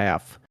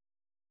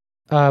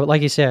 3.5.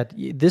 Like you said,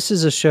 this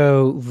is a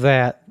show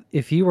that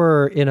if you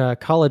were in a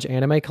college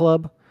anime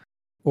club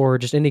or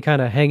just any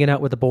kind of hanging out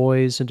with the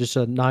boys and just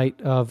a night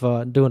of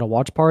doing a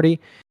watch party,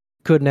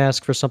 couldn't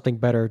ask for something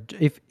better.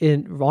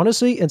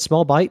 Honestly, in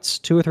small bites,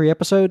 2 or 3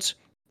 episodes,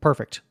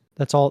 perfect.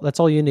 That's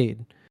all you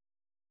need.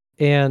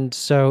 And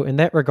so in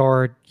that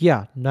regard,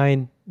 yeah,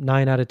 9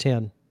 out of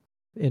 10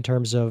 in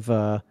terms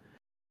of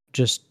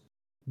just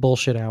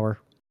bullshit hour.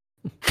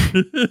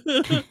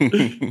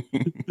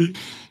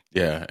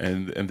 Yeah,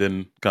 and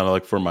then kind of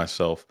like for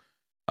myself,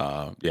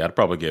 yeah, I'd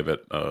probably give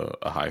it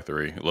a high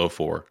 3, low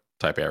 4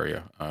 type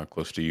area,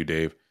 close to you,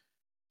 Dave.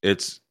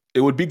 It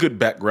would be good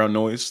background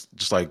noise,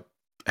 just like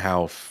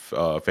how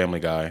Family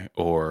Guy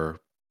or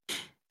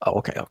Oh,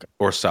 okay.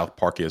 South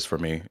Park is for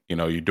me. You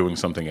know, you're doing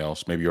something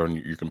else. Maybe you're on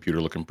your computer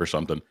looking for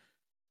something,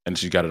 and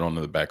she's got it on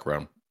in the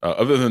background.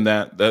 Other than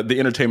that, the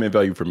entertainment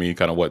value for me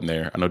kind of wasn't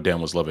there. I know Dan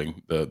was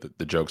loving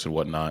the jokes and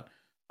whatnot.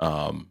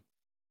 Um,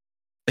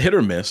 hit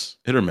or miss.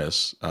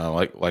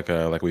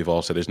 Like we've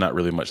all said, there's not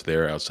really much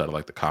there outside of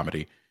like the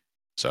comedy.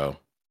 So,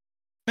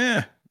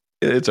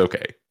 it's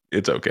okay.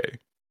 It's okay.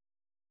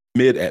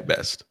 Mid at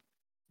best.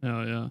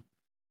 Hell yeah.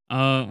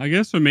 I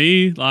guess for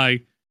me,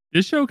 like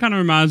this show kind of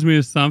reminds me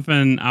of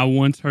something I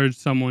once heard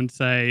someone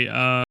say,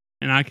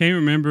 and I can't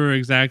remember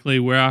exactly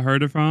where I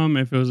heard it from,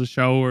 if it was a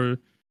show or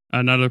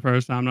another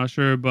person, I'm not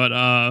sure.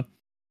 But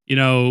you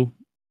know,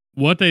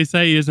 what they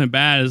say isn't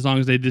bad as long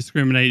as they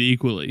discriminate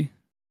equally,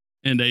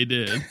 and they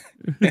did.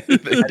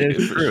 That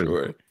is For true.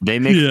 sure. They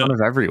make Yeah. fun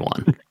of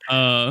everyone.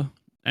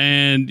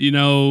 And you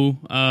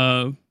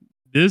know,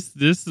 this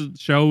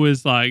show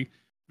is like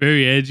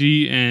very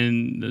edgy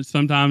and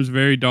sometimes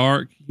very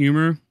dark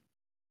humor,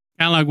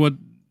 kind of like what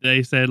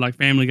they said, like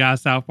Family Guy,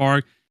 South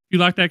Park. If you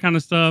like that kind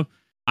of stuff,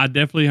 I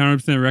definitely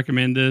 100%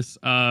 recommend this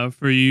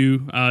for you.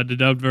 The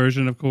dubbed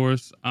version, of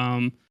course.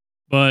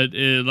 But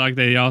like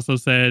they also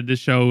said, this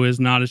show is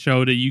not a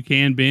show that you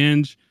can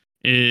binge.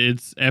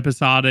 It's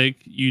episodic.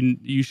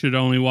 You should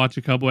only watch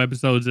a couple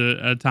episodes at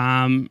a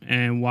time,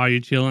 and while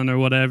you're chilling or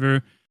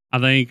whatever. I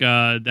think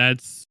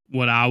that's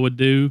what I would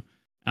do.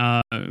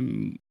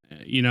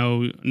 You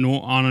know,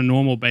 on a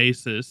normal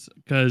basis,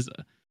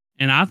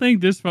 and I think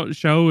this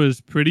show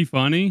is pretty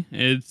funny.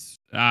 It's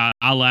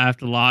I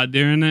laughed a lot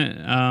during it.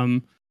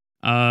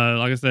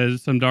 Like I said,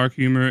 there's some dark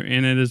humor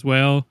in it as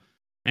well,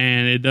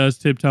 and it does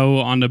tiptoe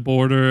on the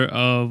border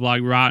of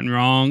like right and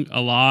wrong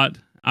a lot,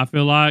 I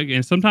feel like,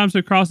 and sometimes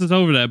it crosses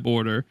over that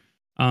border,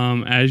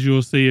 as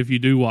you'll see if you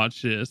do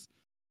watch this.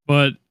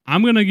 But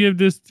I'm gonna give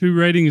this 2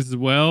 ratings as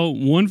well.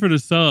 1 for the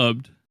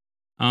subbed.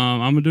 I'm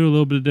gonna do a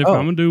little bit different.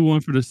 I'm gonna do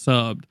 1 for the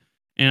subbed,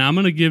 and I'm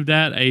gonna give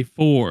that a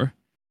 4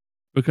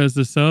 because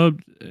the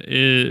subbed,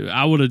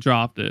 I would have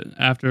dropped it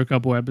after a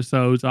couple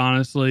episodes,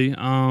 honestly.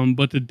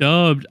 But the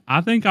dubbed,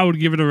 I think I would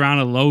give it around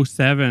a low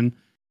 7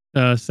 to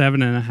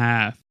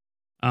 7.5.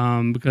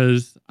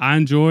 Because I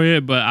enjoy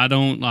it, but I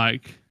don't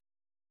like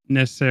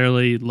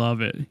necessarily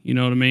love it. You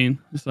know what I mean?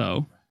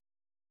 So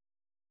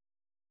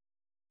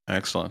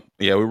Excellent.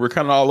 Yeah, we were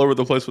kind of all over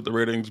the place with the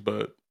ratings,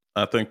 but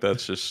I think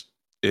that's just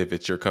if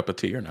it's your cup of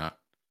tea or not.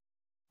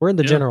 We're in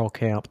the Yeah. general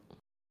camp.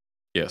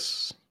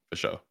 Yes, for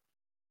sure.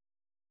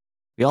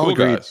 We all Cool,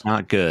 agree guys. it's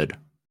not good,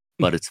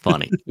 but it's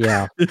funny.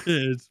 Yeah.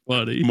 it's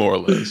funny. More or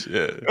less,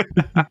 yeah.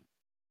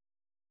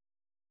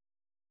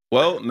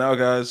 Well, now,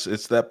 guys,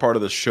 it's that part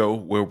of the show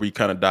where we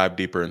kind of dive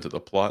deeper into the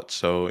plot.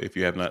 So if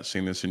you have not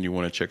seen this and you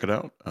want to check it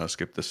out,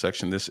 skip this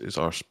section. This is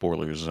our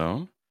spoiler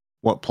zone.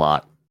 What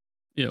plot?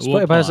 Yeah.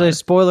 If I say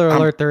spoiler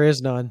alert, there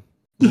is none.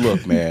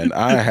 Look, man,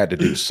 I had to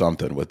do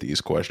something with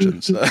these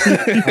questions.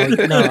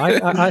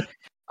 No,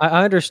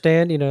 I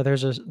understand.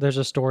 There's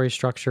a story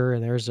structure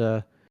and there's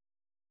a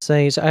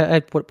sayings.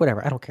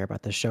 Whatever. I don't care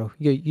about this show.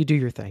 You do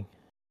your thing.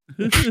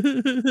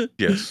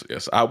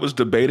 Yes. I was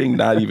debating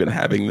not even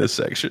having this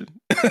section,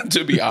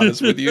 to be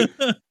honest with you.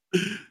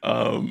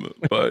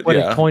 But What,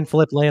 yeah, a coin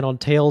flip land on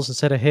tails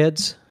instead of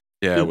heads?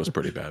 yeah, it was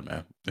pretty bad,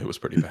 man. It was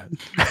pretty bad.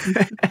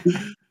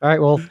 All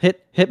right, well,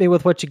 hit me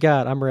with what you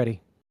got. I'm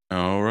ready.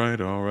 All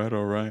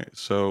right.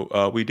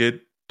 So we did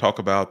talk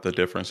about the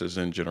differences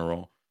in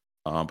general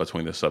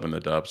between the sub and the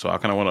dub. So I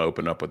kind of want to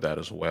open up with that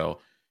as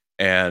well.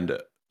 And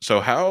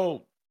so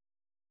how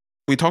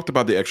we talked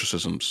about the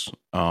exorcisms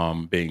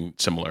being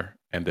similar,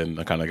 and then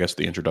the kind of, I guess,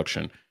 the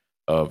introduction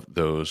of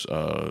those,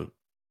 I'm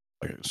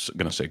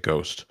gonna say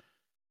ghost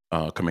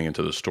coming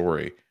into the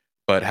story.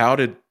 But how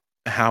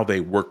they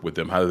work with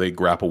them, how do they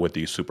grapple with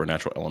these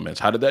supernatural elements?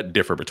 How did that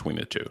differ between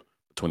the two,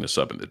 between the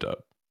sub and the dub?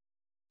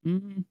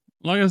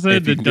 Like I said,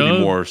 If you the can give me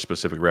dub, more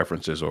specific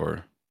references,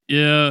 or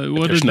yeah, if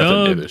well, the there's nothing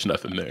there, dub there's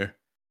nothing there.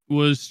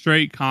 was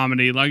straight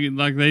comedy. Like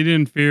they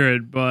didn't fear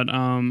it, but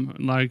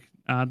like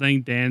I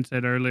think Dan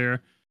said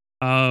earlier,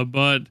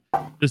 but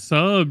the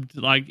sub,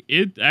 like,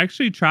 it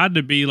actually tried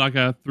to be like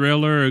a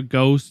thriller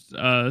ghost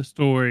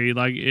story.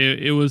 Like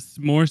it was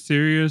more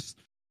serious.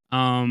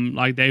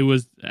 Like they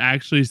was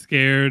actually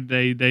scared.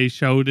 They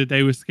showed that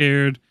they were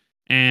scared,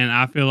 and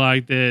I feel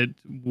like that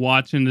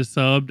watching the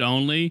subbed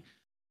only,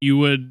 you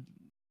would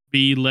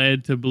be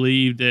led to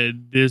believe that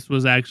this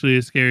was actually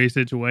a scary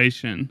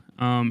situation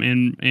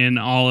in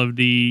all of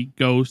the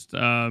ghost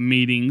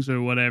meetings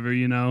or whatever,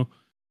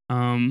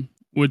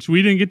 which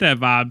we didn't get that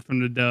vibe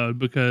from the dub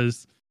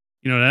because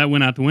that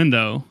went out the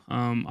window,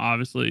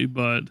 obviously.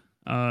 But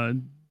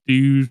do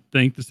you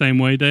think the same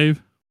way,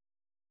 Dave?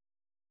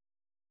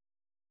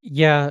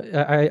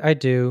 Yeah, I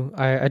do.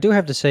 I do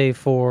have to say,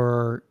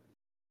 for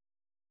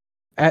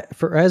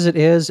as it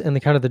is, and the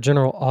kind of the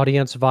general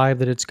audience vibe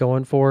that it's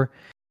going for,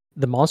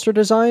 the monster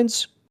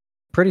designs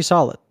pretty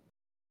solid.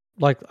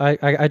 Like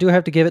I do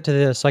have to give it to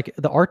this. Like,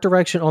 the art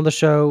direction on the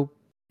show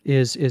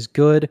is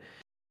good.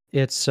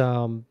 It's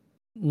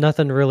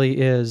nothing really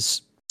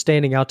is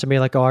standing out to me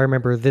like, oh, I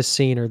remember this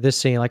scene or this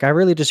scene. Like, I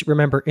really just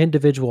remember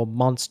individual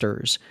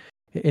monsters,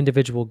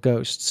 individual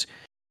ghosts.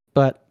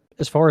 But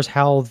as far as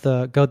how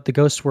the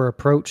ghosts were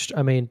approached,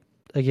 I mean,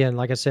 again,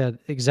 like I said,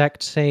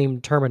 exact same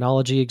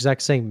terminology,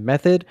 exact same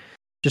method,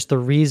 just the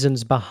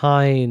reasons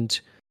behind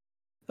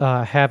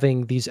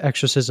having these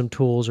exorcism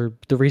tools, or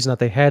the reason that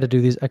they had to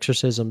do these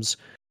exorcisms,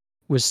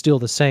 was still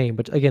the same.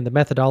 But again, the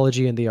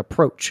methodology and the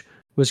approach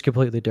was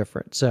completely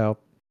different. So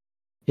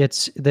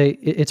it's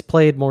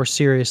played more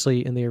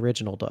seriously in the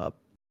original dub,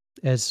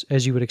 as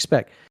you would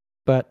expect.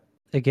 But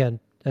again,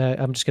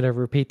 I'm just going to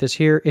repeat this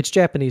here. It's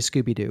Japanese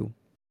Scooby-Doo.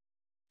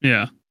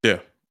 Yeah.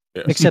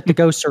 Except the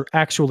ghosts are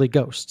actually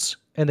ghosts,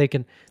 and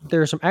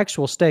there are some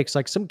actual stakes.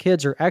 Like, some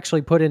kids are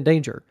actually put in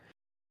danger.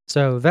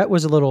 So that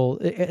was a little,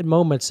 at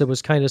moments, it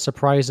was kind of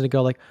surprising to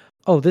go like,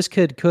 oh, this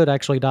kid could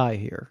actually die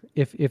here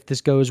if this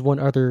goes one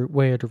other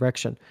way or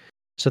direction.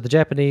 So the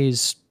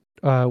Japanese,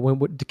 when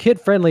the kid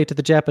friendly to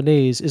the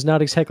Japanese is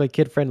not exactly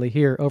kid friendly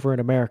here over in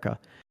America.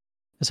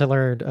 As I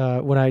learned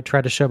when I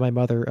tried to show my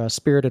mother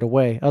Spirited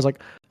Away, I was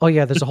like, oh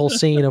yeah, there's a whole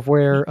scene of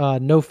where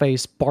No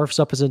Face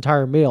barfs up his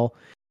entire meal,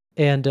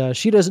 and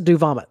she doesn't do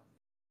vomit.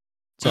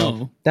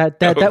 So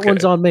that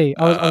one's on me.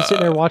 I was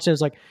sitting there watching.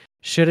 It's like,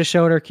 should have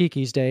shown her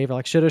Kiki's, Dave.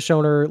 Like, should have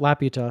shown her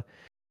Laputa.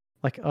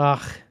 Like,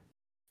 oh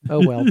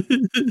well.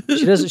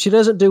 She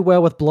doesn't do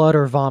well with blood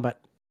or vomit.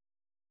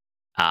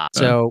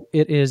 So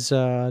it is.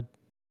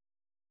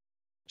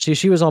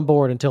 She was on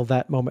board until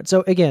that moment.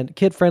 So again,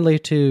 kid friendly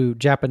to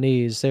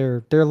Japanese.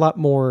 They're a lot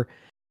more,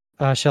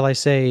 shall I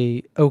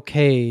say,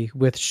 okay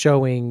with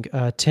showing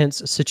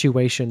tense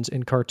situations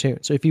in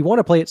cartoons. So if you want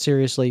to play it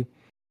seriously,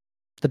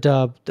 the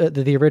dub,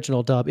 the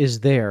original dub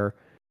is there,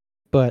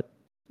 but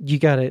you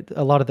got it.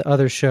 A lot of the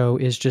other show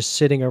is just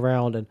sitting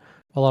around and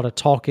a lot of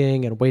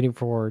talking and waiting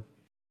for.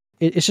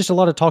 It's just a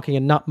lot of talking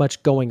and not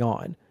much going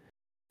on.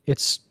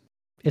 It's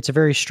a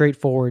very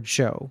straightforward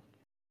show.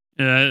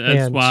 Yeah,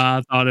 that's why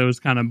I thought it was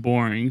kind of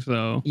boring.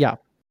 So yeah,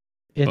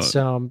 it's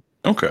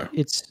okay.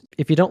 It's,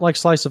 if you don't like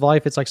slice of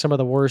life, it's like some of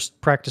the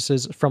worst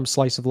practices from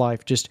slice of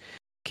life. Just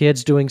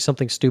kids doing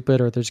something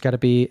stupid, or there's got to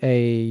be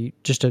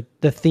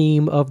the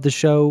theme of the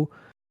show,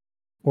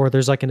 or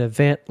there's like an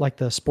event like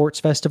the sports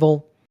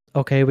festival.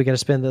 Okay, we got to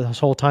spend this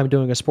whole time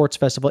doing a sports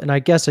festival, and I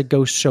guess a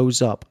ghost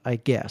shows up. I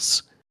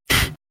guess,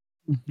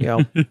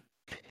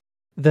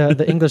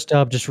 the English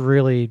dub just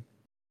really,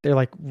 they're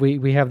like,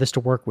 we have this to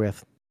work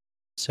with,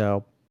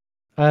 so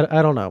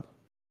I don't know.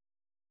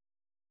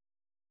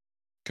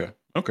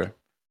 Okay.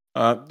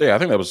 Yeah, I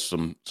think that was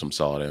some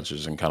solid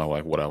answers, and kind of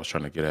like what I was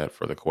trying to get at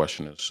for the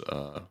question is,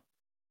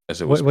 as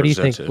it was what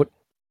presented. do you think?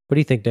 What do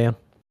you think, Dan?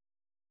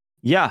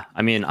 Yeah,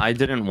 I mean, I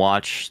didn't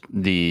watch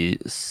the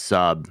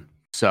sub,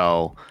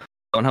 so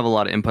I don't have a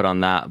lot of input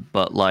on that,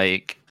 but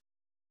like,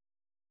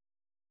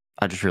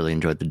 I just really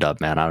enjoyed the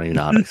dub, man. I don't even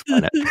know how to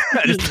explain it.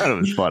 I just thought it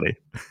was funny.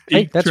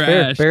 Hey, that's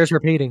fair. Bears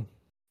repeating.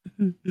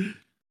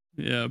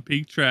 Yeah,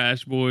 peak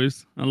trash,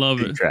 boys. I love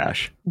Big it.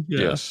 trash. Yeah.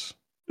 Yes.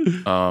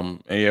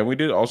 And yeah, we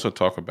did also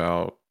talk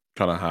about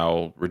kind of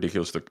how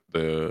ridiculous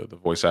the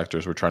voice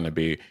actors were trying to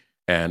be,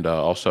 and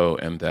also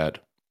in that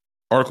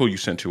article you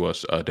sent to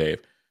us,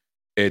 Dave,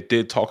 it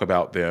did talk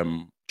about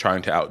them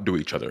trying to outdo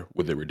each other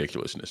with the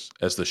ridiculousness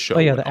as the show Oh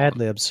yeah, went the on. ad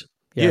libs.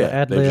 Yeah, the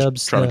ad they're just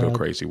libs. trying to go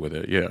crazy with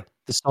it. Yeah,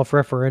 The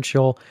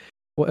self-referential.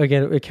 Well,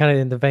 again, it kind of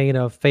in the vein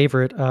of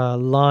favorite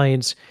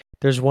lines.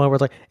 There's one where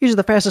it's like, "These are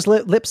the fastest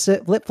lip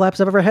flaps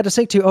I've ever had to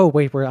sing to." Oh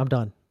wait, I'm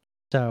done.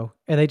 So,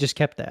 and they just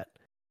kept that.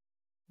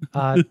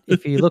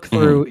 If you look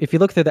through,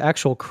 the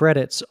actual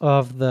credits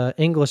of the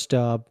English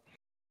dub,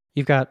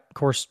 you've got, of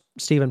course,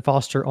 Stephen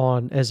Foster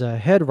on as a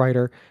head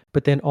writer,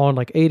 but then on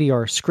like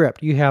ADR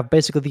script, you have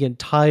basically the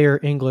entire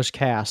English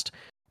cast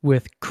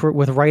with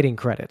writing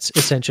credits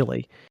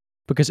essentially,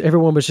 because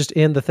everyone was just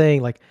in the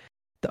thing. Like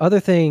the other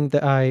thing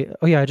that I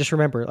just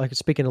remember, like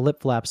speaking of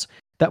lip flaps,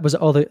 that was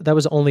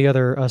the only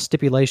other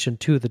stipulation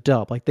to the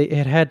dub. Like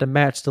it had to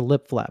match the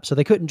lip flap, so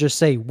they couldn't just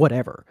say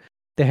whatever.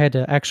 They had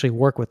to actually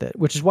work with it,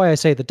 which is why I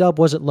say the dub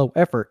wasn't low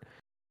effort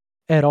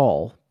at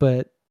all,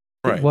 but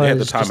it right. They had to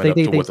was time just it up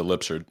to they what the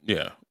lips are.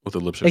 Yeah, what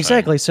the lips are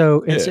exactly.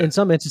 So saying. in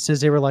some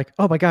instances, they were like,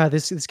 "Oh my god,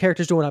 this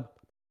character's doing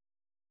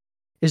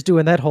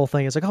that whole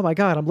thing." It's like, "Oh my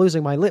god, I'm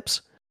losing my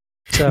lips."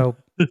 So,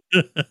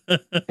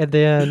 and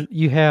then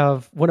you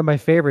have one of my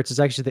favorites is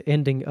actually the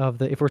ending of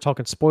the. If we're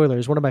talking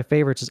spoilers, one of my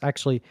favorites is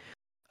actually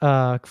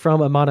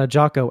from Amana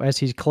Jocko as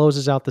he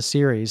closes out the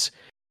series,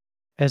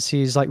 as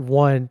he's like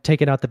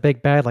taking out the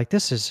big bad. Like,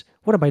 this is,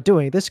 what am I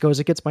doing? This goes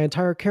against my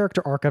entire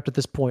character arc up to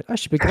this point. I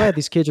should be glad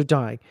these kids are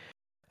dying.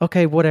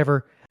 Okay,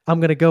 whatever. I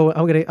better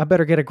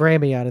get a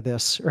Grammy out of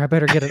this, or I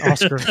better get an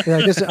Oscar.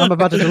 I'm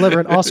about to deliver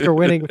an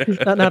Oscar-winning,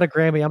 not a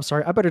Grammy. I'm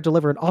sorry. I better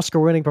deliver an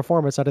Oscar-winning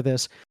performance out of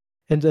this.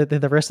 And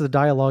then the rest of the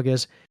dialogue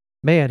is,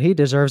 man, he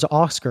deserves an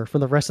Oscar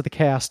from the rest of the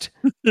cast.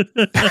 And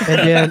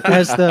then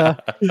as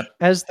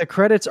the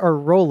credits are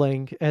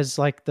rolling, as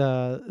like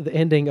the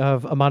ending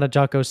of Amana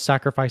Jocko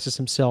sacrifices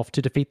himself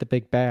to defeat the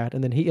big bad,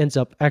 and then he ends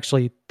up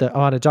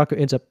Amana Jocko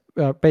ends up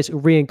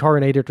basically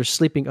reincarnated or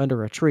sleeping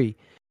under a tree.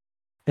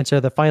 And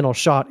so the final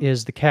shot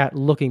is the cat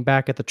looking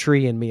back at the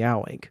tree and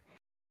meowing.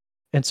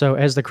 And so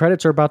as the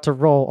credits are about to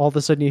roll, all of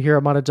a sudden you hear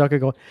Amana Jocko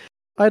going,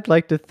 "I'd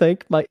like to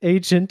thank my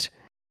agent,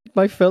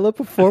 my fellow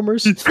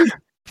performers,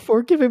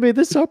 for giving me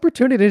this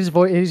opportunity." His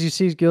voice, as you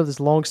see, he gives this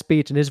long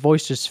speech, and his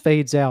voice just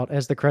fades out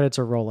as the credits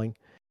are rolling.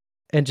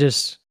 And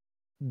just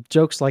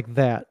jokes like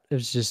that. It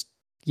was just,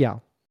 yeah.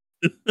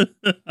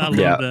 I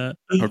love that.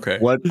 Okay.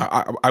 What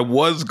I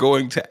was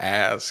going to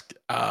ask,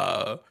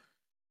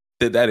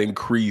 did that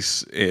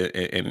increase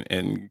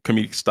in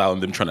comedic style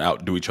and them trying to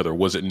outdo each other?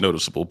 Was it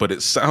noticeable? But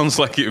it sounds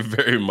like it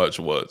very much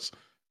was.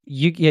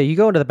 You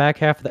go into the back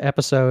half of the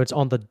episodes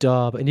on the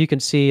dub, and you can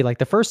see like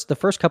the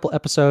first couple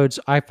episodes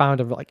I found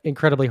them like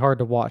incredibly hard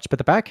to watch, but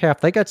the back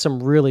half they got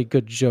some really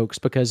good jokes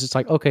because it's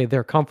like, okay,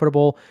 they're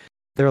comfortable.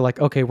 They're like,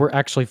 okay, we're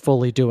actually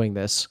fully doing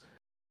this.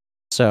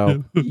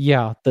 So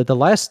yeah, the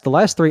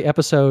last 3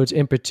 episodes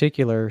in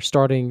particular,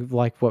 starting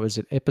like what was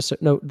it?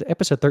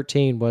 Episode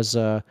 13 was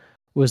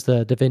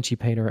the Da Vinci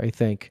Painter, I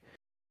think,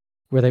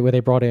 where they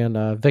brought in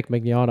Vic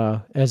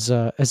Mignogna as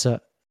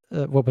a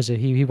what was it?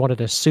 He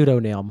wanted a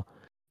pseudonym.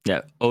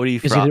 Yeah, Odie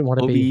Because he didn't want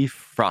to be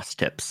Frost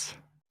Tips.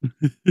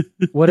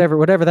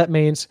 whatever that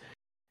means.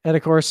 And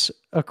of course,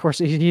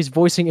 he's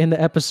voicing in the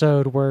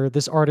episode where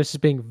this artist is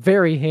being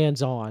very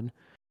hands-on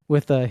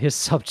with his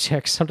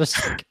subjects. I'm just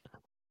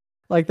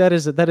like that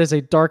is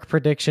a dark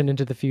prediction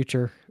into the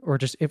future, or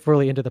just if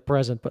really into the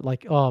present. But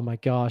like, oh my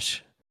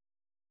gosh,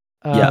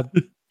 Yeah.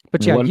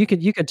 But yeah,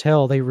 you could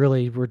tell they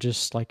really were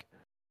just like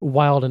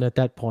wilding at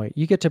that point.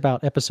 You get to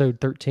about episode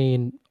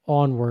 13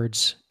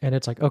 onwards, and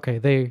it's like, okay,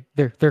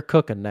 they're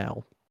cooking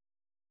now.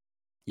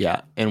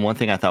 Yeah, and one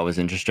thing I thought was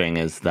interesting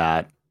is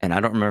that, and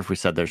I don't remember if we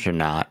said this or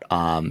not.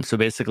 So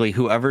basically,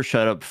 whoever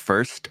showed up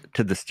first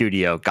to the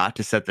studio got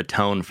to set the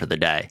tone for the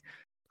day.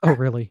 Oh,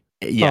 really?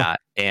 Yeah,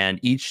 and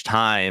each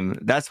time,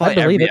 that's why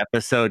every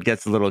episode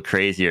gets a little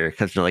crazier,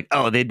 because they're like,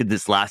 oh, they did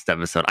this last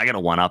episode, I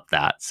gotta one up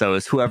that. So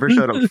it's whoever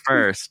showed up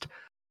first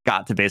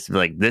got to basically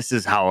like, this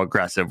is how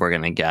aggressive we're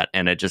gonna get,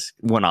 and it just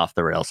went off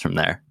the rails from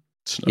there.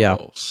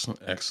 Snowballs.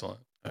 Yeah.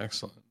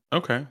 Excellent.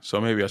 Okay, so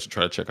maybe I should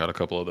try to check out a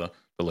couple of the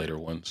later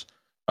ones.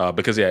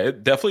 Because yeah,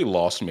 it definitely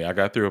lost me. I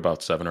got through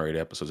about 7 or 8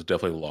 episodes. It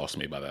definitely lost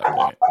me by that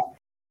point.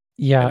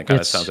 Yeah, and it kind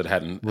of sounds it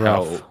hadn't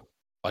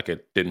like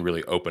it didn't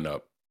really open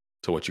up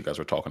to what you guys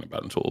were talking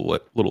about until a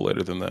little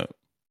later than that.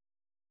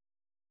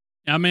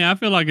 I mean, I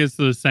feel like it's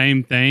the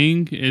same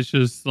thing. It's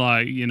just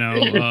like,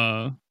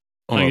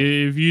 like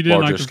if you did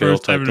like the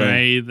first 7 or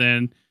 8,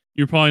 then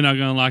you're probably not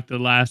going to like the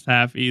last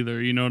half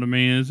either. You know what I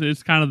mean?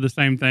 It's kind of the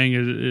same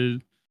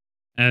thing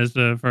as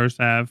the first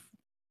half,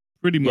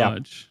 pretty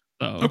much.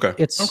 So okay.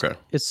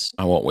 It's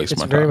I won't waste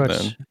my time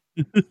then.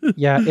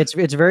 Yeah, it's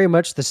very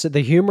much the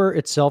humor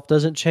itself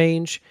doesn't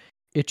change.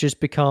 It just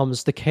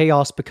becomes, the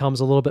chaos becomes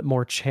a little bit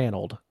more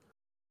channeled.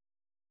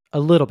 A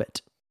little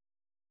bit.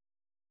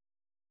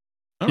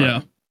 All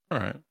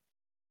right.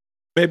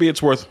 maybe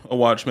it's worth a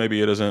watch.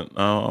 Maybe it isn't.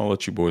 I'll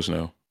let you boys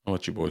know.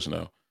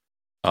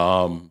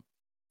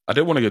 I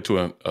did want to get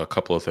to a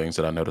couple of things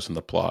that I noticed in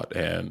the plot,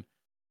 and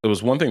there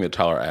was one thing that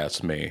Tyler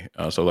asked me.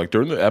 So, like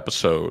during the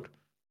episode,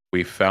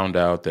 we found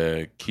out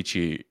that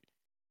Kichiro.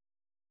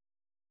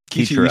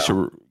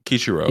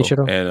 Kichiro.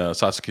 and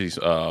Sasuke's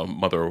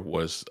mother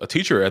was a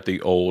teacher at the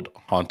old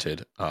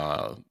haunted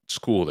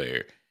school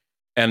there.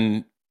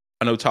 And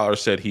I know Tyler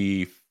said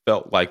he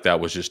felt like that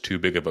was just too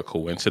big of a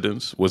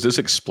coincidence. Was this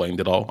explained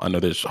at all? I know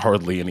there's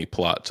hardly any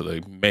plot, so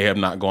they may have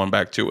not gone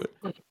back to it.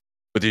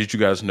 But did you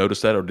guys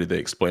notice that, or did they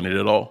explain it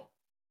at all?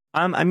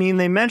 I mean,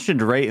 they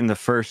mentioned right in the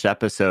first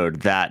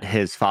episode that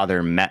his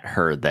father met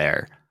her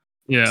there.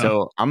 Yeah.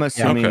 So I'm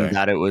assuming Okay.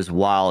 that it was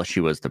while she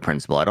was the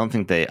principal. I don't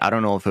think it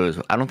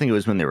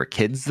was when they were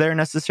kids there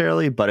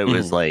necessarily, but it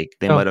was like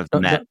they might have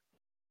met.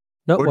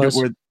 No, Or it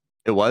was.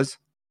 it was?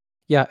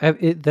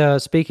 Yeah.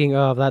 Speaking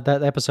of that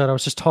episode, I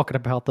was just talking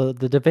about the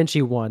Da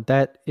Vinci one.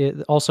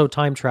 Also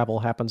time travel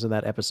happens in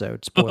that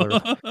episode. Spoiler.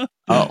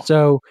 Oh,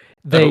 So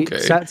they, Okay.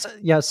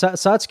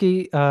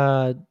 Satsuki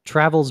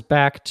travels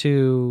back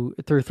through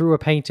a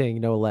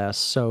painting, no less.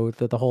 So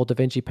the whole Da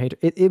Vinci painter.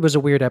 It was a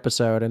weird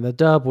episode, and the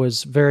dub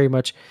was very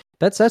much.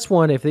 That's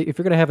one. If you're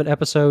gonna have an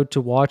episode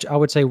to watch, I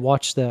would say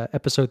watch the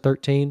episode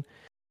 13,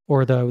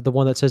 or the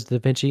one that says Da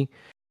Vinci.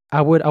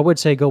 I would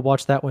say go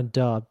watch that one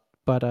dubbed.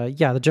 But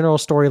yeah, the general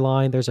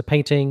storyline. There's a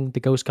painting. The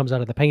ghost comes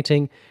out of the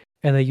painting,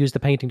 and they use the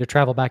painting to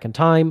travel back in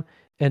time.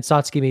 And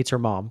Satsuki meets her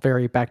mom.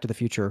 Very Back to the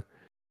Future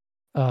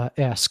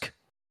esque.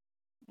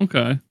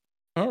 Okay.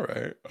 All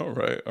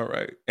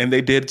right. And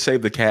they did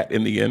save the cat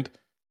in the end.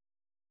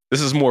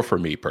 This is more for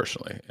me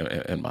personally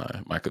and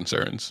my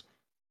concerns.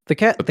 The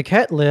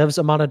cat lives.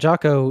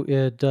 Amanajako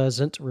it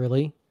doesn't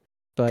really,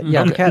 but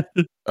yeah, the cat.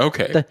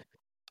 Okay.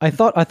 I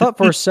thought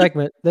for a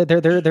segment that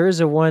there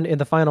is a one in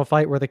the final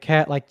fight where the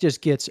cat like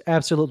just gets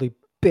absolutely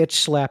bitch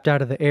slapped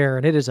out of the air,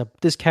 and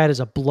this cat is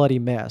a bloody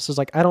mess. It's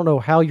like I don't know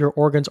how your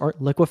organs aren't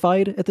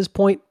liquefied at this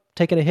point,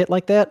 taking a hit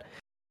like that.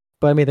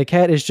 But I mean, the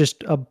cat is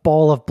just a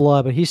ball of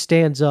blood, but he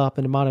stands up,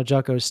 and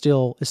Amanajako is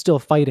still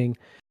fighting.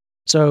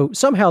 So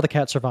somehow the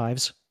cat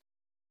survives.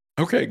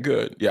 Okay,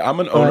 good. Yeah, I'm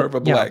an owner of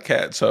a black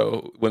cat,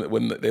 so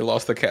when they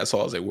lost the cat, so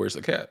I was like, "Where's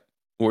the cat?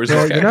 Where's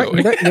the cat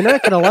going?" You're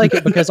not going to like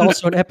it because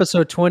also in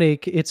episode 20,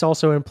 it's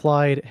also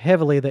implied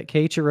heavily that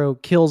Keiichiro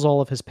kills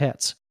all of his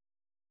pets.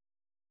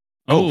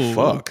 Oh,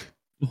 fuck.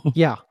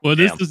 Yeah. Well,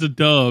 this is a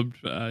dub.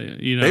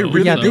 You know, They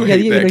really do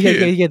hate that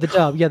kid. Yeah, the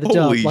dub. Yeah, the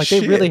dub. Holy Like they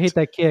really shit. hate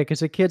that kid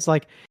because the kid's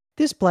like,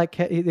 this black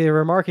cat. They're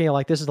remarking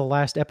like this is the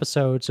last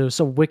episode, so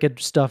some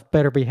wicked stuff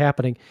better be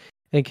happening.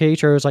 And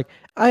Keiichiro is like,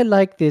 I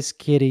like this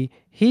kitty.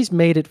 He's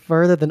made it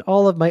further than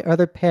all of my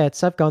other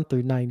pets. I've gone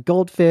through 9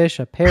 goldfish,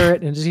 a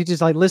parrot, and he's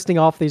just like listing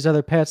off these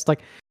other pets.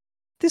 Like,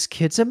 this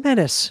kid's a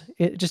menace.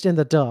 Just in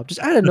the dub,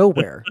 just out of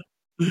nowhere.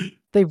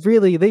 They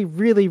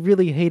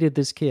really hated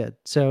this kid.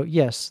 So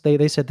yes,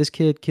 they said this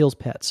kid kills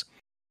pets.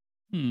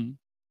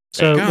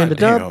 So God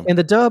in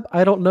the dub,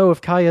 I don't know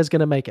if Kaya is going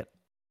to make it.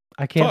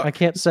 I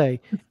can't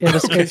say.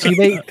 So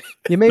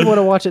you may want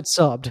to watch it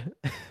subbed.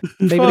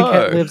 Maybe the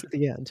cat lives at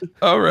the end.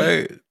 All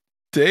right.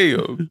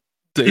 Damn.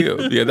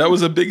 Yeah, that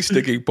was a big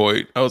sticking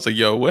point. I was like,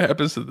 yo, what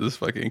happens to this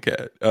fucking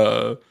cat?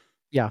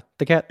 Yeah,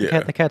 the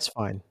cat's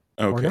fine.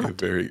 Okay, Or not.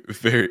 very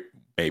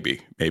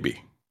maybe.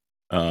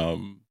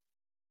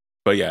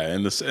 But yeah,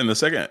 in the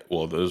second,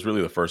 well, it was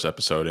really the first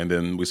episode, and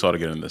then we saw it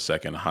again in the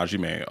second.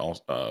 Hajime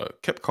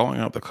kept calling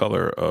out the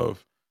color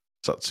of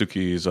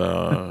Satsuki's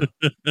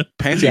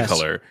pansy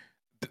color.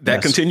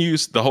 That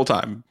continues the whole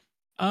time.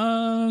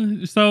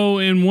 So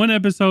in one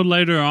episode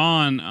later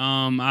on,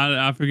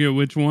 I forget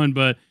which one,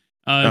 but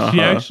she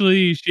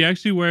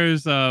actually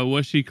wears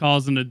what she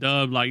calls in the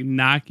dub like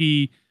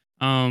Nike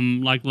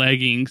like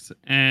leggings,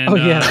 and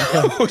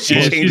she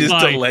changes to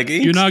like,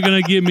 leggings. You're not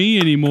gonna get me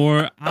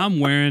anymore.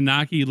 I'm wearing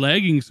Nike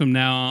leggings from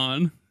now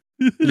on.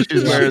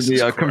 She's wearing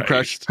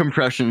the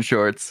compression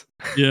shorts.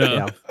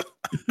 Yeah.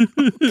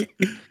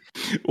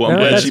 Well, I'm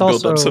glad she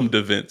built up some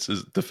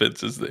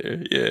defenses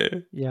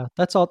there. Yeah,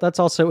 that's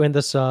also in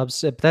the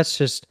subs. That's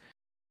just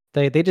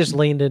they just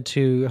leaned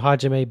into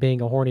Hajime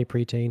being a horny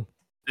preteen.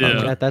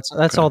 Yeah,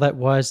 that's all that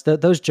was.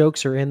 Those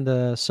jokes are in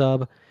the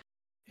sub.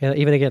 And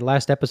even again,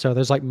 last episode,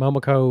 there's like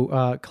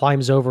Momoko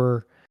climbs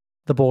over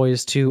the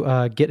boys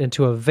to get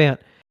into a vent,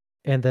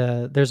 and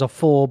there's a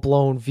full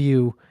blown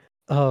view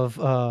of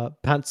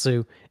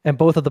Pantsu, and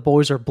both of the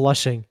boys are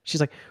blushing. She's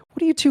like,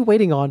 "What are you two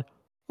waiting on?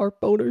 Our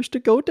boners to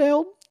go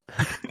down?"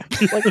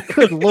 Like,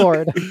 good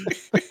lord.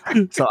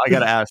 So I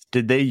gotta ask,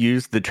 did they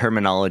use the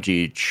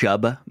terminology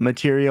chub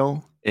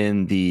material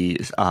in the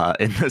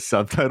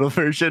subtitle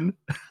version?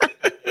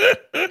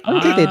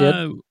 I think they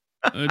did.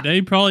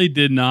 They probably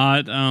did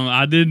not.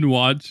 I didn't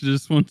watch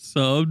this one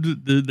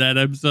subbed that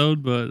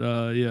episode,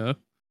 but yeah.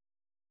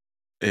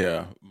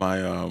 Yeah,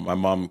 my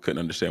mom couldn't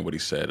understand what he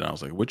said, and I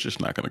was like, "We're just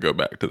not going to go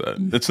back to that.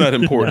 It's not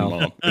important,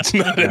 Mom. It's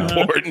not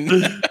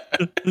important."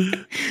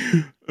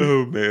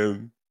 Oh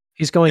man,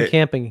 He's going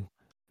camping.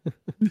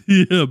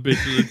 Yeah,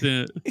 bitch of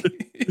the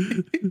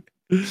tent.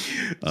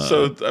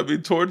 So I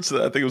mean, I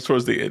think it was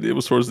towards the end. It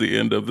was towards the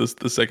end of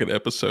the second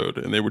episode,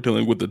 and they were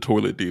dealing with the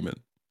toilet demon.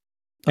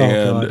 Oh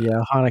And god,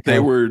 yeah,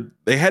 Hanako.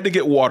 they had to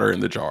get water in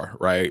the jar,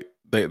 right?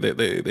 They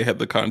had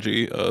the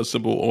kanji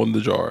symbol on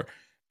the jar.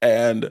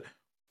 And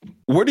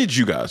where'd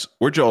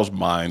y'all's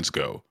minds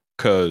go?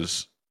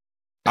 Because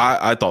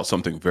I thought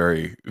something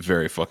very,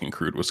 very fucking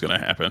crude was going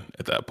to happen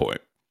at that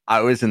point.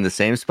 I was in the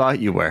same spot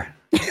you were.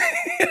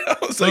 I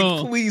was like,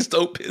 please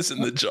don't piss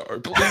in the jar,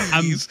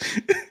 please.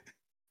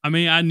 I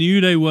mean, I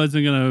knew they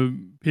wasn't gonna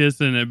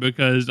piss in it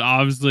because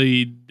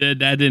obviously that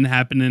didn't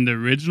happen in the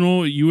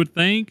original. You would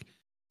think,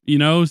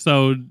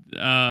 So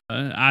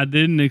I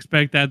didn't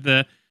expect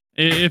that.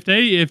 If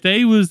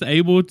they was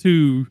able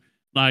to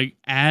like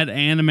add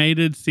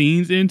animated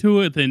scenes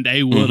into it, then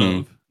they would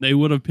have. They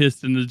would have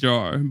pissed in the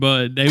jar,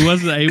 but they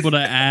wasn't able to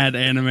add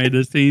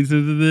animated scenes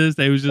into this.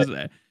 They was just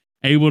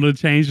able to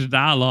change the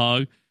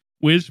dialogue,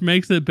 which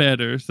makes it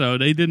better. So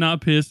they did not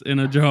piss in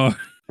a jar.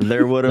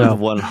 There would have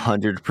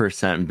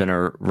 100% been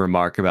a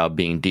remark about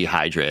being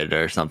dehydrated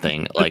or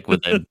something, like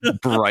with a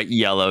bright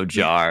yellow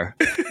jar.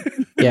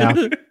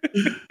 Yeah.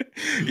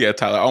 Yeah,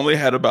 Tyler, I only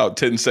had about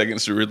 10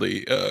 seconds to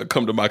really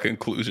come to my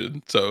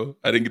conclusion, so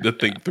I didn't get to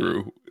think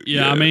through.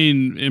 Yeah, I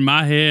mean, in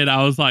my head,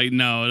 I was like,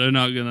 no, they're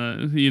not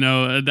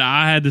gonna,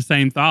 I had the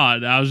same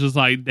thought. I was just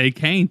like, they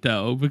can't,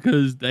 though,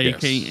 because they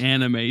can't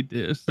animate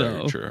this.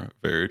 So.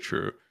 Very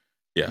true.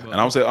 Yeah,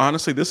 and I was like,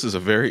 honestly, this is a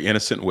very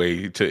innocent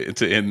way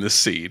to end this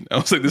scene. I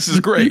was like, this is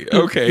great.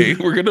 Okay,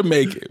 we're gonna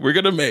make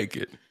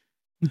it.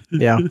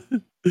 Yeah.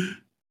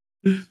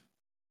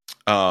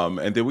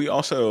 And then we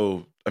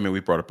also, I mean, we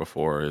brought it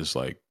before, is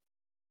like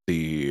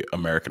the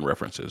American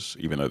references,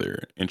 even though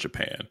they're in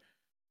Japan.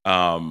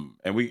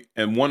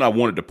 And one I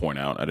wanted to point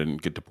out, I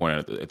didn't get to point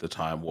out at the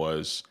time,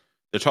 was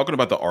they're talking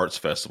about the arts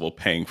festival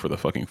paying for the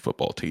fucking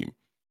football team.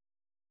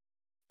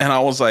 And I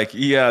was like,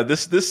 yeah,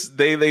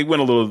 they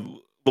went a little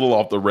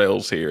off the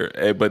rails here,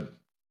 but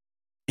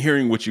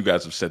hearing what you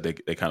guys have said,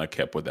 they kind of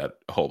kept with that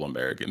whole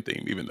American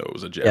theme, even though it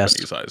was a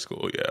Japanese high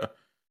school.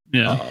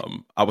 Yeah.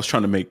 I was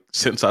trying to make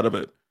sense out of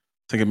it,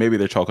 thinking maybe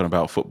they're talking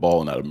about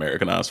football and not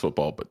Americanized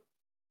football, but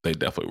they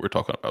definitely were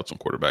talking about some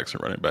quarterbacks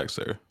and running backs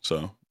there.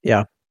 So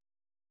yeah.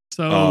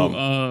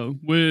 So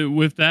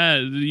with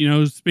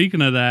that,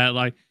 speaking of that,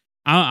 like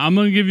I'm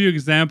gonna give you an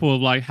example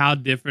of like how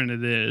different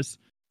it is.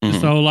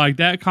 So like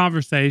that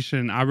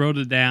conversation, I wrote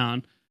it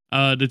down.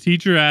 The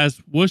teacher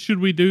asked, what should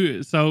we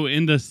do? So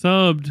in the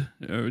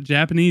subbed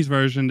Japanese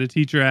version, the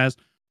teacher asked,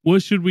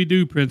 what should we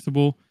do,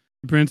 principal?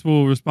 The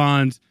principal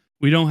responds,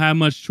 we don't have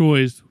much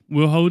choice.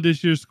 We'll hold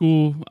this year's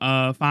school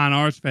fine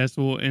arts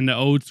festival in the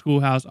old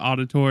schoolhouse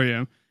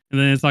auditorium. And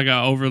then it's like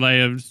an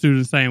overlay of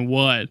students saying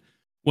what?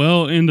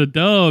 Well, in the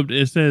dubbed,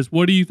 it says,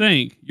 what do you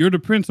think? You're the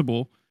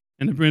principal.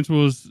 And the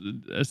principal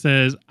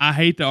says, I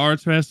hate the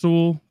arts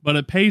festival, but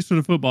it pays for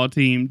the football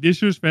team.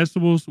 This year's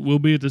festivals will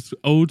be at the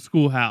old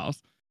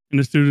schoolhouse. And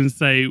the students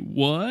say,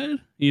 what?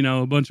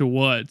 A bunch of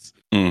whats.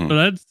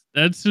 So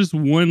that's just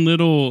one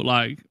little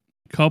like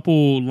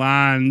couple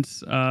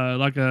lines,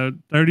 like a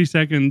 30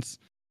 seconds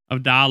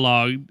of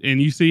dialogue.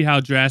 And you see how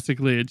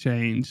drastically it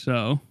changed.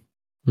 So,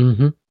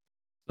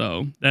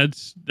 so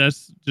that's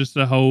just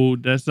the whole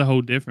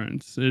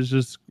difference. It's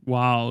just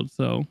wild.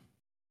 So,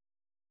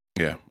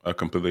 yeah, a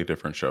completely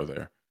different show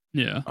there.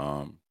 Yeah.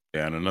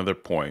 And another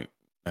point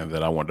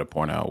that I wanted to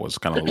point out was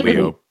kind of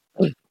Leo,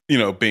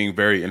 being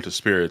very into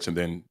spirits and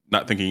then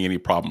not thinking any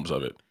problems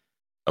of it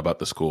about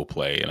the school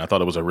play. And I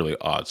thought it was a really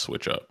odd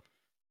switch up.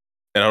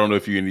 And I don't know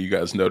if any of you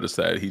guys noticed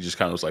that. He just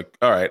kind of was like,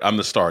 all right, I'm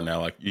the star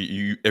now. Like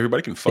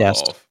everybody can fuck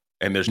off.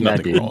 And there's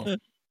nothing wrong.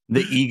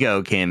 The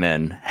ego came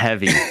in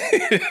heavy.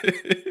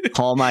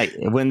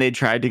 When they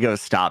tried to go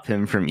stop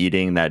him from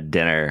eating that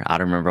dinner, I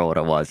don't remember what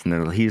it was. And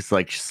then he's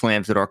like,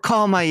 slams the door,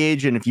 call my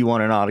agent if you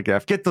want an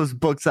autograph. Get those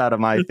books out of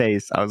my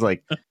face. I was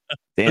like,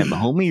 damn,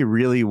 homie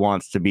really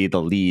wants to be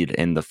the lead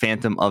in the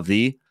Phantom of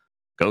the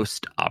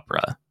Ghost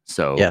Opera.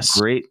 So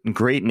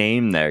great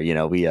name there.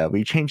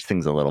 We changed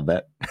things a little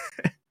bit.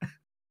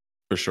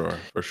 For sure.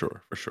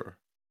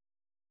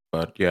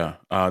 But yeah,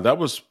 that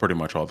was pretty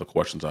much all the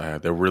questions I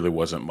had. There really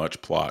wasn't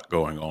much plot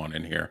going on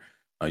in here.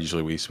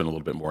 Usually we spend a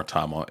little bit more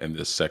time in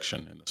this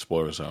section, in the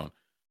spoiler zone.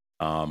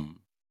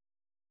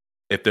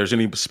 If there's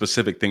any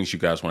specific things you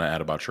guys want to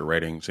add about your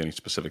ratings, any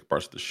specific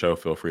parts of the show,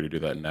 feel free to do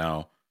that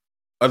now.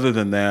 Other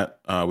than that,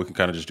 we can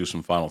kind of just do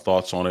some final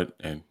thoughts on it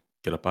and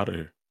get up out of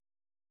here.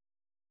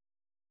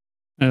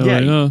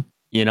 Yeah.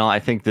 I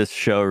think this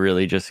show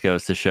really just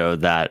goes to show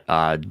that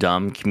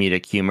dumb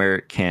comedic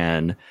humor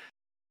can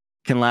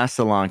last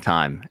a long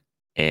time,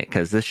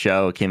 because this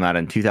show came out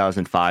in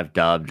 2005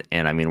 dubbed,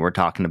 and I mean, we're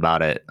talking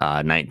about it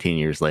 19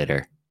 years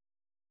later.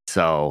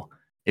 So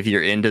if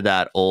you're into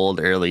that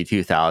old early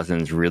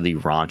 2000s really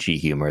raunchy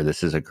humor,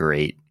 this is a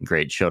great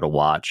show to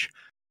watch.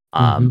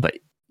 But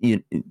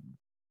you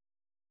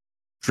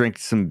drink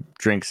some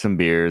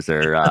beers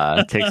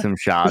or take some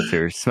shots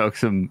or smoke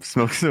some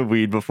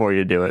weed before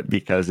you do it,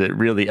 because it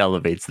really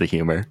elevates the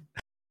humor.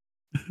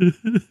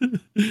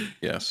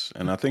 Yes,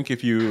 and I think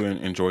if you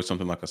enjoy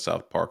something like a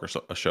South Park or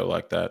a show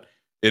like that,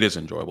 it is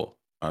enjoyable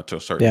to a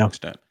certain Yeah.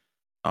 extent.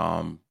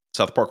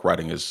 South Park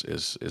writing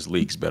is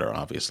leagues better,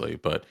 obviously,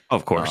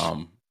 Of course.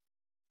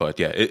 but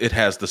yeah, it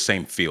has the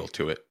same feel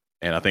to it,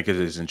 and I think it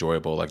is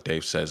enjoyable. Like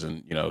Dave says,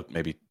 and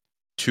maybe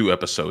 2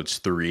 episodes,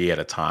 3 at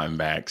a time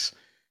max,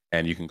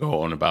 and you can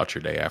go on about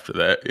your day after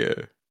that.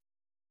 Yeah.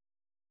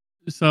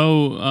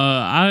 So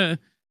I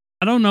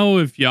don't know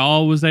if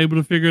y'all was able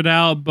to figure it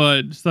out,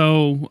 but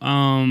so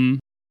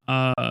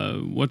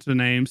what's her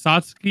name?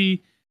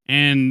 Satsuki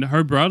and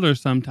her brother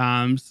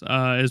sometimes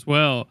as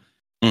well.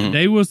 Mhm.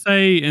 They will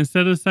say,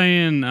 instead of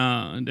saying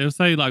they'll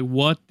say like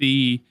what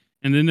the,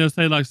 and then they'll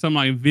say like something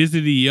like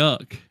visity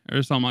yuck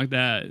or something like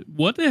that.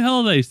 What the hell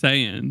are they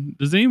saying?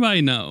 Does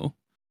anybody know?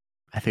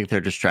 I think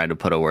they're just trying to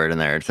put a word in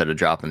there instead of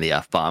dropping the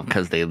F-bomb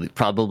because they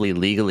probably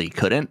legally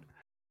couldn't.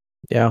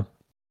 Yeah.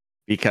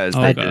 Because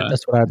Okay.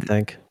 That's what I would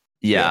think.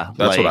 yeah,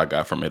 that's what I like,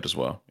 got from it as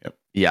well. Yep.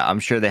 yeah, I'm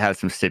sure they have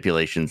some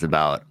stipulations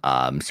about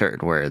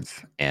certain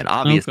words, and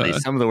obviously Okay.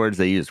 some of the words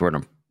they used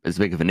weren't as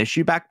big of an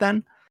issue back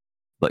then.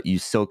 But you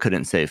still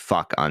couldn't say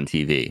fuck on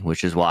TV,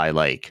 which is why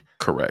like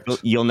Correct.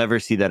 you'll never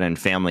see that in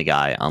Family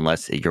Guy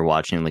unless you're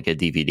watching like a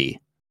DVD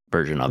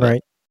version of it.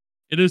 Right.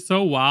 It is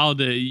so wild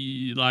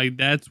that like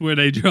that's where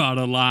they draw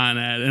the line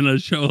at in a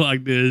show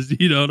like this.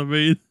 You know what I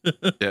mean?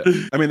 Yeah,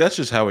 I mean that's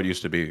just how it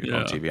used to be Yeah.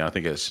 on TV. And I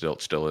think it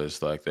still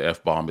is. Like the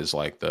F bomb is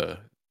like the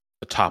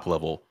top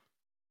level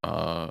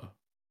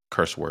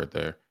curse word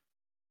there.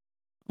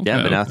 Yeah,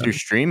 Okay, but now okay. through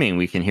streaming,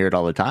 we can hear it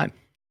all the time.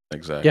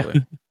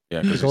 Exactly.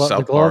 Yeah, because The South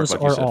Park, gloves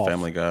like you are said, off.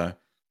 Family Guy,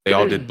 they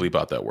all did bleep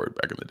out that word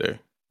back in the day.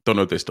 Don't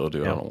know if they still do.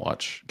 Yeah. I don't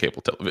watch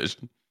cable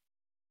television.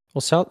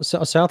 Well,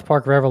 South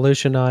Park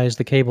revolutionized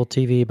the cable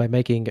TV by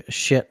making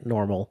shit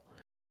normal,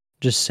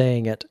 just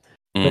saying it.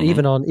 But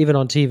Mhm. even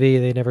on TV,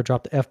 they never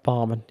dropped the F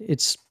bomb, and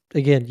it's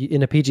again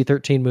in a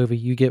PG-13 movie,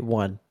 you get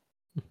one.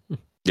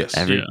 Yes.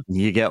 Yeah.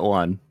 You get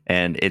one,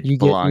 and it You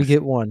belongs.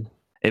 get one.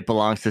 It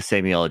belongs to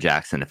Samuel L.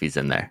 Jackson if he's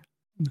in there.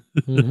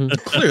 hmm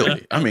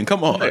Clearly, I mean,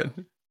 come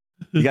on.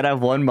 You gotta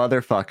have one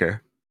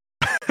motherfucker.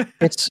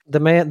 It's the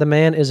man. The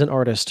man is an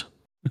artist.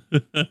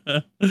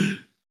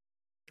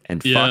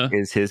 And Yeah. fuck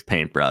is his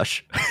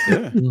paintbrush.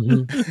 Yeah.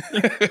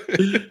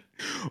 Mhm.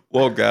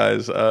 Well,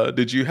 guys,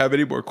 did you have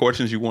any more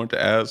questions you want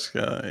to ask?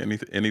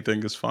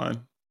 Anything is fine.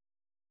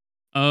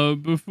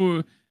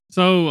 Before,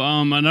 so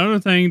another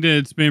thing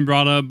that's been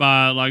brought up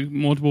by like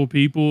multiple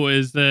people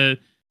is that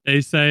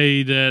they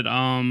say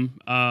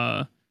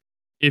that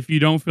if you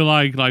don't feel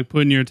like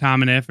putting your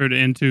time and effort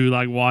into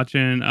like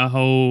watching a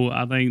whole,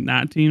 I think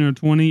 19 or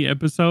 20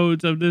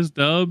 episodes of this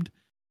dubbed,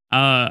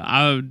 a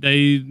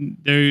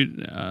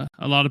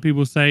lot of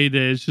people say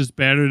that it's just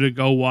better to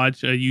go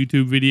watch a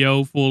YouTube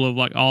video full of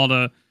like all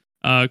the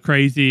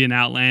crazy and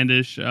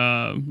outlandish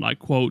like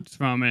quotes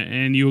from it,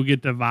 and you'll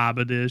get the vibe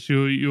of this.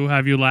 You'll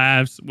have your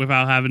laughs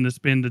without having to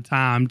spend the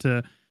time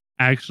to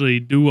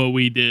actually do what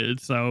we did.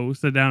 So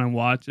sit down and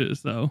watch it.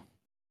 So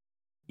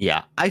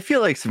Yeah, I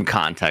feel like some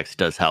context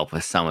does help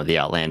with some of the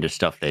outlandish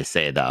stuff they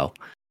say, though.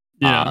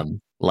 yeah.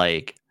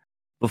 Like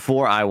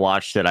before I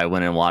watched it, I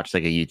went and watched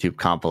like a YouTube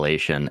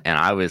compilation, and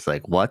I was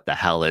like, "What the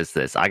hell is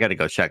this? I got to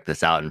go check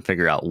this out and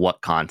figure out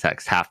what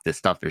context half this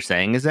stuff they're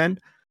saying is in."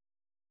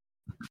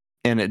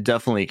 And it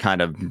definitely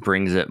kind of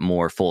brings it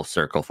more full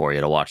circle for you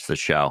to watch the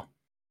show.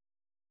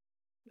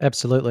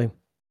 Absolutely.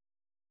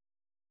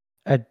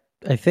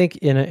 I think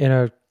in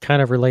a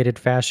kind of related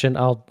fashion,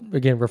 I'll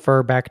again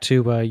refer back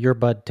to your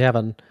bud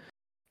Tevin,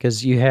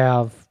 because you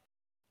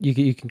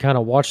can kind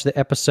of watch the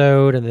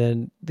episode and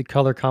then the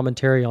color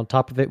commentary on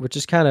top of it, which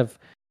is kind of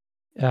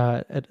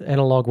an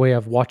analog way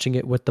of watching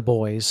it with the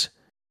boys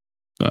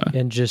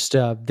and just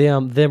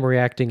them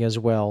reacting as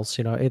well.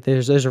 So,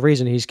 there's a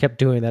reason he's kept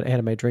doing that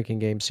anime drinking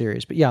game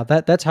series. But yeah,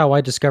 that's how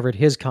I discovered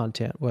his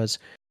content. Was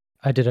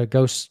I did a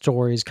Ghost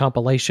Stories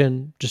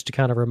compilation just to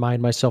kind of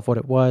remind myself what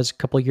it was a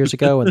couple of years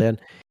ago, and then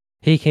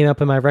he came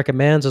up in my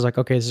recommends. I was like,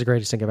 okay, this is the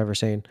greatest thing I've ever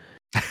seen.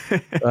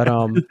 But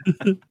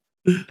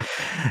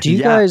do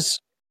you guys?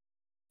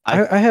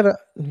 I have a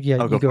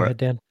yeah. You go ahead,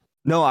 Dan.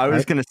 No, I was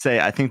Right. going to say,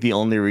 I think the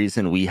only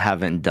reason we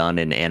haven't done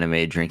an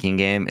anime drinking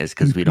game is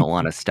because we don't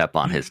want to step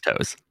on his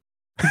toes.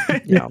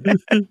 Yeah.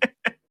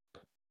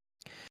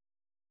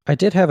 I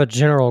did have a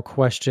general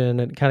question.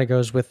 It kind of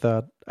goes with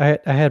I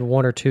had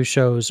one or two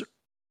shows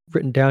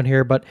written down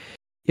here, but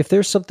if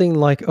there's something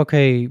like,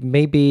 okay,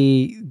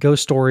 maybe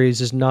Ghost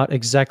Stories is not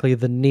exactly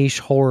the niche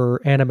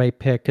horror anime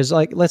pick, because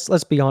like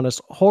let's be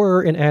honest,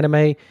 horror in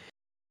anime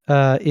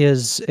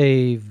is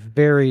a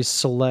very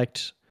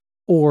select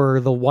or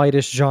the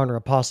widest genre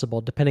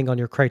possible, depending on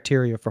your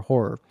criteria for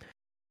horror.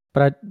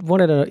 But I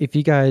wanted to know if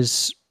you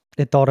guys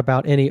had thought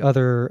about any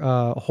other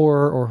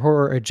horror or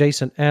horror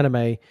adjacent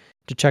anime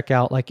to check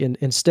out, like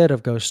instead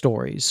of Ghost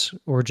Stories,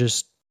 or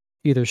just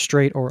either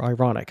straight or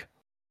ironic.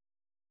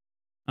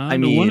 I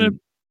The one mean,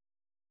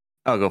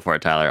 I'll go for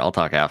it, Tyler. I'll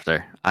talk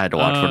after. I had to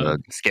watch one of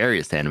the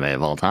scariest anime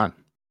of all time.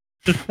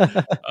 Yeah.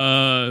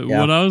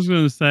 What I was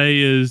going to say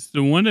is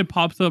the one that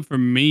pops up for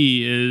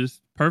me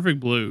is Perfect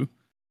Blue.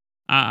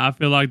 I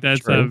feel like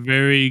that's a True.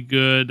 very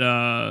good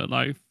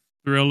like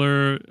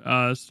thriller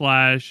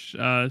slash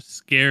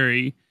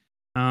scary.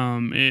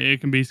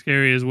 It can be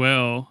scary as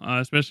well,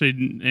 especially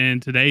in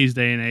today's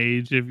day and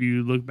age. If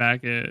you look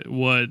back at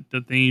what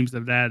the themes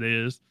of that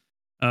is,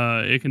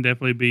 it can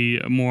definitely be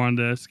more on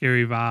the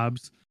scary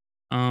vibes.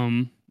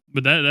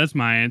 But that's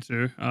my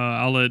answer.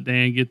 I'll let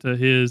Dan get to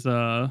his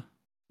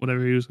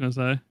whatever he was gonna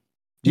say.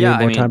 Do you Yeah,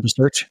 need more time to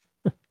search?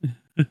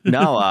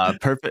 No,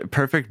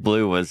 Perfect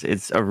Blue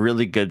it's a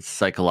really good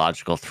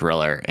psychological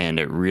thriller, and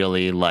it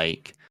really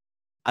like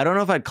I don't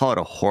know if I'd call it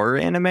a horror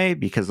anime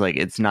because like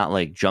it's not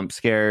like jump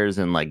scares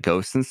and like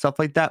ghosts and stuff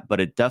like that, but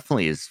it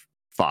definitely is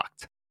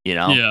fucked, you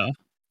know? Yeah.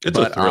 It's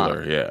But, a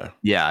thriller, yeah.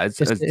 Yeah, it's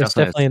It's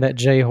definitely in that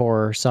J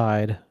horror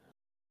side.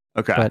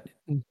 okay. But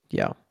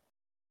yeah.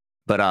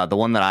 But the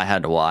one that I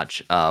had to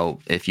watch,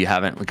 if you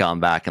haven't gone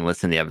back and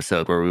listened to the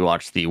episode where we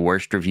watched the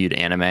worst reviewed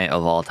anime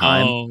of all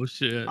time, Oh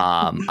shit.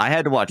 I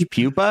had to watch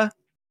Pupa,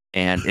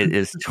 and it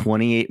is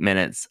 28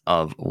 minutes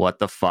of what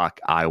the fuck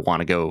I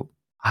want to go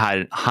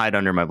hide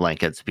under my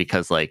blankets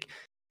because like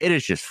it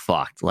is just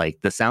fucked. Like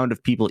the sound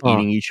of people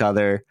eating each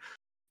other,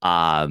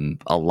 a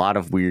lot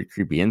of weird,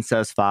 creepy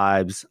incest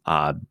vibes,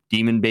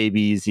 demon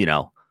babies,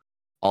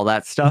 all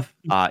that stuff.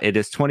 It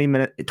is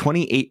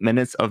 28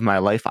 minutes of my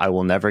life I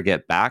will never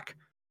get back,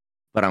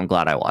 but I'm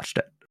glad I watched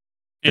it.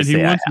 And he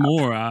wants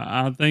more.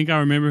 I think I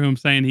remember him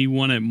saying he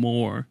wanted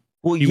more.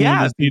 Well, he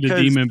wanted to see the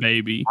demon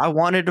baby. I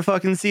wanted to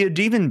fucking see a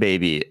demon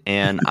baby,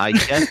 and I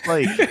guess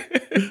like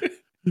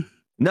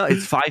no,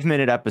 it's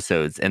 5-minute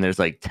episodes, and there's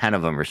like 10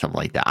 of them or something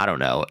like that. I don't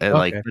know. And,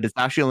 like, but it's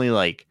actually only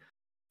like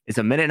it's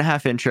a minute and a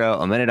half intro,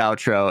 a minute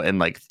outro, and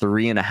like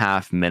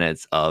 3.5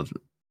 minutes of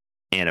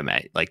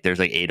anime. Like there's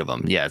like 8 of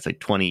them. Yeah, it's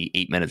like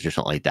 28 minutes or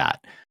something like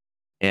that.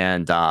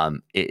 And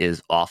it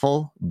is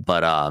awful,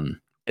 but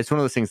it's one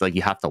of those things like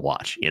you have to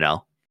watch,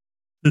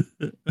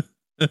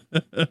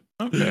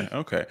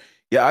 Okay.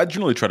 Yeah, I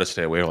generally try to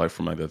stay away like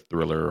from like the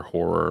thriller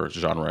horror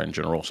genre in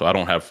general. So I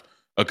don't have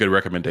a good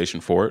recommendation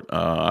for it.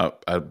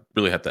 I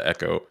really have to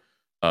echo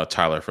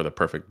Tyler for the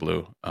Perfect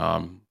Blue.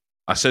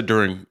 I said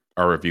during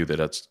our review that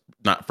that's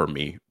not for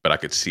me, but I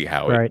could see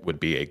how it would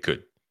be a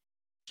good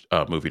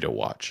movie to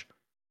watch.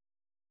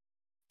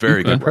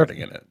 Very good writing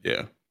in it.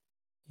 Yeah.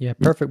 Yeah,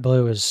 Perfect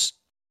Blue is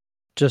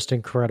just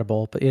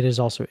incredible, but it is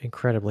also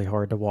incredibly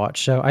hard to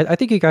watch. So I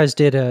think you guys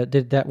did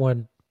that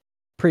one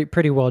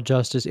pretty well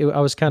justice. I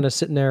was kind of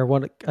sitting there,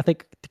 I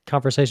think the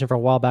conversation for a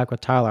while back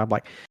with Tyler, I'm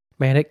like,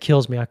 man, it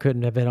kills me I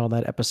couldn't have been on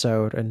that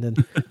episode. And then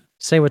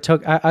same with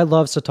I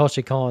love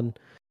Satoshi Kon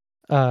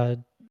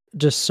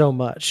just so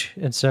much.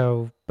 And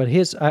so, but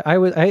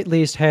I at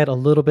least had a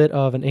little bit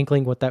of an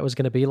inkling what that was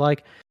going to be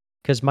like,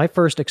 because my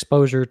first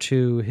exposure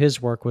to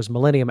his work was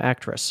Millennium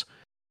Actress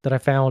that I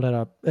found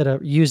at a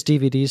used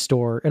DVD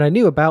store. And I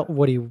knew about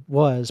what he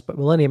was, but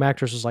Millennium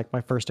Actress was like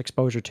my first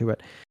exposure to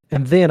it.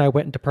 And then I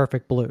went into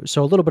Perfect Blue.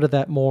 So a little bit of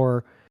that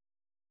more,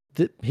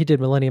 he did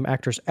Millennium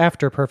Actress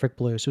after Perfect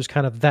Blue. So it was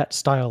kind of that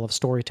style of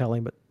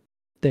storytelling, but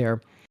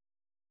there.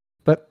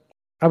 But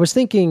I was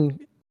thinking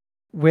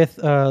with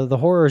the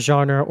horror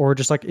genre, or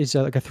just like it's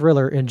like a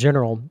thriller in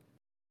general,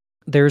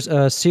 there's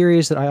a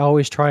series that I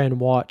always try and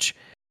watch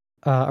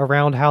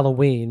around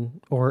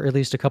Halloween, or at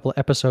least a couple of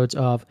episodes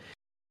of.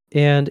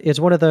 And it's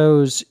one of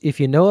those, if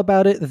you know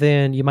about it,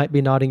 then you might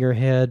be nodding your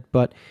head.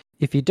 But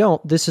if you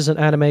don't, this is an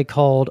anime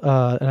called,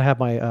 and I have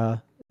my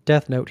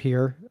death note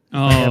here.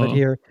 I have it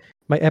here.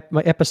 My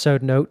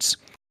episode notes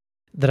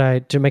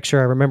to make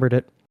sure I remembered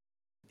it.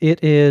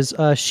 It is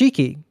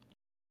Shiki,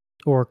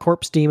 or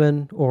Corpse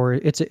Demon, or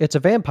it's a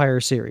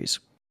vampire series.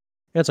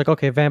 And it's like,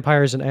 okay,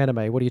 vampires in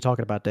anime. What are you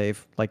talking about,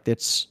 Dave? Like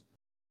this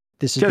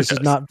is so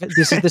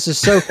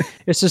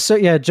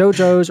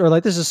JoJo's, or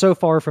like this is so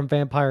far from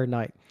Vampire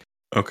Knight.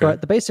 Okay.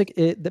 But the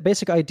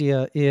basic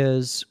idea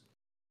is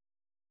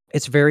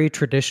it's very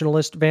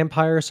traditionalist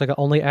vampires. Like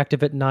only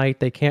active at night.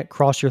 They can't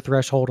cross your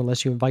threshold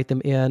unless you invite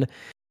them in.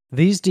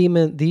 These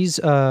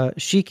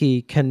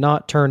Shiki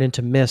cannot turn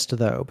into mist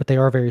though, but they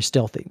are very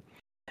stealthy.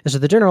 And so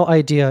the general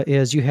idea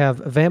is you have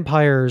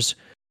vampires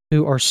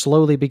who are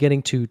slowly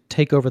beginning to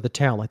take over the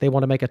town. Like they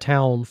want to make a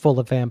town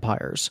full of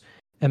vampires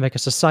and make a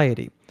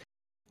society.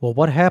 Well,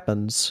 what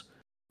happens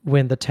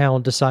when the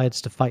town decides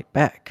to fight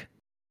back?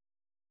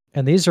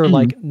 And these are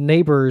like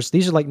neighbors.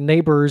 These are like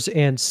neighbors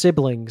and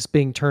siblings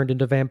being turned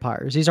into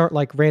vampires. These aren't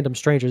like random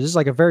strangers. This is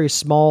like a very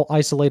small,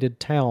 isolated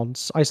town,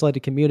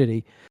 isolated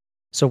community.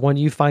 So when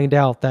you find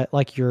out that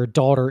like your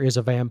daughter is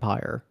a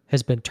vampire,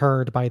 has been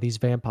turned by these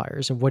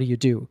vampires, and what do you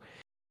do?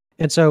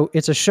 And so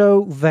it's a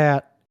show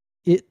that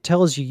it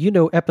tells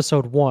you,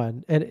 episode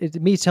 1,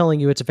 and me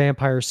telling you it's a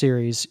vampire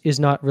series is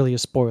not really a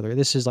spoiler.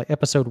 This is like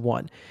episode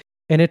 1.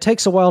 And it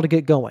takes a while to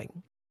get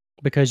going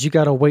because you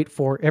got to wait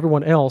for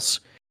everyone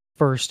else.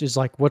 First is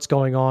like what's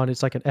going on.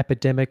 It's like an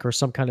epidemic or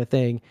some kind of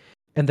thing.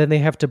 And then they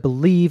have to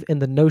believe in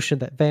the notion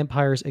that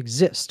vampires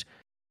exist.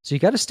 So you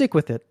got to stick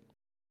with it.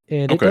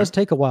 And it does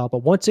take a while, but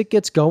once it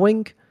gets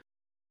going,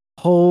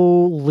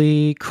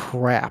 holy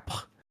crap.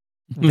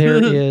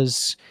 There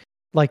is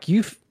like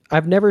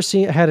I've never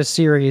had a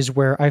series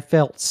where I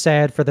felt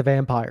sad for the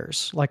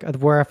vampires, like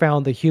where I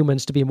found the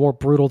humans to be more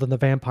brutal than the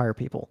vampire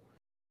people.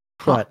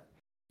 But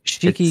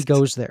Shiki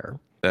goes there.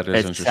 That is It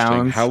interesting.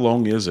 sounds- How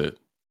long is it?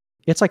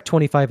 It's like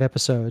 25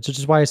 episodes, which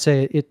is why I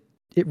say it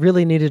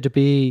really needed to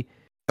be.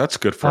 That's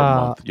good for a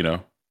month, you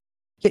know?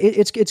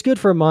 It's good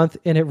for a month,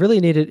 and it really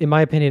needed, in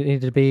my opinion, it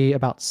needed to be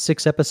about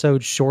 6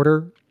 episodes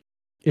shorter.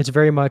 It's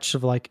very much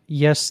of like,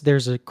 yes,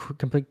 there's a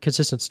complete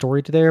consistent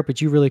story to there,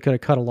 but you really could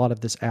have cut a lot of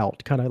this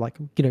out, kind of like,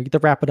 the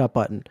wrap it up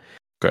button.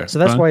 Okay. So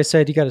that's why I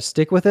said you got to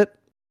stick with it.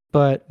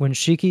 But when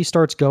Shiki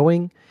starts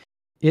going,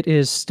 it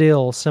is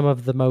still some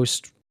of the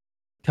most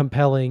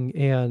compelling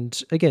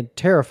and, again,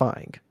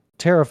 terrifying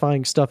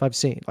stuff I've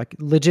seen, like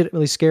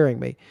legitimately scaring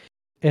me.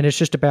 And it's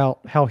just about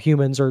how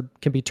humans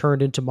can be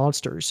turned into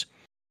monsters,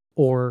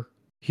 or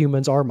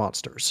humans are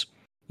monsters.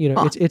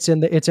 It's in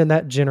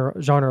that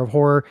genre of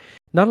horror.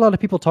 Not a lot of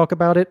people talk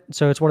about it,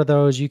 so it's one of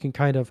those you can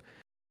kind of,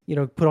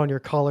 put on your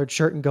collared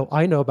shirt and go,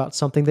 I know about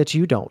something that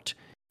you don't.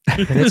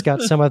 And it's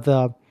got some of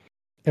the,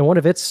 and one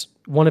of its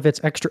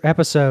extra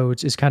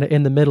episodes is kind of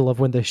in the middle of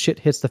when the shit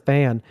hits the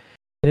fan,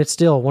 and it's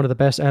still one of the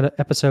best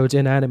episodes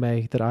in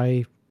anime that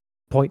I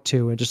point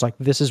to, and just like,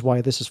 this is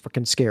why this is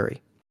freaking scary.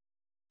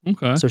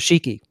 Okay. So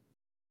Shiki.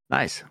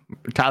 Nice.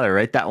 Tyler,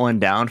 write that one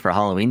down for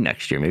Halloween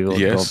next year. Maybe we'll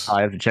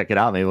probably have to check it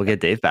out. Maybe we'll get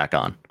Dave back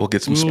on. We'll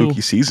get some spooky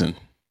season.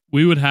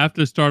 We would have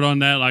to start on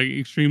that like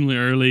extremely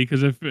early,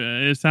 because if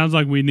it sounds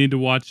like we need to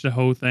watch the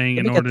whole thing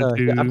in order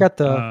to. Yeah, I've got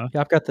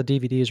the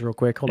DVDs real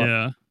quick. Hold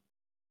on.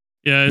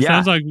 Yeah, it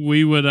sounds like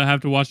we would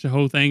have to watch the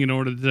whole thing in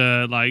order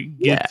to like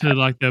get to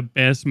like the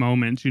best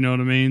moments. You know what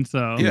I mean?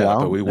 So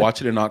but we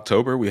watch it in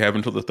October. We have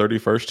until the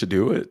 31st to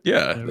do it.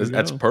 Yeah,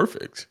 that's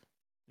perfect.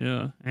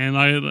 Yeah,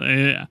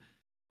 and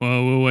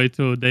we'll wait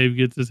till Dave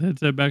gets his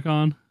headset back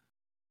on.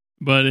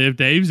 But if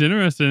Dave's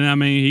interested, I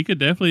mean, he could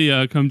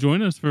definitely come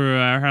join us for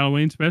our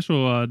Halloween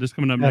special this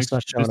coming up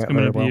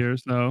year.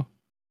 So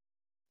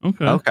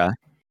okay.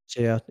 So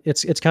yeah,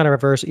 it's kind of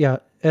reverse. Yeah,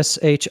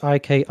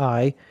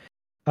 Shiki.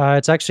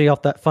 It's actually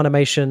off that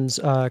Funimation's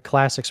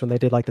classics when they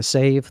did like the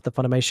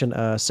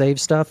Funimation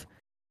save stuff.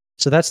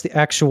 So that's the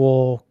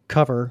actual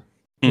cover.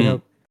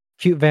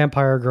 Cute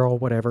vampire girl,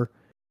 whatever.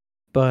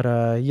 But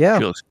yeah,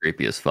 she looks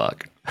creepy as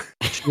fuck.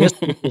 She is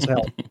creepy as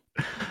hell.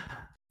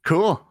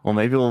 Cool. Well,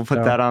 maybe we'll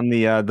put that on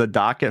the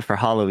docket for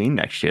Halloween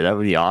next year. That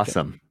would be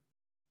awesome.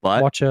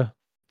 But watch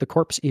the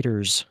Corpse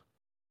Eaters.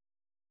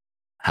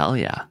 Hell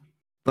yeah.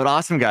 But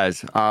awesome,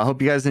 guys.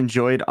 Hope you guys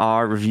enjoyed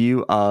our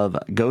review of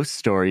Ghost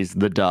Stories,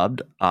 the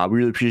dubbed. We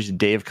really appreciate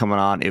Dave coming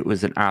on. It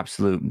was an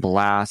absolute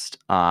blast.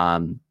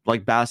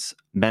 Like Bass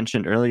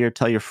mentioned earlier,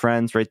 tell your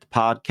friends, rate the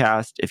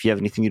podcast. If you have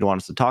anything you'd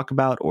want us to talk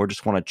about or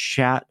just want to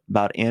chat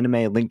about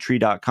anime,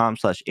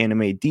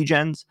 linktree.com/anime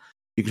Degens.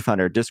 You can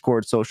find our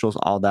Discord, socials,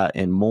 all that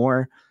and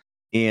more.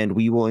 And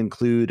we will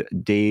include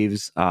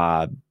Dave's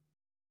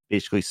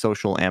basically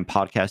social and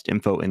podcast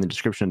info in the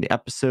description of the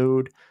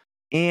episode.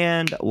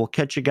 And we'll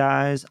catch you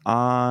guys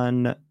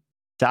on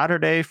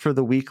Saturday for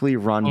the weekly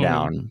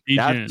rundown.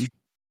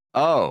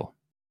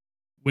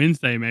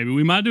 Wednesday, maybe.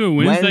 We might do a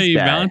Wednesday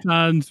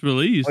Valentine's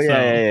release. Oh,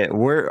 yeah.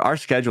 Our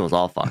schedule is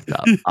all fucked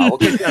up.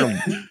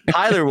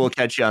 Tyler will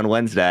catch you on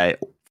Wednesday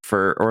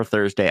or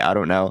Thursday. I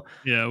don't know.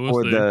 Yeah,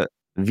 we'll see. The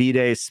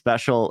V-Day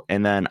special.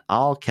 And then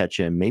I'll catch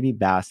him, maybe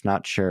Bass,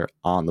 not sure,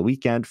 on the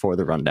weekend for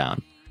the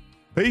rundown.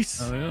 Peace.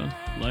 Oh, yeah.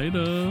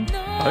 Later.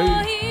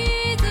 Bye.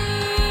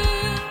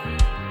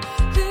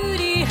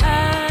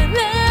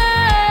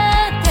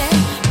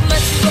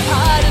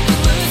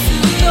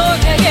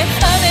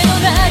 雨の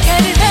中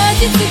で立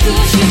ち尽く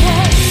して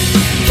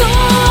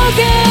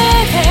峠